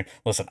anniversary.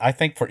 Listen, I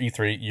think for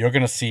E3, you're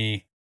gonna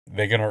see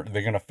they're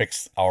gonna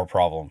fix our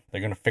problem.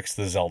 They're gonna fix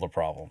the Zelda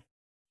problem.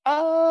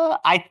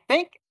 I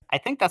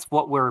think that's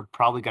what we're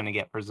probably gonna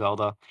get for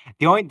Zelda.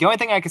 The only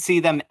thing I could see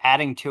them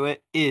adding to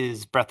it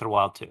is Breath of the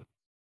Wild 2.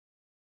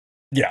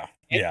 Yeah.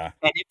 And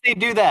if they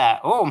do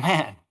that, oh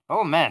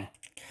man.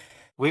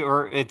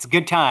 It's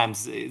good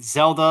times.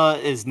 Zelda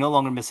is no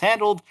longer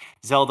mishandled.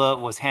 Zelda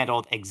was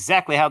handled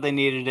exactly how they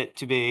needed it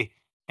to be.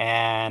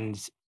 And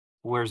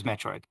where's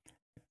Metroid?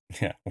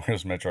 Yeah,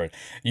 where's Metroid?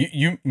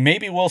 You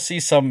maybe we'll see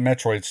some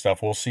Metroid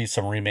stuff. We'll see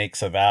some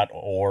remakes of that,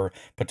 or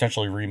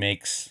potentially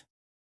remakes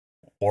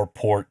or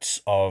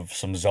ports of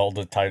some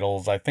Zelda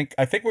titles. I think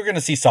we're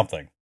gonna see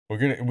something.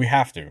 We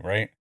have to,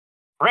 right?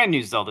 Brand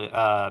new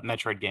Zelda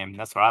Metroid game.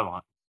 That's what I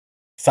want.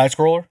 Side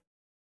scroller?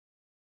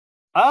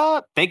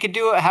 They could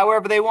do it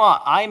however they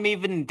want. I'm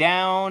even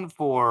down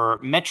for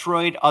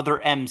Metroid Other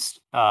M's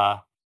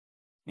that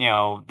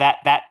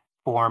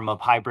form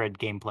of hybrid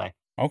gameplay.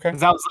 Okay.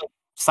 Because that was like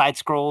side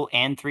scroll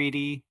and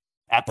 3D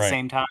at the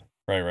same time.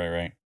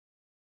 Right.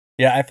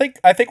 Yeah, I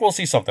think we'll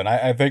see something.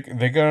 I think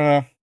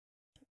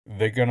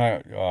they're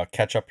gonna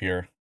catch up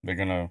here.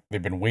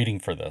 They've been waiting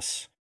for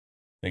this.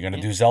 They're gonna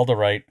do Zelda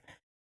right.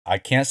 I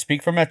can't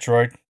speak for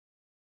Metroid.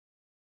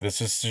 This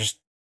is just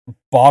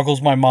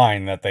boggles my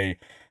mind that they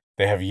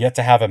have yet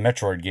to have a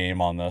Metroid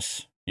game on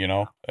this,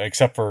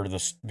 except for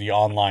the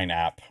online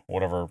app,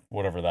 whatever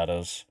that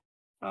is.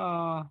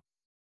 I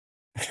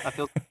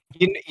feel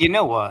you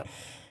know what?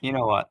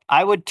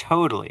 I would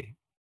totally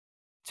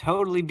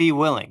be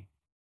willing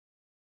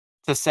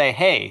to say,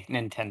 "Hey,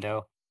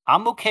 Nintendo,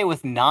 I'm okay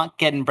with not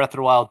getting Breath of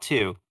the Wild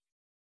 2.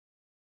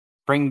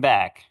 Bring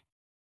back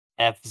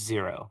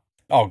F-Zero."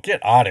 Oh,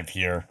 get out of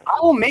here. I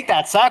will make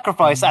that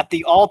sacrifice at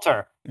the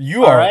altar.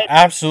 You are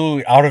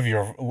absolutely out of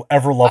your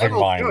ever-loving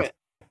mind. Do it.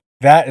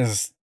 That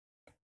is...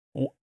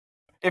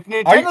 If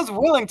Nintendo's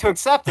willing to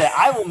accept it,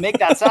 I will make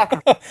that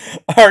sacrifice.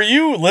 Are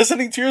you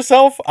listening to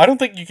yourself? I don't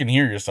think you can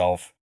hear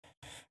yourself.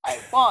 I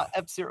want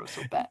F-Zero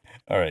so bad.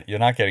 All right, you're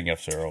not getting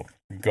F-Zero.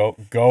 Go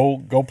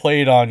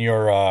play it on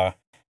your...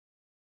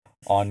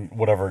 on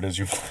whatever it is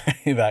you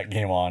play that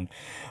game on.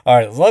 All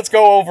right, let's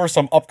go over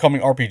some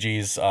upcoming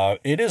RPGs.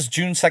 It is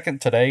June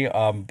 2nd today,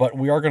 but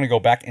we are going to go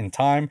back in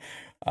time.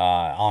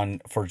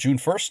 For June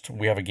 1st,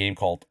 we have a game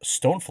called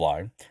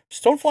Stonefly.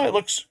 Stonefly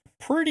looks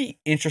pretty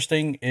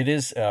interesting. It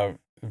is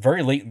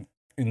very late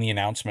in the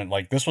announcement.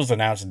 Like, this was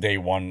announced day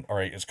one. All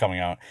right, it's coming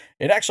out.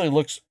 It actually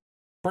looks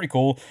pretty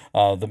cool.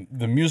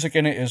 The music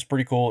in it is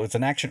pretty cool. It's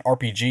an action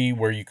RPG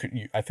where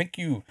I think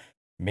you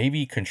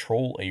maybe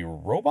control a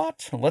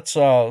robot. Let's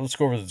go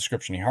over the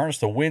description. You harness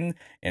the wind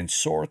and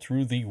soar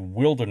through the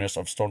wilderness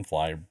of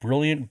Stonefly.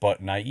 Brilliant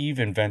but naive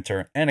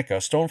inventor Annika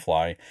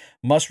Stonefly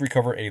must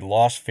recover a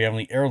lost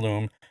family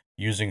heirloom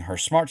using her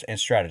smarts and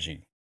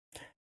strategy.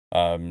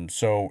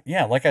 So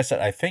yeah, like I said,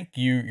 I think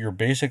you're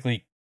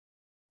basically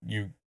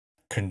you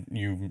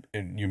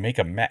make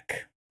a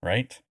mech,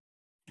 right?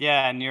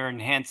 Yeah, and you're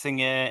enhancing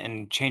it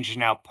and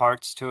changing out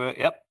parts to it.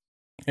 Yep.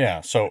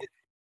 Yeah. So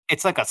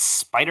It's like a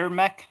spider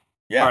mech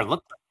yeah.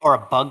 or a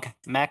bug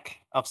mech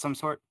of some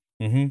sort.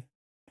 Mm-hmm.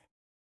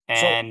 So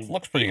it And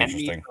looks the pretty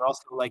enemies interesting. are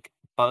also like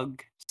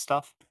bug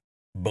stuff.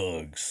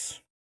 Bugs.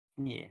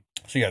 Yeah.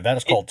 So yeah, that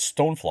is It called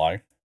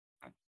Stonefly.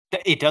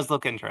 it does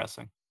look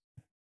interesting.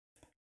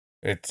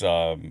 It's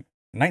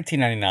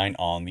 19.99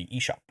 on the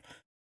eShop.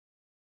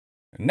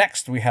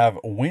 Next, we have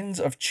Winds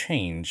of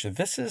Change.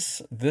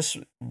 This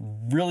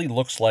really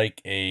looks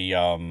like a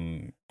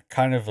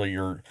kind of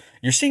you're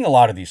seeing a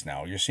lot of these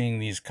now. You're seeing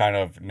these kind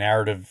of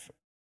narrative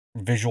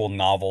visual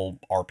novel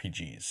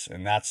RPGs,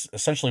 and that's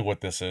essentially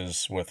what this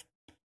is with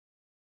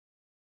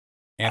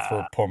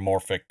Uh,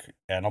 anthropomorphic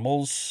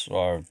animals,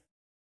 or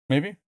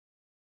maybe.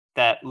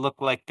 that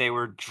look like they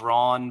were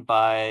drawn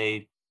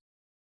by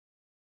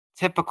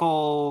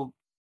typical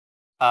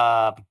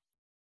uh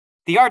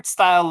the art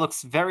style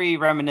looks very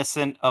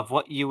reminiscent of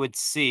what you would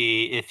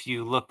see if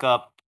you look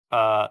up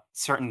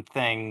certain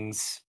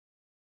things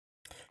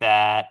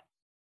that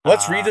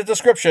Let's read uh the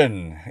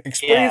description. yeah.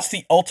 Experience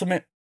the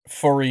ultimate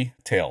furry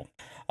tale.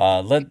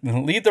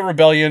 Lead the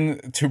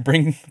rebellion to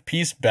bring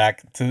peace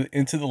back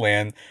into the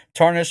land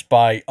tarnished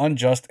by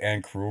unjust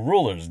and cruel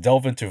rulers.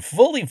 Delve into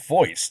fully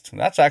voiced.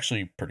 That's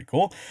actually pretty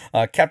cool.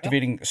 Yep.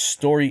 Captivating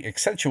story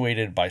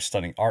accentuated by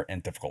stunning art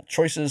and difficult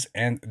choices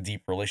and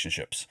deep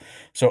relationships.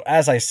 So,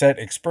 as I said,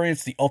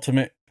 experience the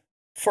ultimate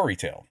furry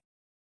tale.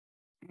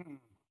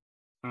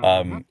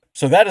 Mm-hmm.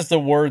 So that is the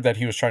word that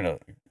he was trying to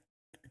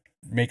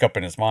make up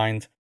in his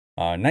mind.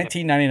 Yep.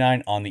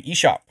 19.99 on the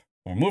eShop.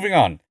 We're moving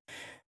on.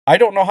 I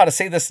don't know how to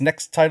say this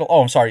next title.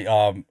 Oh, I'm sorry.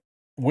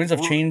 Winds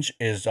of Change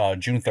is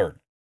June 3rd.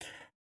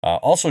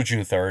 Also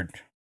June 3rd.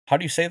 How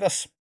do you say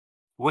this?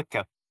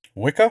 Wicca.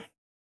 Wicca?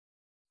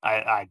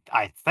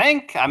 I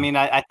think. I mean,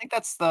 I think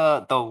that's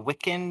the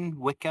Wiccan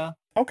Wicca.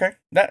 Okay.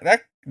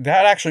 That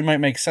actually might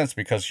make sense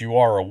because you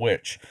are a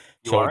witch.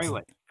 You So are a it's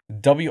witch.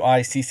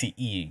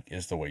 Wicce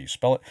is the way you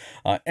spell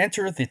it.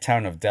 Enter the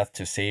town of death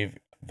to save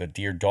the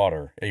dear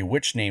daughter. A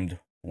witch named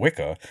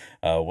Wicca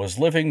was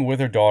living with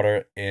her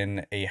daughter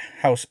in a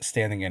house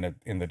standing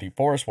in the deep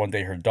forest. One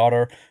day, her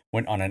daughter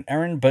went on an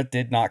errand but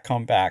did not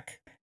come back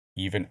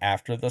even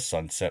after the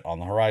sun set on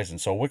the horizon.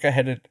 So Wicca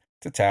headed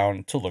to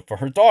town to look for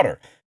her daughter.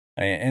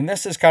 And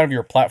this is kind of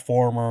your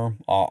platformer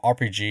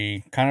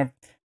RPG. Kind of,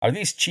 are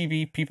these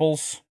chibi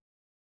peoples?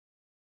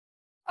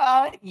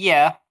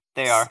 Yeah,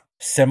 they are.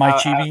 Semi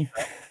chibi?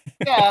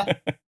 Yeah,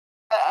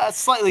 a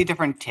slightly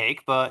different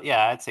take, but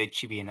yeah, I'd say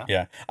chibi enough.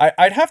 Yeah,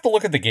 I'd have to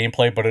look at the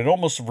gameplay, but it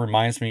almost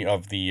reminds me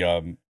of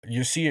the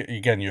you see it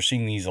again. You're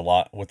seeing these a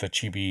lot with the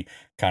chibi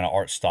kind of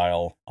art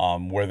style,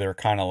 where they're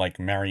kind of like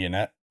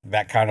marionette,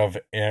 that kind of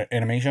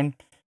animation.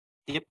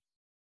 Yep.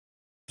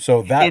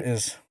 So that It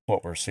is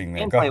what we're seeing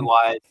there. Go gameplay ahead.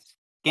 wise,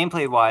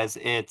 gameplay wise,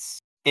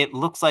 it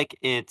looks like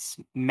it's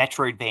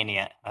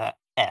Metroidvania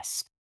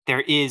esque.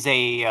 There is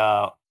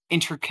a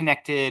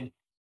interconnected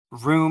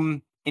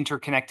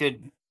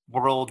interconnected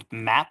world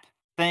map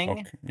thing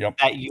Okay. Yep.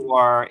 that you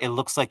are. It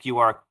looks like you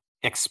are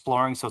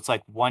exploring. So it's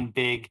like one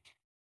big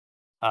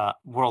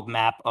world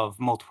map of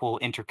multiple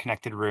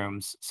interconnected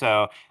rooms.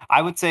 So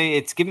I would say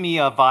it's giving me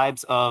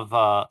vibes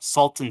of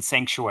Salt and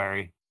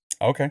Sanctuary.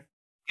 Okay.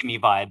 Give me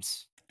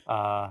vibes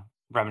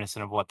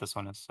reminiscent of what this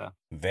one is. So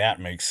That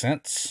makes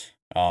sense.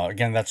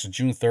 Again, that's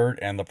June 3rd,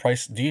 and the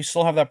price. Do you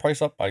still have that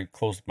price up? I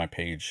closed my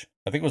page.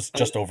 I think it was uh,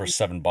 just over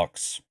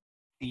 $7.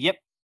 yep,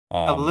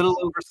 a Um, little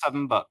over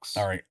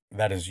all $7. right,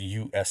 that is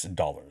US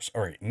dollars.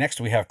 All right, next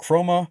we have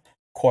Chroma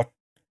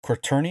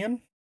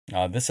Quaternion.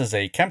 This is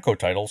a Kemco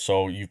title,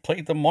 so you've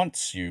played them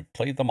once, you've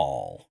played them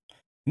all.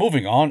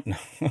 Moving on,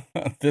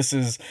 this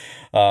is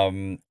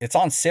it's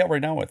on sale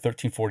right now at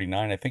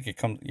 $13.49. I think it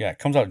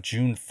comes out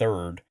June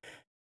 3rd.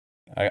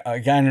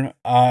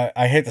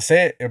 I hate to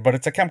say it, but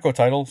it's a Kemco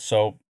title,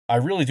 so I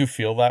really do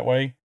feel that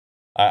way.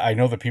 I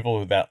know the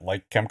people that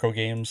like Kemco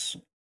games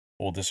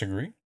will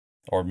disagree,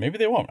 or maybe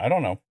they won't. I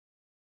don't know.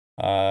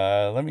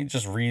 Let me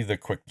just read the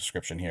quick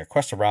description here.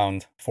 Quest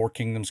around four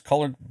kingdoms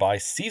colored by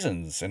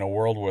seasons in a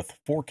world with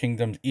four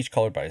kingdoms, each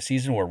colored by a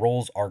season, where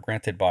roles are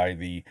granted by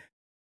the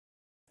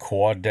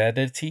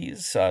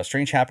quadedities.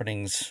 Strange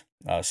happenings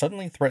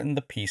suddenly threaten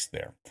the peace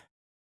there.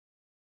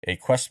 A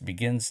quest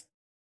begins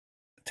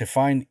to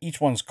find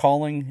each one's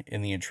calling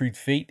in the intrigued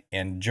fate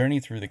and journey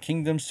through the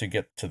kingdoms to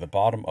get to the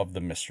bottom of the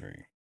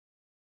mystery.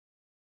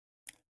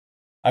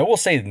 I will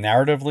say,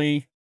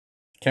 narratively,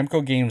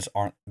 Kemco games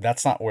aren't.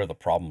 That's not where the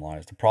problem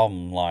lies. The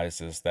problem lies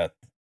is that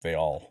they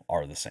all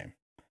are the same.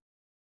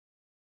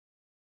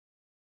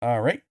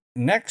 All right.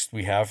 Next,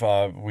 we have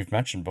we've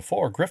mentioned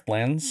before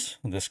Griftlands.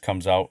 This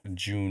comes out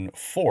June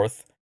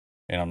 4th,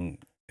 and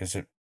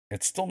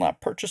it's still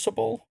not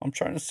purchasable. I'm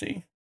trying to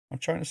see.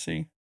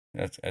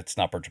 It's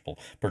not purchasable.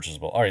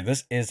 All right,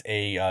 this is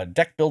a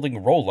deck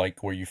building roguelike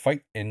where you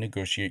fight and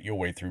negotiate your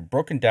way through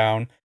broken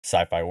down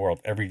sci-fi world.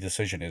 Every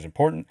decision is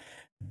important,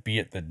 be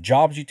it the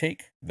jobs you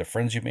take, the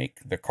friends you make,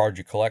 the cards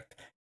you collect.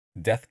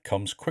 Death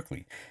comes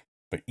quickly.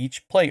 but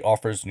each play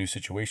offers new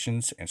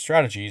situations and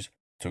strategies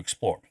to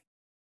explore.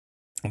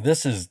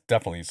 This is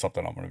definitely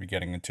something I'm going to be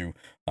getting into.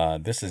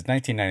 This is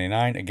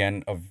 $19.99.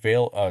 Again,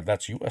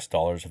 that's US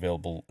dollars,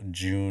 available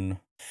June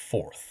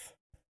 4th.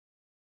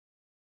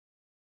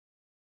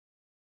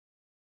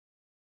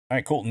 All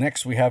right, cool.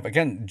 Next, we have,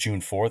 again,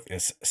 June 4th,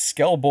 is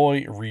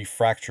Skellboy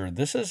Refractured.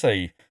 This is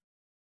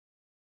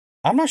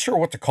I'm not sure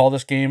what to call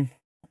this game.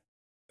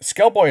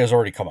 Skellboy has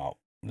already come out.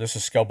 This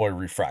is Skellboy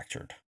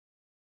Refractured.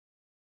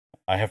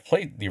 I have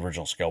played the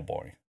original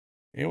Skellboy.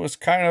 There was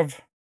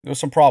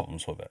some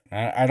problems with it.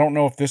 I don't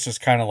know if this is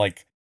kind of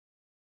like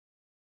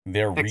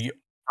their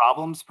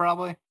problems,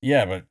 probably.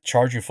 Yeah, but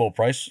charge you full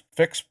price,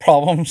 fix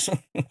problems.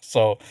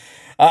 So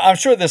I'm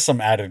sure there's some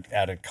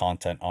added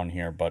content on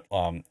here, but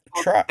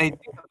they do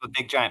have a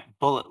big giant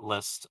bullet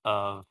list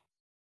of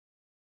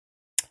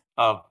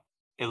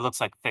it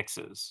looks like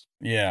fixes.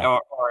 Yeah.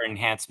 Or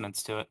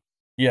enhancements to it.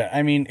 Yeah,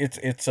 I mean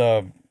it's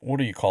what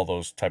do you call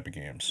those type of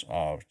games?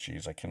 Oh,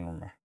 geez, I can't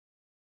remember.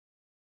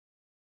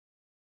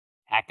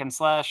 Hack and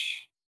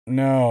slash?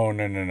 No,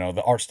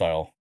 the art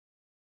style.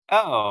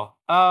 Oh,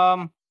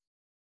 how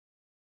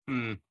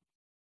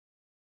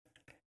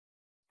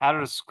to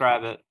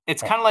describe it?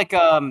 It's kind of like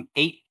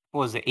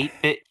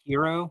 8-bit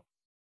Hero?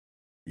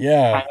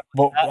 Yeah, Kind of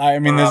but like that, I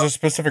mean, there's a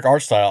specific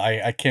art style.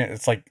 I can't.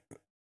 It's like.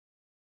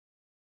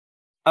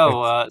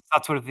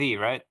 That's with a V,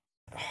 right?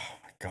 Oh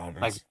my god!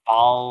 Like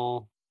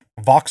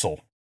Voxel.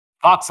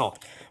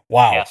 Voxel.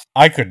 Wow, yes.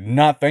 I could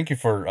not. Thank you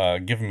for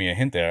giving me a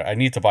hint there. I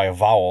need to buy a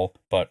vowel,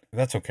 but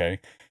that's okay.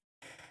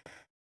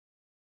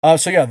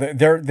 So yeah,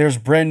 there's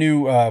brand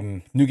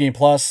new new game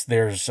plus.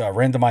 There's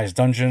randomized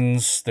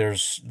dungeons.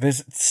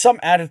 There's some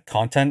added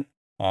content.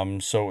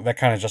 So that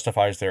kind of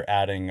justifies their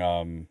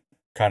adding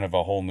kind of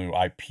a whole new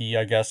IP.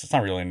 I guess it's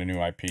not really a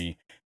new IP,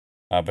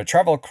 but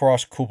travel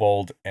across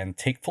Kobold and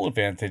take full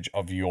advantage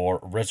of your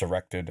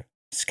resurrected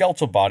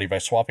skeletal body by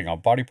swapping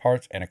out body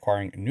parts and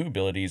acquiring new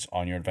abilities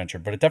on your adventure.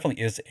 But it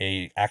definitely is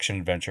a action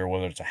adventure,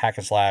 whether it's a hack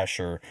and slash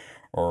or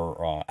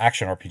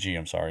action RPG.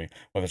 I'm sorry,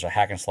 whether it's a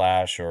hack and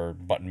slash or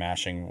button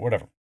mashing,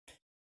 whatever.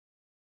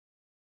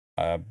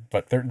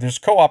 But there's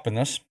co-op in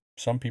this.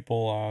 Some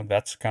people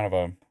that's kind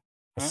of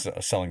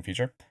a selling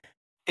feature.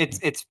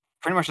 It's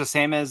pretty much the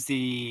same as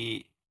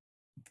the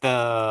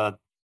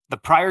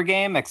prior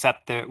game,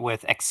 except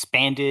with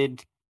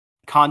expanded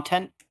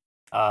content.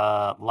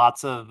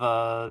 Lots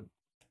of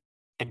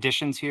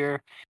additions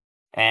here,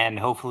 and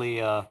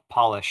hopefully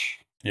polish.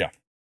 Yeah.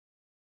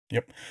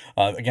 Yep.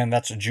 Again,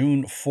 that's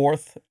June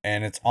 4th,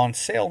 and it's on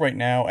sale right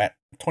now at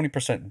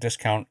 20%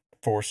 discount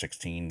for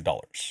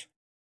 $16.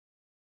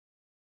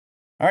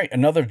 All right,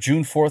 another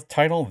June 4th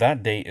title.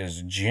 That day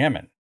is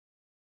Jammin'.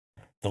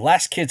 The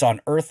Last Kids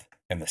on Earth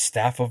and the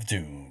Staff of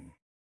Doom.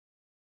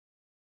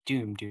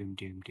 Doom.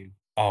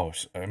 Oh,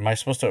 am I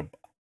supposed to...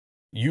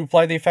 You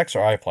apply the effects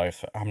or I apply?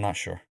 I'm not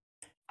sure.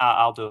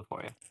 I'll do it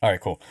for you. All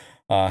right, cool.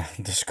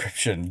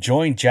 Description.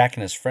 Join Jack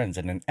and his friends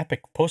in an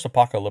epic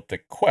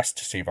post-apocalyptic quest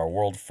to save our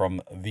world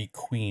from the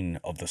Queen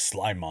of the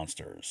Slime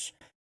Monsters.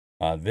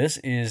 This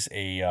is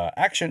a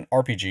action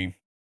RPG,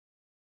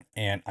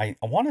 and I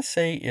want to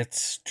say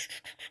it's...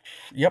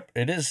 Yep,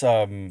 it is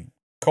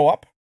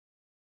co-op.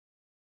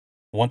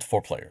 1 to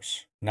 4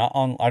 players. Not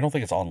on. I don't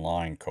think it's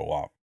online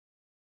co-op.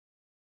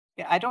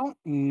 Yeah, I don't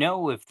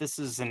know if this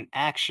is an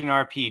action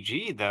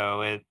RPG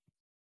though.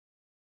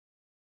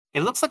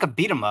 It looks like a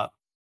beat 'em up.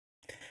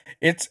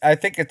 I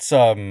think it's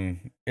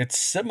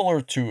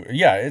similar to,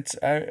 yeah, it's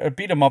a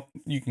beat 'em up.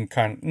 You can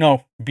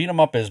beat 'em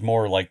up is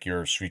more like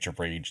your Streets of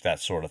Rage, that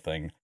sort of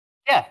thing.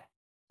 Yeah.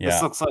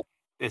 Yeah.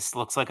 This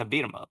looks like a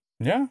beat 'em up.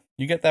 Yeah,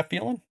 you get that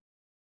feeling?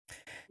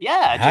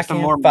 Yeah, just a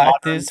more fight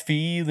modern, this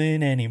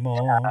feeling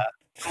anymore. Yeah,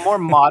 a more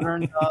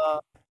modern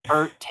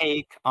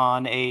take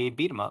on a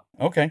beat 'em up.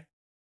 Okay.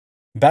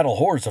 Battle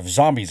hordes of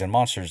zombies and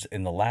monsters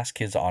in The Last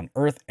Kids on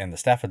Earth and the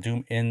Staff of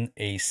Doom in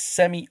a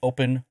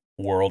semi-open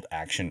world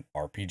action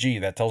RPG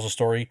that tells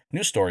a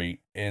new story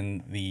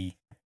in the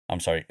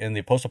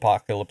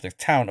post-apocalyptic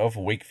town of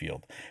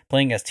Wakefield.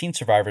 Playing as teen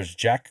survivors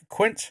Jack,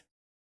 Quint,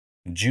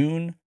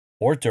 June,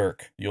 or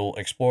Dirk, you'll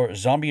explore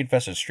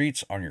zombie-infested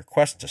streets on your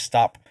quest to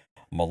stop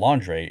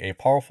Melandre, a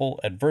powerful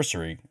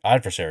adversary,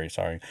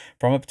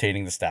 from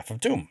obtaining the Staff of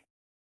Doom.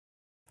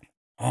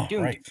 Oh,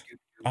 Doom. Right.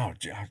 Oh,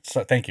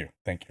 so thank you.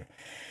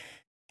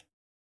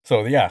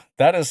 So yeah,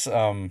 that is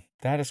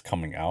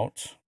coming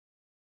out.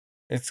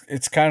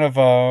 It's kind of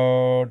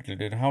how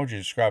would you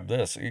describe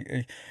this?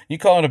 You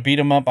call it a beat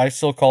 'em up. I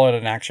still call it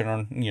an action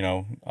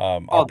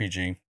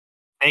RPG.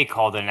 They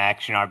called it an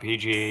action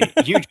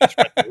RPG. You just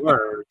read the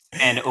words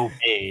and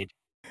obeyed.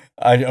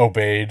 I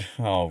obeyed.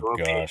 Oh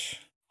gosh.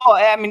 Oh,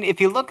 I mean,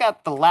 if you look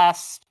at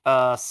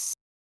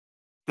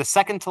the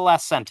second to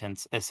last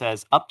sentence, it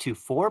says up to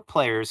 4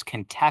 players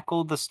can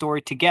tackle the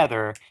story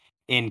together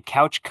in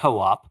couch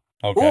co-op,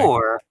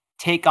 or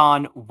take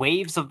on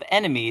waves of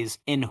enemies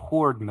in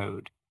horde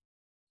mode.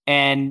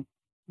 And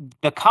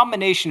the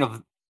combination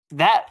of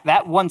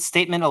that one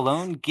statement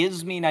alone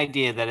gives me an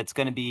idea that it's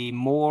going to be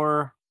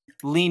more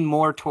lean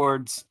more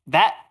towards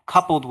that,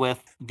 coupled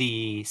with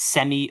the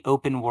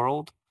semi-open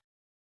world.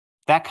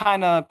 That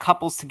kind of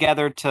couples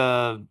together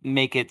to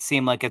make it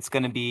seem like it's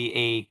going to be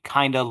a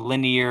kind of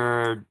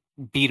linear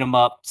beat 'em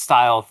up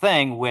style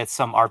thing with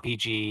some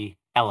RPG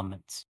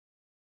elements.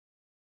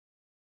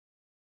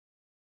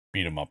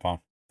 Beat 'em up, huh?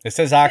 It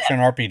says action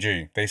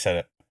RPG. They said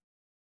it.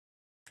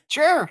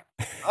 Sure.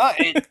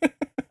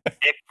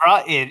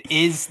 It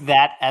is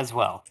that as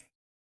well.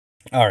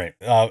 All right.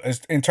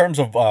 In terms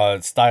of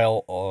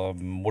style,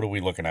 what are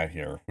we looking at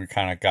here? We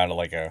kind of got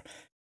like a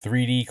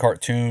 3D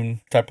cartoon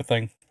type of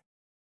thing.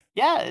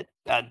 Yeah,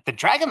 the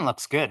dragon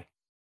looks good.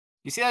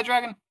 You see that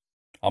dragon?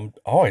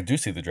 Oh, I do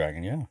see the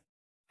dragon. Yeah.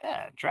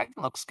 Yeah, dragon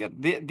looks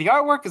good. The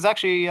artwork is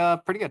actually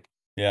pretty good.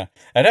 Yeah,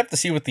 I'd have to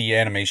see what the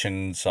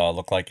animations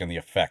look like and the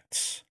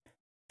effects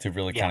to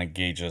really kind of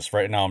gauge this.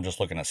 Right now, I'm just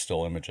looking at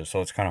still images,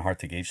 so it's kind of hard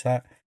to gauge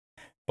that.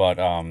 But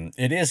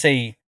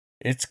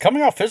it's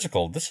coming out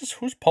physical. This is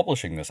who's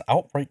publishing this?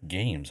 Outright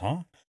Games,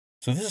 huh?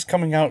 So this is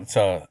coming out. It's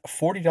a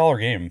 $40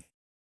 game,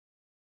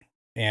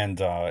 and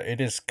it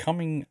is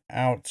coming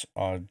out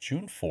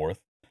June 4th.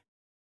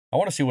 I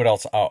want to see what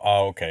else.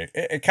 Oh, okay.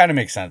 It kind of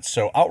makes sense.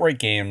 So Outright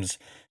Games,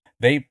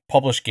 they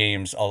publish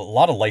games, a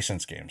lot of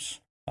licensed games.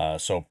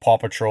 So Paw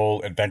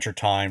Patrol, Adventure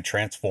Time,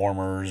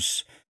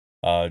 Transformers,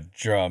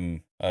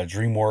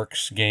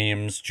 DreamWorks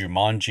games,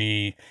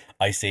 Jumanji,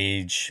 Ice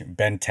Age,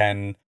 Ben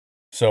 10,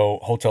 so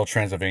Hotel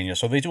Transylvania.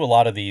 So they do a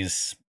lot of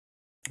these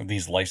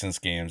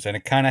licensed games, and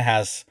it kind of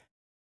has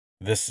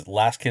this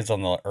Last Kids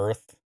on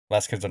Earth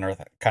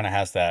kind of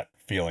has that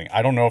feeling.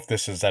 I don't know if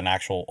this is an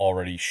actual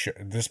already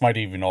this might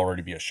even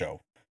already be a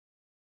show.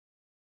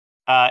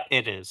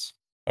 It is.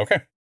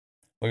 Okay.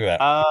 Look at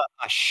that. A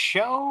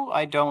show?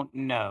 I don't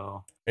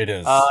know. It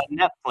is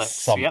Netflix.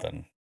 Something.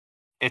 Yep.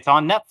 It's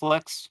on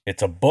Netflix.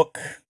 It's a book.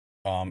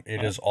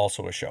 It is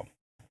also a show.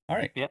 All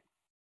right. Yep.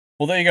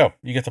 Well, there you go.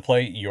 You get to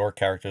play your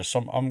characters.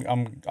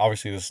 I'm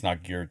obviously this is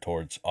not geared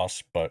towards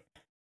us, but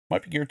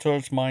might be geared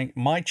towards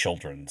my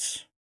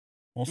children's.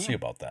 We'll see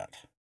about that.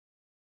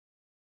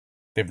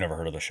 They've never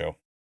heard of the show,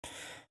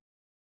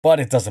 but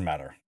it doesn't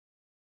matter.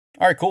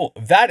 All right, cool.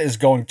 That is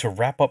going to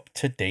wrap up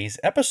today's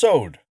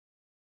episode.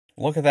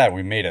 Look at that.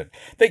 We made it.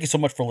 Thank you so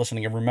much for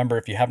listening. And remember,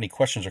 if you have any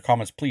questions or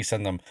comments, please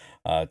send them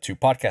to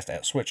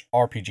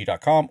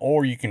podcast@switchrpg.com,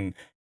 or you can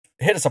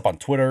hit us up on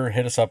Twitter,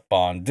 hit us up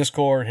on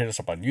Discord, hit us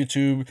up on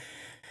YouTube.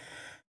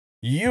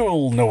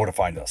 You'll know where to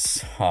find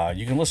us.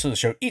 You can listen to the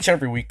show each and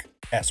every week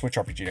at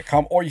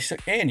switchrpg.com,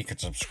 and you can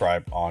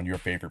subscribe on your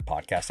favorite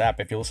podcast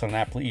app. If you listen to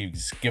that,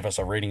 please give us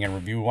a rating and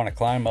review. We want to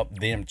climb up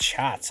them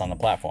chats on the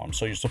platform,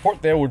 so your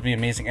support there would be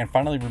amazing. And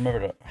finally, remember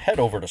to head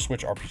over to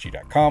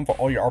switchrpg.com for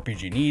all your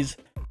RPG needs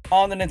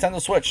on the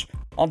Nintendo Switch.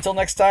 Until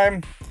next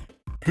time,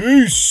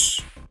 peace!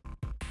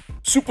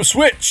 Super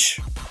Switch!